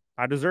car.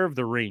 I deserve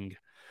the ring.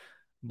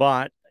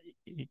 But,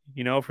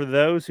 for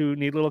those who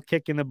need a little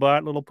kick in the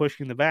butt, a little push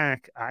in the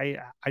back, I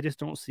just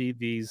don't see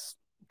these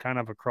kind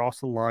of across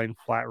the line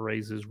flat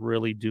raises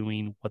really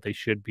doing what they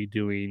should be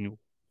doing,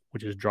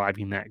 which is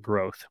driving that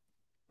growth.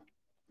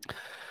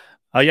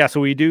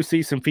 So we do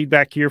see some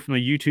feedback here from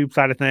the YouTube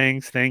side of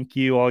things. Thank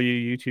you, all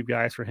you YouTube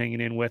guys, for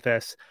hanging in with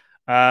us.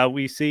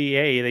 We see,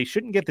 hey, they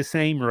shouldn't get the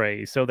same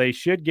raise. So they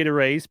should get a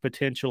raise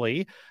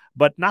potentially,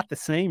 but not the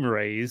same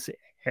raise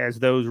as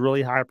those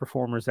really high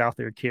performers out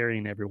there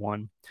carrying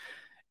everyone.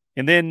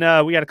 And then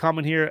we got a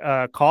comment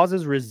here,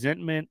 causes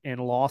resentment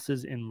and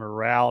losses in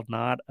morale.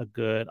 Not a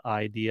good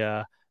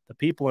idea. The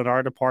people in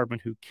our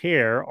department who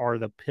care are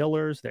the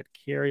pillars that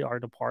carry our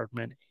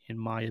department. In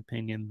my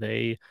opinion,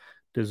 they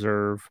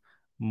deserve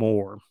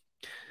more.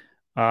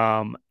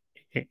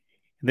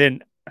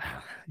 Then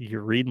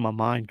you're reading my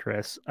mind,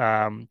 Chris.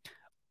 Do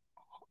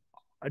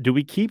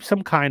we keep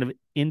some kind of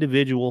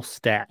individual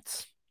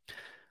stats?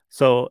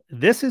 So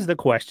this is the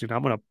question.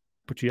 I'm going to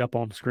put you up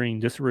on the screen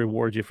just to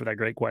reward you for that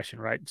great question,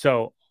 right?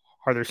 So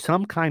are there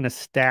some kind of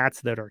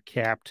stats that are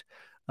kept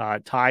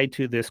tied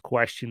to this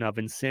question of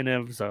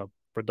incentives, of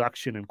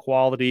production and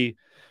quality?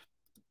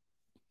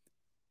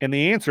 And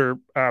the answer,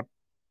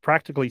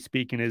 practically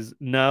speaking, is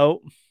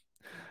no.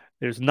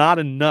 There's not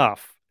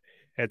enough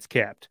that's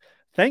kept.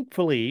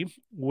 Thankfully,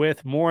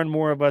 with more and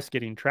more of us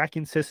getting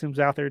tracking systems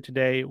out there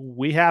today,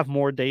 we have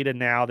more data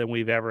now than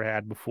we've ever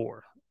had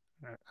before.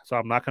 So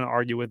I'm not going to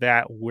argue with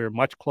that. We're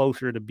much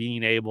closer to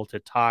being able to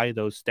tie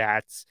those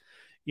stats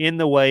in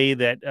the way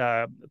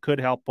that could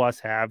help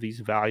us have these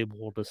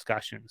valuable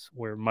discussions.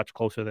 We're much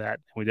closer to that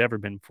than we've ever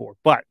been before,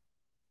 but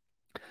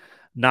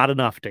not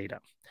enough data.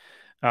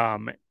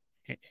 And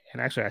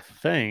actually, I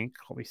think,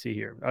 let me see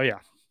here. Oh, yeah.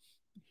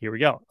 Here we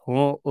go.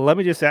 Well, let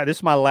me just add, this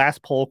is my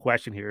last poll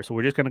question here. So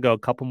we're just going to go a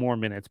couple more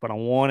minutes, but I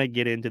want to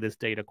get into this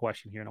data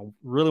question here. And I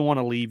really want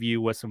to leave you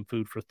with some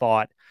food for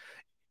thought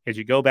as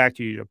you go back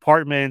to your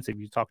departments, if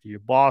you talk to your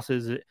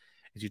bosses, as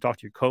you talk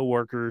to your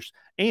coworkers,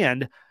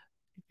 and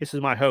this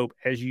is my hope,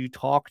 as you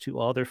talk to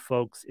other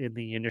folks in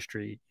the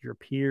industry, your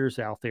peers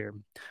out there,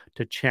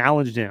 to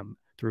challenge them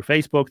through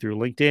Facebook, through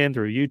LinkedIn,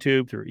 through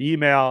YouTube, through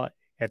email,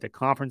 at the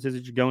conferences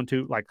that you're going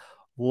to. Like,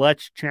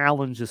 let's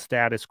challenge the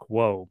status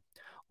quo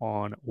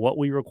on what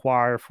we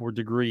require for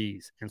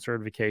degrees and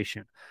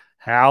certification,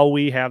 how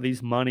we have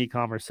these money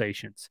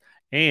conversations,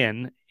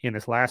 and in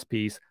this last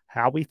piece,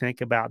 how we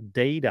think about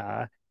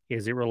data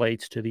as it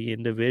relates to the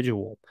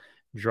individual,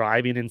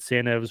 driving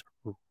incentives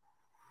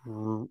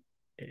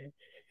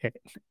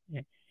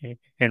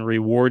and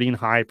rewarding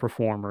high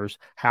performers.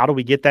 How do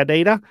we get that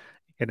data?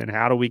 And then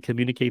how do we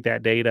communicate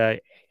that data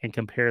and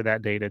compare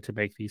that data to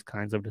make these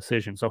kinds of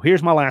decisions? So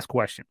here's my last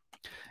question.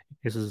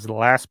 This is the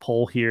last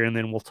poll here, and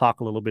then we'll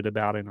talk a little bit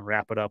about it and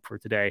wrap it up for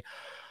today.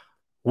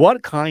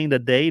 What kind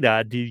of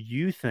data do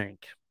you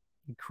think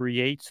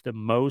creates the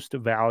most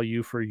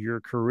value for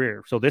your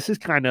career? So this is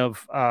kind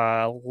of,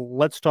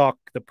 let's talk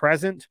the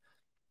present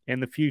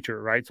and the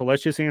future, right? So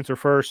let's just answer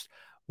first,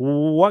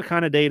 what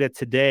kind of data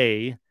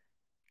today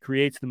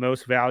creates the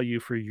most value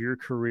for your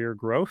career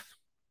growth?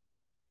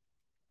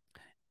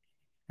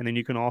 And then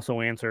you can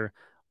also answer,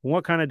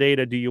 what kind of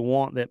data do you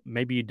want that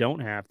maybe you don't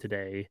have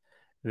today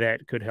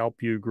that could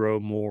help you grow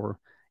more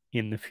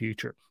in the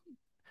future?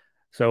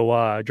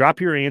 So drop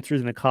your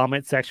answers in the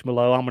comment section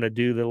below. I'm going to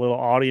do the little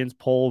audience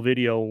poll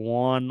video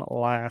one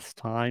last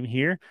time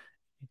here, and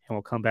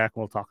we'll come back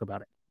and we'll talk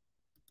about it.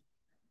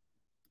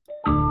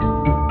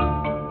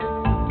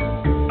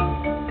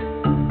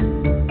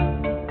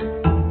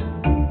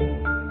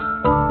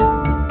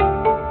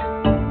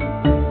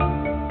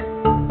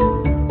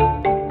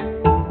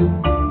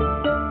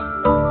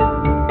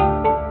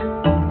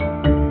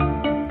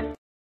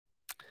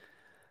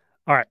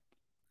 All right.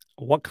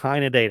 What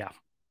kind of data?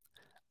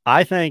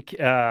 I think,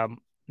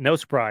 no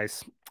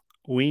surprise,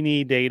 we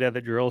need data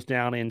that drills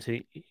down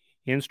into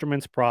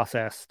instruments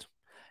processed,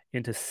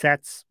 into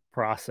sets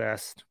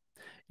processed,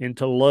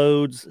 into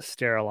loads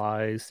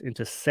sterilized,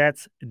 into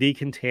sets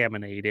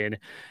decontaminated.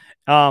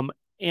 And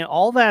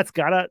all that's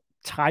got to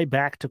tie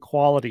back to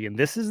quality. And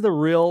this is the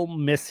real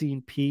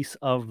missing piece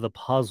of the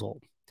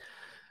puzzle.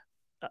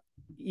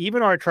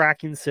 Even our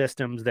tracking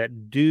systems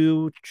that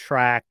do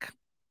track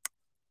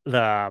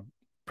the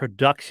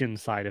production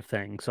side of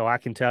things. So I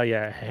can tell you,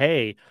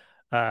 hey,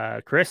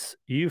 Chris,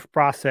 you've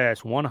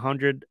processed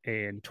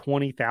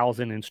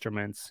 120,000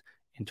 instruments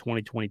in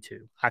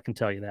 2022. I can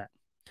tell you that.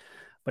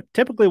 But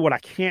typically what I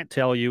can't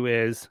tell you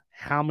is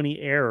how many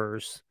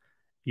errors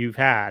you've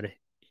had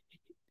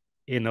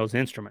in those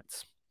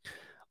instruments.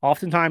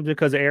 Oftentimes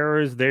because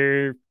errors,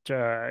 they're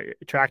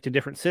tracked in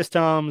different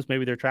systems.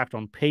 Maybe they're tracked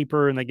on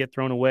paper and they get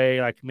thrown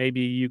away. Like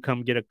maybe you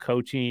come get a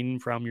coaching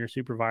from your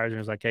supervisor and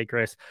it's like, hey,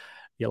 Chris,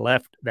 you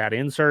left that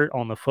insert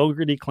on the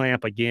Fogarty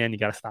clamp again. You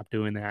got to stop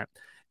doing that.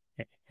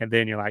 And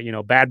then you're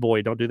like, bad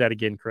boy, don't do that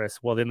again, Chris.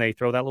 Well, then they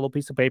throw that little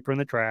piece of paper in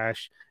the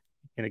trash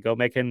and they go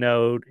make a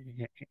note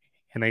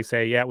and they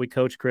say, yeah, we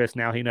coached Chris.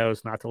 Now he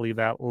knows not to leave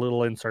that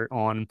little insert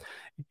on,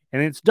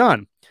 and it's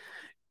done.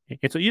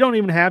 And so you don't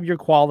even have your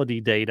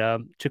quality data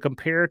to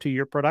compare to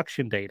your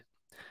production data.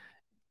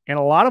 And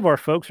a lot of our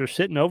folks are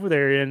sitting over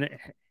there and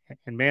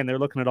man, they're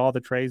looking at all the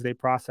trays they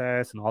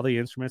process and all the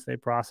instruments they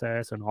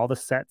process and all the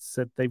sets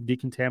that they've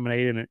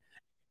decontaminated and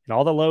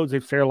all the loads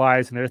they've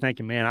sterilized. And they're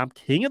thinking, man, I'm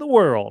king of the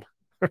world,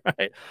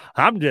 right?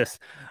 I'm just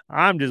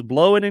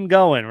blowing and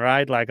going,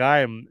 right? Like I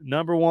am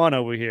number one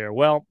over here.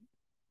 Well,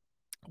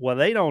 what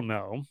they don't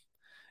know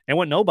and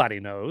what nobody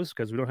knows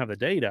because we don't have the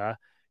data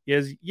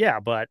is, yeah,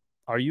 but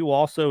are you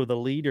also the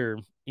leader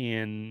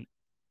in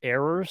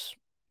errors?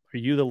 Are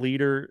you the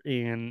leader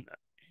in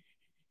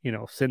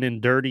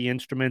sending dirty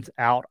instruments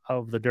out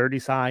of the dirty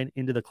side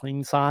into the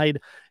clean side,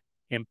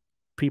 and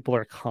people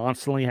are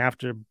constantly have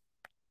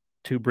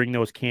to bring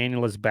those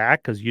cannulas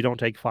back because you don't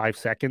take 5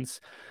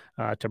 seconds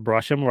to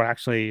brush them, or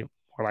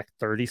like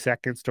 30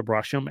 seconds to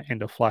brush them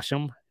and to flush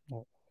them,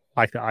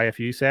 like the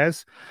IFU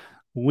says.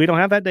 We don't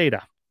have that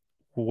data.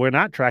 We're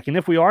not tracking.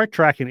 If we are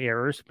tracking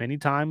errors, many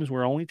times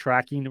we're only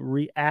tracking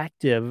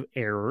reactive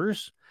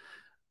errors.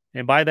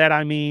 And by that,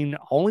 I mean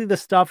only the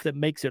stuff that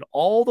makes it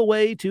all the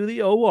way to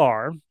the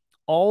OR,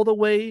 all the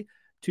way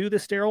to the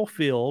sterile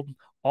field,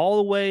 all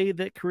the way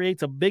that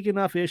creates a big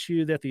enough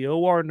issue that the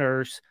OR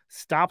nurse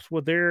stops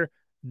what they're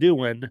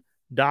doing,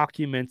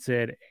 documents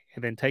it,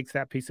 and then takes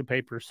that piece of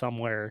paper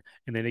somewhere,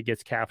 and then it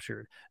gets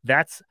captured.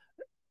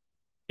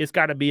 It's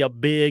got to be a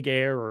big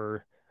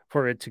error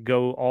for it to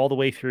go all the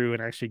way through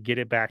and actually get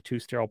it back to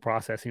sterile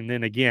processing.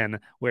 Then again,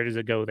 where does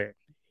it go there?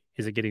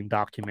 Is it getting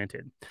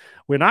documented?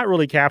 We're not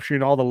really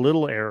capturing all the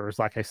little errors,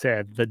 like I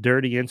said, the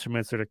dirty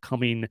instruments that are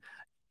coming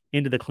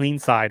into the clean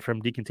side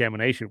from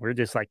decontamination. We're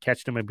just like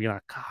catching them and being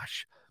like,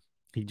 gosh,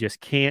 he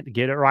just can't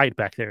get it right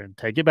back there, and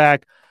take it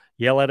back,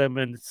 yell at him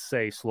and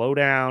say, slow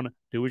down,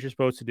 do what you're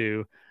supposed to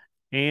do.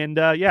 And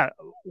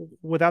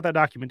without that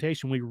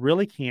documentation, we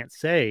really can't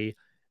say,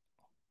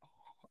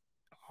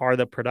 are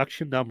the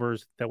production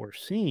numbers that we're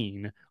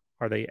seeing,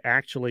 are they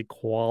actually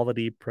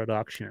quality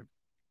production?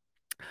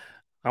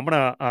 I'm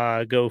going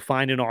to go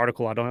find an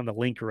article. I don't have the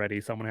link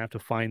ready, so I'm going to have to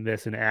find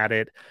this and add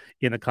it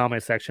in the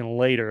comment section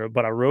later.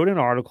 But I wrote an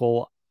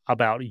article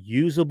about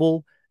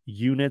usable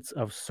units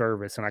of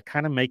service, and I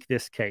kind of make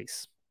this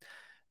case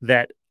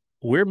that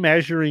we're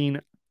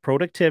measuring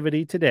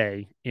productivity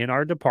today in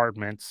our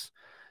departments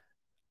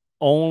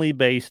only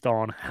based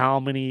on how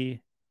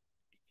many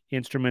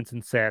instruments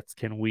and sets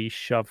can we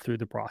shove through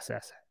the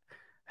process.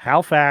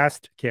 How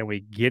fast can we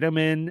get them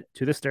in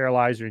to the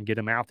sterilizer and get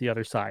them out the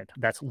other side?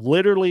 That's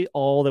literally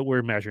all that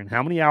we're measuring.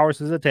 How many hours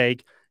does it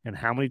take, and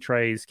how many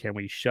trays can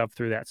we shove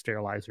through that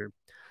sterilizer?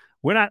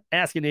 We're not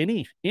asking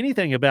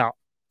anything about,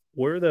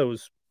 were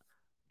those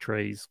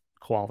trays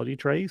quality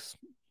trays?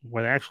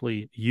 Were they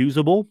actually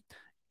usable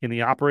in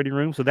the operating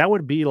room? So that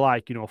would be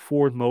like,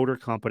 Ford Motor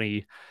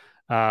Company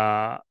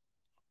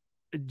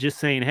just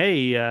saying,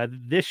 hey,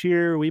 this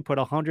year we put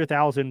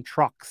 100,000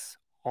 trucks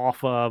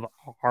off of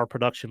our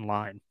production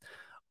line.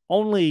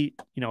 Only,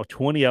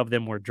 20 of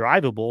them were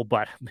drivable,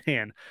 but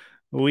man,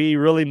 we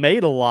really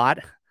made a lot.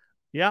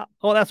 Yeah.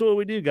 Well, that's what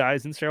we do,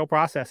 guys, in sterile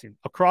processing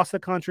across the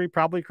country,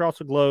 probably across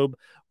the globe.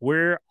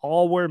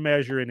 All we're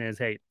measuring is,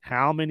 hey,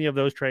 how many of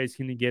those trays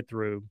can you get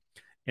through?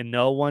 And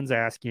no one's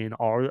asking,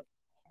 are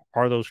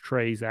those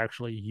trays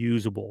actually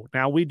usable?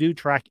 Now, we do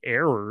track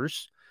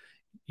errors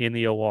in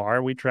the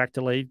OR. We track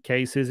delayed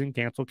cases and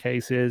canceled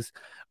cases,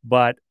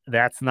 but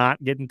that's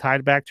not getting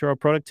tied back to our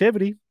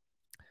productivity.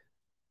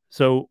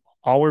 So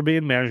all we're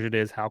being measured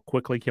is how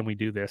quickly can we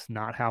do this,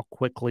 not how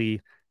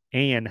quickly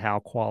and how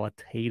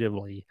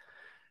qualitatively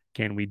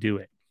can we do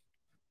it.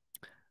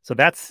 So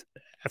that's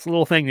a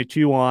little thing to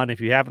chew on. If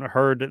you haven't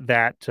heard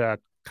that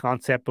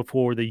concept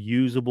before, the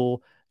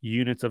usable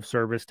units of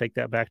service, take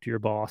that back to your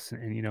boss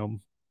and,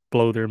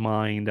 blow their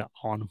mind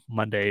on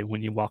Monday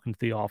when you walk into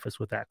the office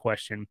with that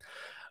question.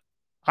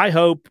 I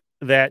hope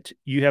that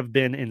you have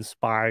been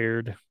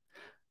inspired.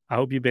 I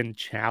hope you've been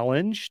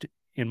challenged.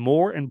 And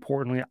more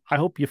importantly, I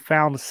hope you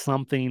found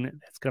something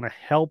that's going to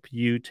help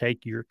you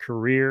take your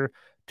career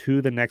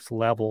to the next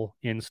level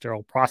in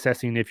sterile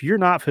processing. If you're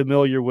not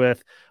familiar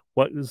with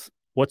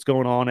what's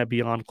going on at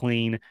Beyond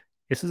Clean,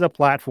 this is a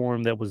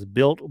platform that was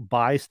built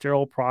by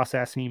Sterile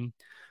Processing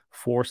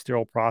for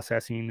sterile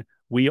processing.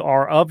 We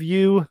are of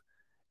you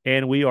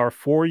and we are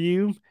for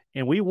you.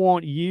 And we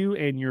want you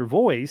and your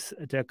voice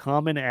to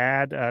come and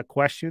add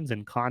questions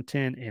and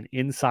content and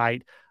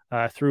insight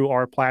through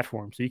our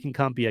platform. So you can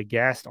come be a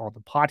guest on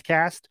the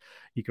podcast.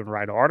 You can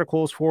write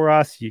articles for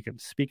us. You can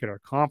speak at our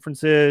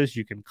conferences.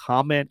 You can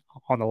comment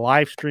on the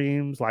live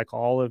streams like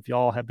all of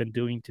y'all have been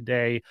doing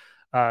today.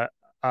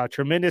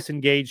 Tremendous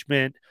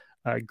engagement,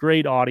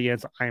 great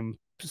audience. I'm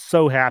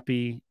so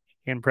happy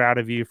and proud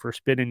of you for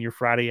spending your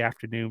Friday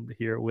afternoon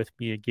here with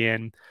me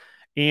again.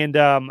 And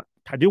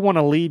I do want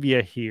to leave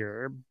you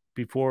here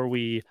before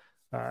we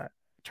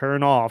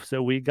turn off.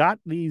 So we got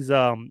these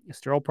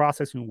sterile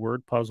processing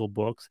word puzzle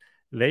books.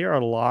 They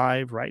are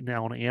live right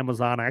now on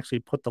Amazon. I actually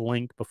put the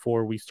link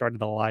before we started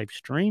the live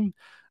stream.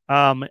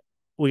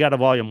 We got a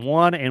volume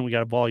 1 and we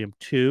got a volume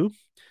 2.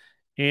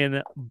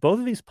 And both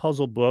of these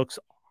puzzle books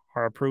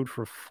are approved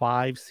for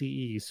 5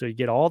 CEs. So you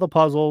get all the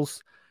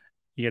puzzles,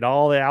 you get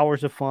all the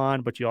hours of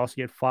fun, but you also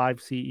get 5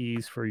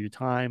 CEs for your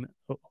time.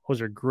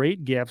 Those are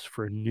great gifts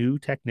for new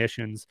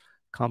technicians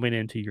coming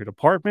into your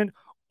department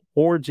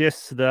or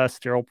just the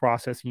sterile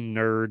processing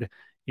nerd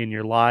in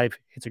your life.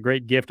 It's a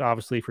great gift,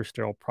 obviously, for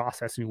Sterile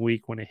Processing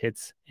Week when it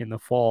hits in the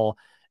fall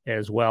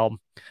as well.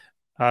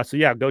 So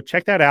yeah, go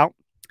check that out.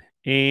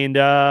 And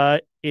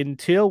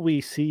until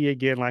we see you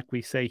again, like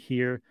we say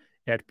here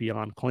at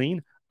Beyond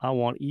Clean, I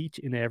want each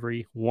and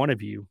every one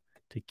of you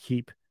to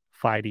keep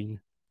fighting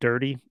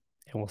dirty,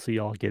 and we'll see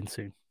y'all again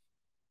soon.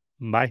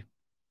 Bye.